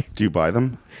sorry. Do you buy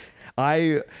them?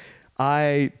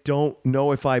 I don't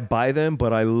know if I buy them,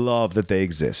 but I love that they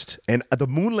exist. And the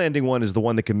moon landing one is the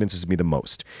one that convinces me the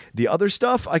most. The other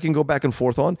stuff I can go back and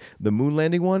forth on. The moon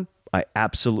landing one, I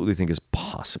absolutely think is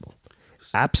possible.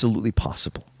 Absolutely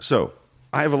possible. So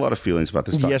I have a lot of feelings about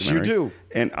this documentary. Yes, you do.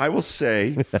 And I will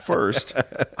say first,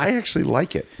 I actually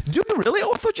like it. Do you really?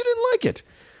 Oh, I thought you didn't like it.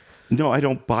 No, I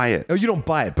don't buy it. Oh, you don't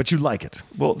buy it, but you like it.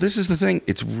 Well, this is the thing.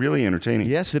 It's really entertaining.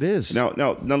 Yes, it is. Now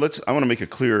I want to make it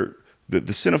clear that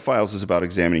the Cinephiles is about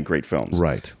examining great films.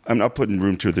 Right. I'm not putting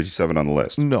Room 237 on the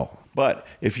list. No. But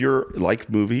if you're like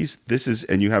movies,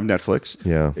 and you have Netflix,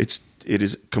 it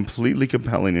is completely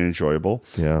compelling and enjoyable.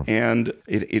 Yeah. And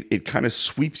it kind of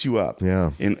sweeps you up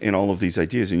in all of these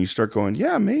ideas. And you start going,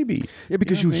 yeah, maybe. Yeah,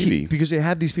 because because they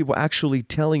have these people actually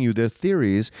telling you their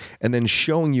theories and then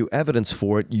showing you evidence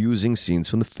for it using scenes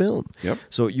from the film. Yep.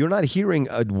 So you're not hearing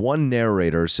one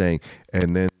narrator saying,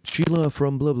 and then Sheila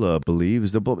from blah blah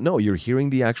believes the blah. No, you're hearing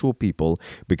the actual people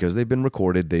because they've been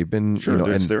recorded. They've been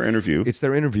it's their interview. It's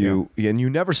their interview, and you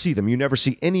never see them. You never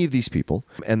see any of these people,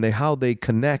 and how they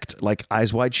connect, like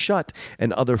Eyes Wide Shut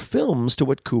and other films, to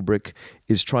what Kubrick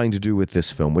is trying to do with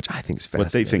this film, which I think is fascinating.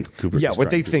 What they think Kubrick. Yeah, what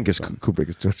they think is Kubrick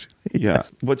is doing.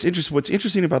 Yes. What's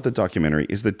interesting about the documentary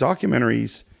is the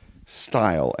documentary's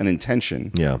style and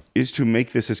intention is to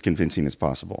make this as convincing as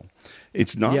possible.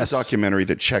 It's not a documentary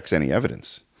that checks any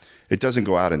evidence. It doesn't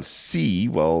go out and see,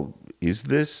 well, is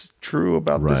this true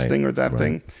about this thing or that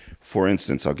thing? For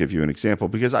instance, I'll give you an example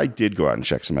because I did go out and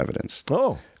check some evidence.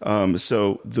 Oh.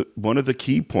 So one of the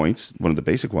key points, one of the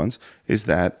basic ones, is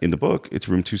that in the book, it's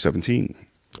room 217.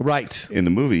 Right. In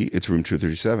the movie, it's room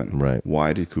 237. Right.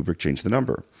 Why did Kubrick change the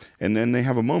number? And then they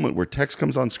have a moment where text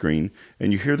comes on screen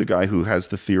and you hear the guy who has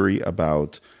the theory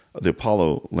about the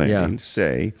Apollo landing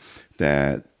say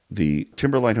that the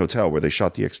Timberline Hotel, where they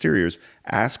shot the exteriors,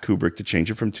 asked Kubrick to change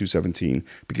it from 217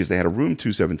 because they had a room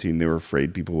 217. They were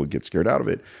afraid people would get scared out of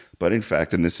it. But in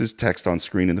fact, and this is text on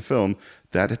screen in the film,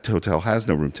 that hotel has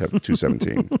no room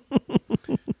 217.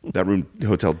 That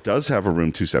hotel does have a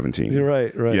room 217. You're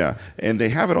right. Yeah, and they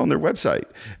have it on their website.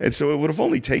 And so it would have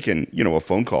only taken, a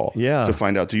phone call to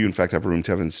find out, do you in fact have a room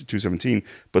 217?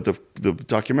 But the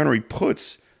documentary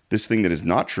puts this thing that is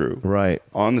not true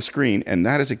on the screen, and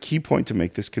that is a key point to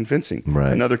make this convincing.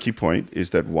 Right. Another key point is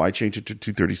that why change it to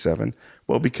 237?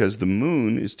 Well, because the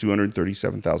moon is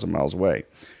 237,000 miles away.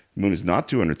 The moon is not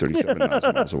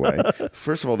 237,000 miles away.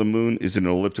 First of all, the moon is in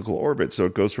an elliptical orbit, so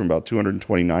it goes from about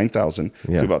 229,000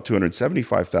 to about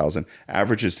 275,000,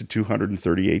 averages to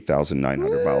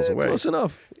 238,900 miles away. Close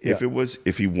enough.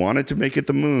 If he wanted to make it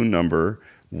the moon number,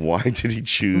 why did he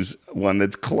choose one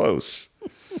that's close?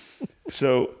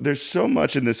 So there's so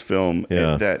much in this film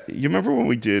that you remember when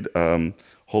we did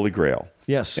Holy Grail?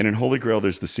 Yes. And in Holy Grail,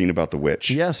 there's the scene about the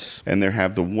witch. Yes. And they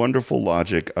have the wonderful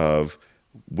logic of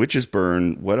witches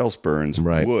burn. What else burns?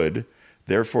 Wood.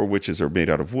 Therefore, witches are made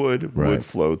out of wood. Right. Wood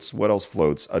floats. What else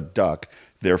floats? A duck.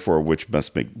 Therefore, a witch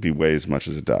must weigh as much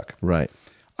as a duck. Right.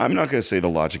 I'm not going to say the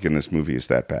logic in this movie is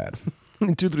that bad.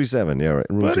 237. Yeah, right.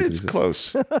 But it's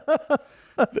close.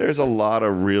 There's a lot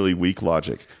of really weak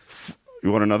logic.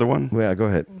 You want another one? Yeah, go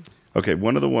ahead. Okay,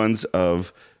 one of the ones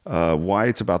of why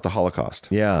it's about the Holocaust.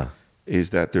 Yeah.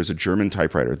 Is that there's a German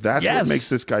typewriter. That's what makes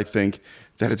this guy think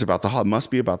that it's about must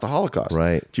be about the Holocaust.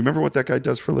 Right. Do you remember what that guy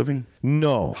does for a living?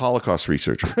 No. Holocaust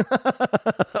researcher.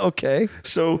 Okay.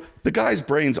 So the guy's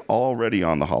brain's already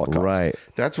on the Holocaust. Right.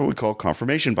 That's what we call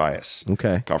confirmation bias.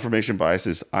 Okay. Confirmation bias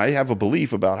is I have a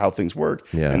belief about how things work,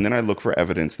 and then I look for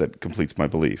evidence that completes my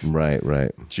belief. Right.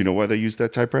 Do you know why they use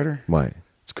that typewriter? Why?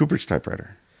 It's Kubrick's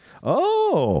typewriter.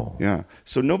 Oh. Yeah.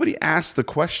 So nobody asks the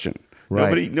question.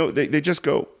 Right. They just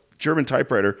go, German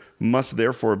typewriter must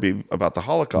therefore be about the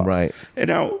Holocaust. Right. And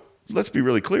now, let's be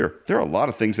really clear. There are a lot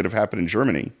of things that have happened in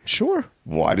Germany. Sure.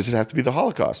 Why does it have to be the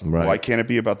Holocaust? Right. Why can't it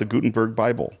be about the Gutenberg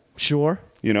Bible? Sure.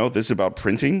 You know, this is about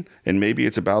printing, and maybe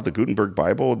it's about the Gutenberg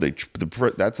Bible.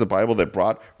 That's the Bible that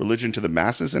brought religion to the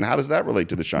masses. And how does that relate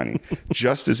to The Shining?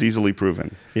 Just as easily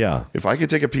proven. Yeah. If I could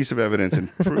take a piece of evidence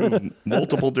and prove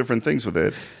multiple different things with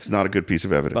it, it's not a good piece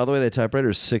of evidence. By the way, that typewriter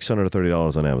is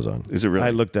 $630 on Amazon. Is it really? I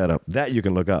looked that up. That you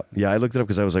can look up. Yeah, I looked it up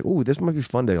because I was like, ooh, this might be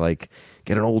fun to like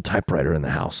get an old typewriter in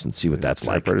the house and see what that's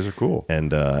like. Typewriters are cool.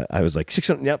 And I was like,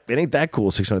 yep, it ain't that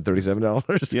cool,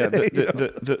 $637. Yeah,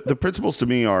 the principles to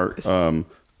me are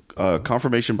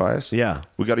confirmation bias. Yeah.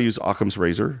 We got to use Occam's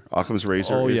razor. Occam's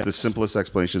razor is the simplest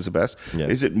explanation, is the best. Yes.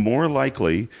 Is it more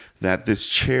likely that this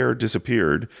chair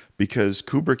disappeared because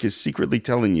Kubrick is secretly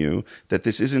telling you that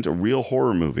this isn't a real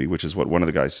horror movie, which is what one of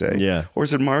the guys say? Yeah. Or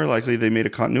is it more likely they made a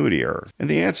continuity error? And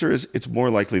the answer is it's more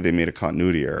likely they made a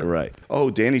continuity error. Right. Oh,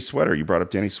 Danny's sweater. You brought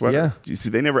up Danny's sweater. Yeah. You see,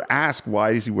 they never ask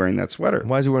why is he wearing that sweater.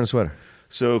 Why is he wearing a sweater?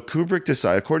 So Kubrick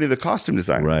decided, according to the costume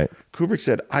designer, right. Kubrick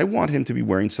said, I want him to be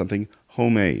wearing something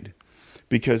homemade.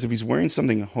 Because if he's wearing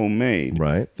something homemade,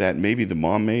 right. that maybe the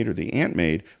mom made or the aunt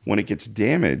made, when it gets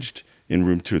damaged in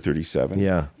room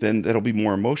 237, then that'll be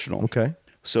more emotional. Okay.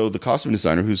 So the costume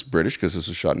designer, who's British, because this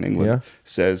was shot in England,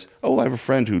 says, oh, well, I have a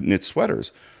friend who knits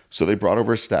sweaters. So they brought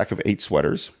over a stack of 8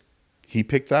 sweaters. He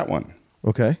picked that one.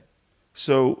 Okay.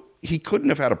 So he couldn't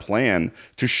have had a plan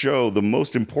to show the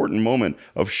most important moment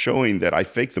of showing that I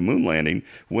faked the moon landing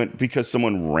because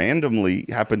someone randomly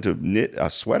happened to knit a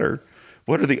sweater.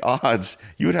 What are the odds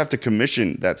you would have to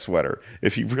commission that sweater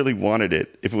if you really wanted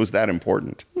it, if it was that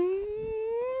important?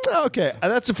 Okay,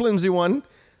 that's a flimsy one,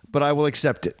 but I will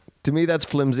accept it. To me, that's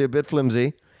flimsy, a bit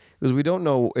flimsy, because we don't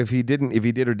know if he did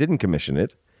or didn't commission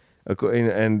it.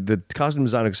 And the costume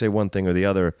designer could say one thing or the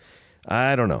other.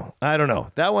 I don't know.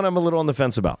 That one I'm a little on the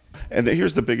fence about. And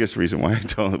here's the biggest reason why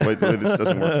why this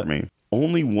doesn't work for me.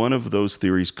 Only one of those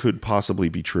theories could possibly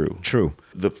be true. True.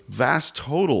 The vast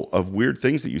total of weird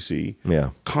things that you see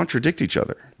contradict each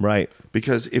other. Right.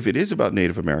 Because if it is about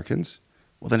Native Americans,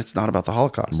 well, then it's not about the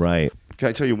Holocaust. Right. Can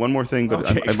I tell you one more thing,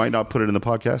 but I might not put it in the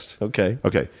podcast? Okay.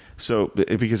 Okay. So,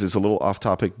 because it's a little off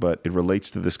topic, but it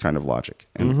relates to this kind of logic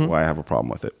and why I have a problem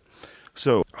with it.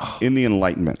 So, in the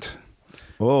Enlightenment...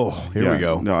 Oh, here we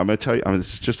go. No, I'm going to tell you.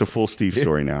 It's just a full Steve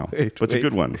story now, but it's a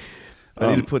good one. Do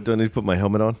I need to put my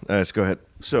helmet on? Let's go ahead.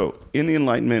 So in the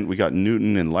Enlightenment, we got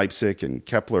Newton and Leipzig and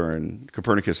Kepler and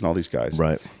Copernicus and all these guys.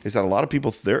 Right. Is that a lot of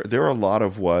people, there are a lot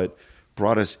of what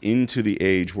brought us into the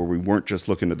age where we weren't just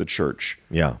looking to the church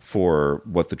for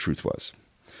what the truth was.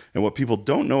 And what people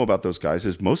don't know about those guys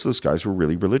is most of those guys were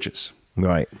really religious.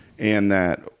 Right. And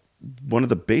that one of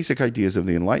the basic ideas of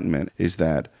the Enlightenment is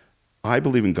that I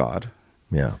believe in God.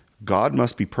 Yeah. God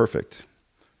must be perfect.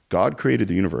 God created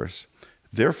the universe.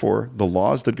 Therefore, the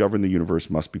laws that govern the universe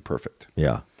must be perfect.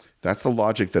 Yeah. That's the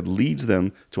logic that leads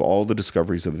them to all the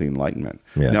discoveries of the Enlightenment.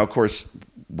 Yeah. Now, of course,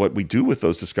 what we do with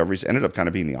those discoveries ended up kind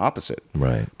of being the opposite.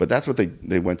 Right. But that's what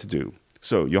they went to do.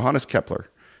 So Johannes Kepler,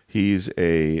 he's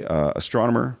a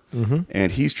astronomer,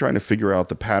 and he's trying to figure out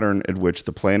the pattern at which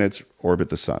the planets orbit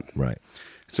the sun. Right.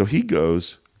 So he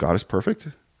goes, God is perfect.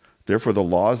 Therefore, the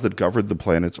laws that govern the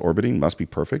planets orbiting must be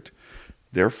perfect.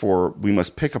 Therefore, we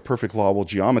must pick a perfect law. Well,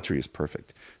 geometry is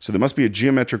perfect. So there must be a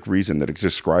geometric reason that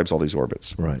describes all these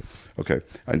orbits. Right. Okay.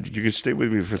 And you can stay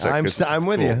with me for a second. I'm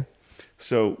with you.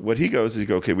 So what he goes is,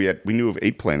 okay, we knew of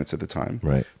 8 planets at the time.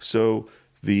 Right. So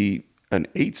an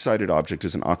 8-sided object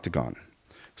is an octagon.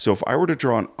 So if I were to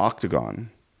draw an octagon,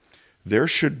 there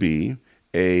should be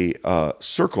a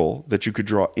circle that you could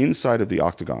draw inside of the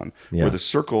octagon where the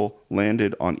circle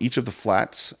landed on each of the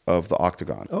flats of the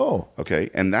octagon. Oh. Okay.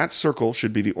 And that circle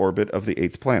should be the orbit of the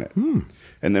 8th planet.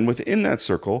 And then within that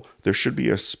circle, there should be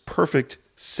a perfect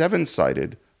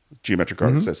 7-sided geometric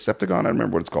arc. It says septagon. I don't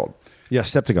remember what it's called. Yeah,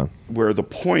 septagon. Where the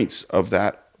points of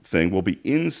that thing will be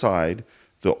inside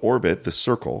the orbit, the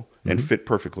circle, and fit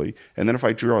perfectly. And then if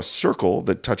I draw a circle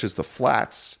that touches the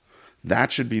flats,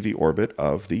 that should be the orbit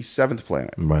of the 7th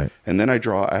planet. Right. And then I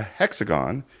draw a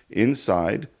hexagon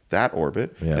inside that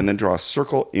orbit, and then draw a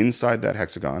circle inside that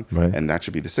hexagon, and that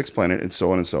should be the 6th planet, and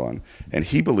so on and so on. And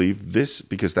he believed this,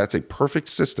 because that's a perfect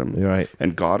system,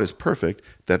 and God is perfect,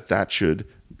 that should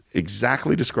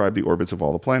exactly describe the orbits of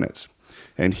all the planets.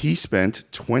 And he spent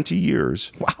 20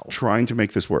 years trying to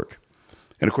make this work.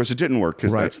 And of course, it didn't work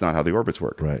because that's not how the orbits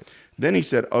work. Right. Then he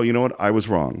said, oh, you know what? I was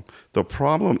wrong. The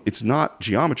problem, it's not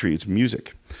geometry, it's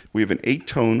music. We have an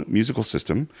 8-tone musical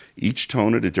system, each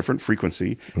tone at a different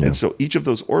frequency. Yeah. And so each of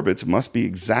those orbits must be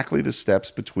exactly the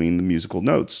steps between the musical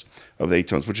notes of the 8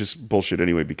 tones, which is bullshit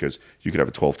anyway, because you could have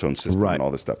a 12-tone system and all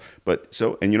this stuff. But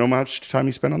so, and you know how much time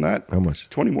he spent on that? How much?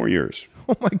 20 more years.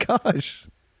 Oh my gosh.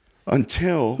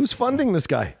 Until... Who's funding this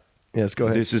guy? Yes, go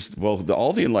ahead. This is,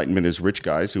 all the Enlightenment is rich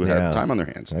guys who have time on their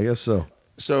hands. I guess so.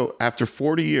 So after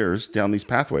 40 years down these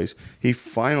pathways, he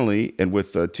finally, and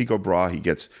with Tycho Brahe, he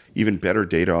gets even better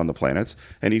data on the planets,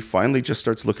 and he finally just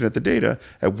starts looking at the data,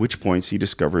 at which points he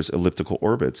discovers elliptical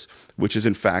orbits, which is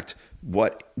in fact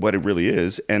what it really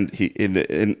is, and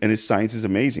his science is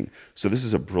amazing. So this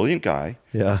is a brilliant guy,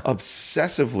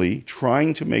 obsessively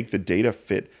trying to make the data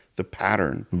fit the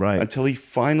pattern, until he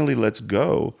finally lets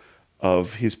go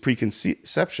of his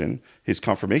preconception, his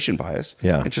confirmation bias,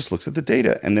 and just looks at the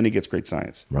data, and then he gets great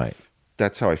science. Right.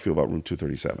 That's how I feel about Room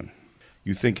 237.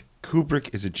 You think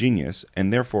Kubrick is a genius,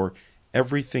 and therefore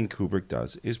everything Kubrick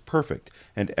does is perfect,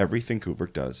 and everything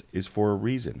Kubrick does is for a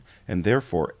reason, and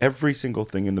therefore every single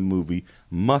thing in the movie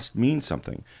must mean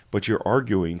something, but you're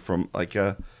arguing from like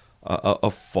a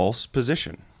false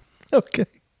position. Okay.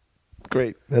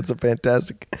 Great. That's a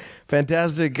fantastic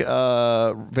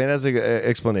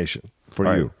explanation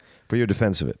for you, for your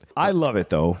defense of it. I love it,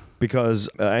 though, because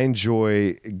I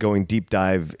enjoy going deep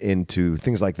dive into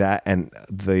things like that and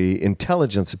the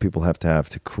intelligence that people have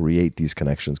to create these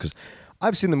connections. Because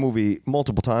I've seen the movie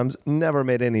multiple times, never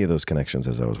made any of those connections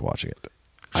as I was watching it.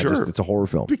 Sure. It's a horror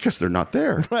film. Because they're not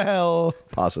there. Well,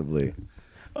 possibly.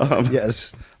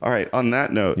 Yes. All right. On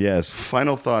that note, yes.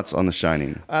 Final thoughts on The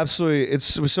Shining. Absolutely.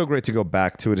 It was so great to go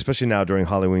back to it, especially now during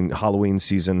Halloween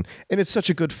season. And it's such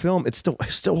a good film. It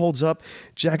still holds up.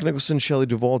 Jack Nicholson, Shelley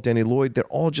Duvall, Danny Lloyd, they're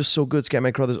all just so good.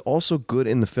 Scatman Crothers also good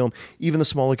in the film. Even the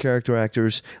smaller character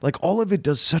actors, like all of it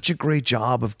does such a great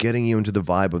job of getting you into the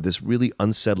vibe of this really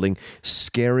unsettling,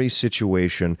 scary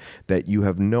situation that you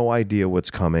have no idea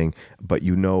what's coming, but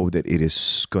you know that it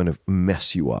is going to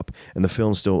mess you up. And the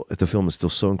film is still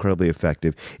so incredibly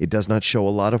effective. It does not show a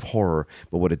lot of horror,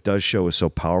 but what it does show is so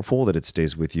powerful that it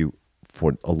stays with you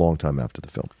for a long time after the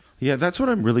film. Yeah, that's what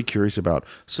I'm really curious about.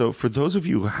 So for those of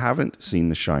you who haven't seen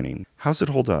The Shining, how's it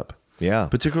hold up? Yeah.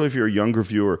 Particularly if you're a younger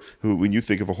viewer who, when you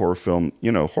think of a horror film,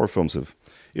 horror films have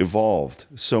evolved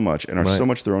so much and are so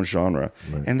much their own genre.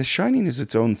 Right. And The Shining is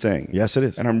its own thing. Yes, it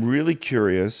is. And I'm really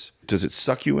curious, does it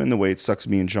suck you in the way it sucks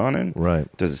me and John in? Right.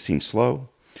 Does it seem slow?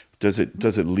 Does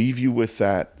it leave you with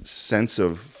that sense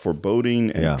of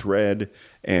foreboding and dread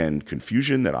and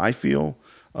confusion that I feel?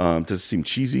 Does it seem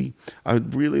cheesy? I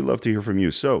would really love to hear from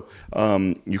you. So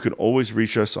you can always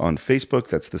reach us on Facebook.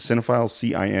 That's The Cinephiles,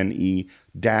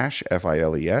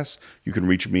 CINE-FILES. You can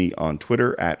reach me on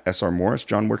Twitter at SR Morris.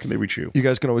 John, where can they reach you? You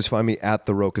guys can always find me at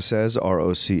The Rocha Says,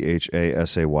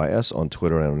 ROCHASAYS, on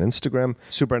Twitter and on Instagram.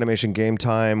 Super Animation Game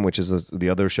Time, which is the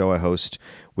other show I host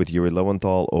with Yuri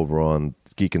Lowenthal over on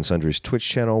Geek and Sundry's Twitch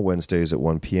channel, Wednesdays at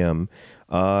 1 p.m.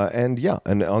 And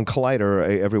on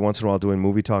Collider, every once in a while doing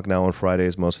Movie Talk Now on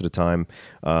Fridays most of the time,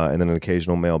 and then an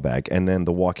occasional mailbag. And then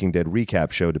the Walking Dead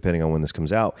recap show, depending on when this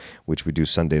comes out, which we do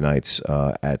Sunday nights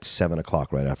at 7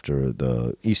 o'clock right after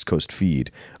the East Coast feed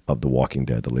of The Walking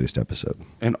Dead, the latest episode.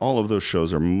 And all of those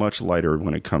shows are much lighter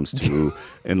when it comes to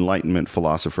Enlightenment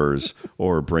philosophers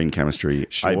or brain chemistry,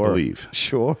 I believe.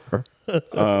 Sure.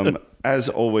 As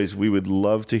always, we would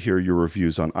love to hear your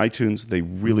reviews on iTunes. They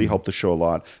really help the show a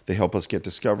lot. They help us get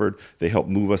discovered. They help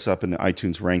move us up in the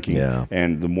iTunes ranking. Yeah.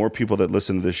 And the more people that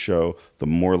listen to this show, the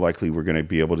more likely we're going to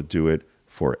be able to do it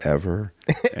forever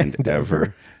and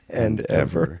ever and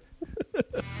ever.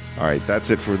 All right, that's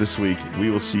it for this week.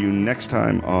 We will see you next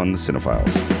time on The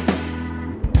Cinephiles.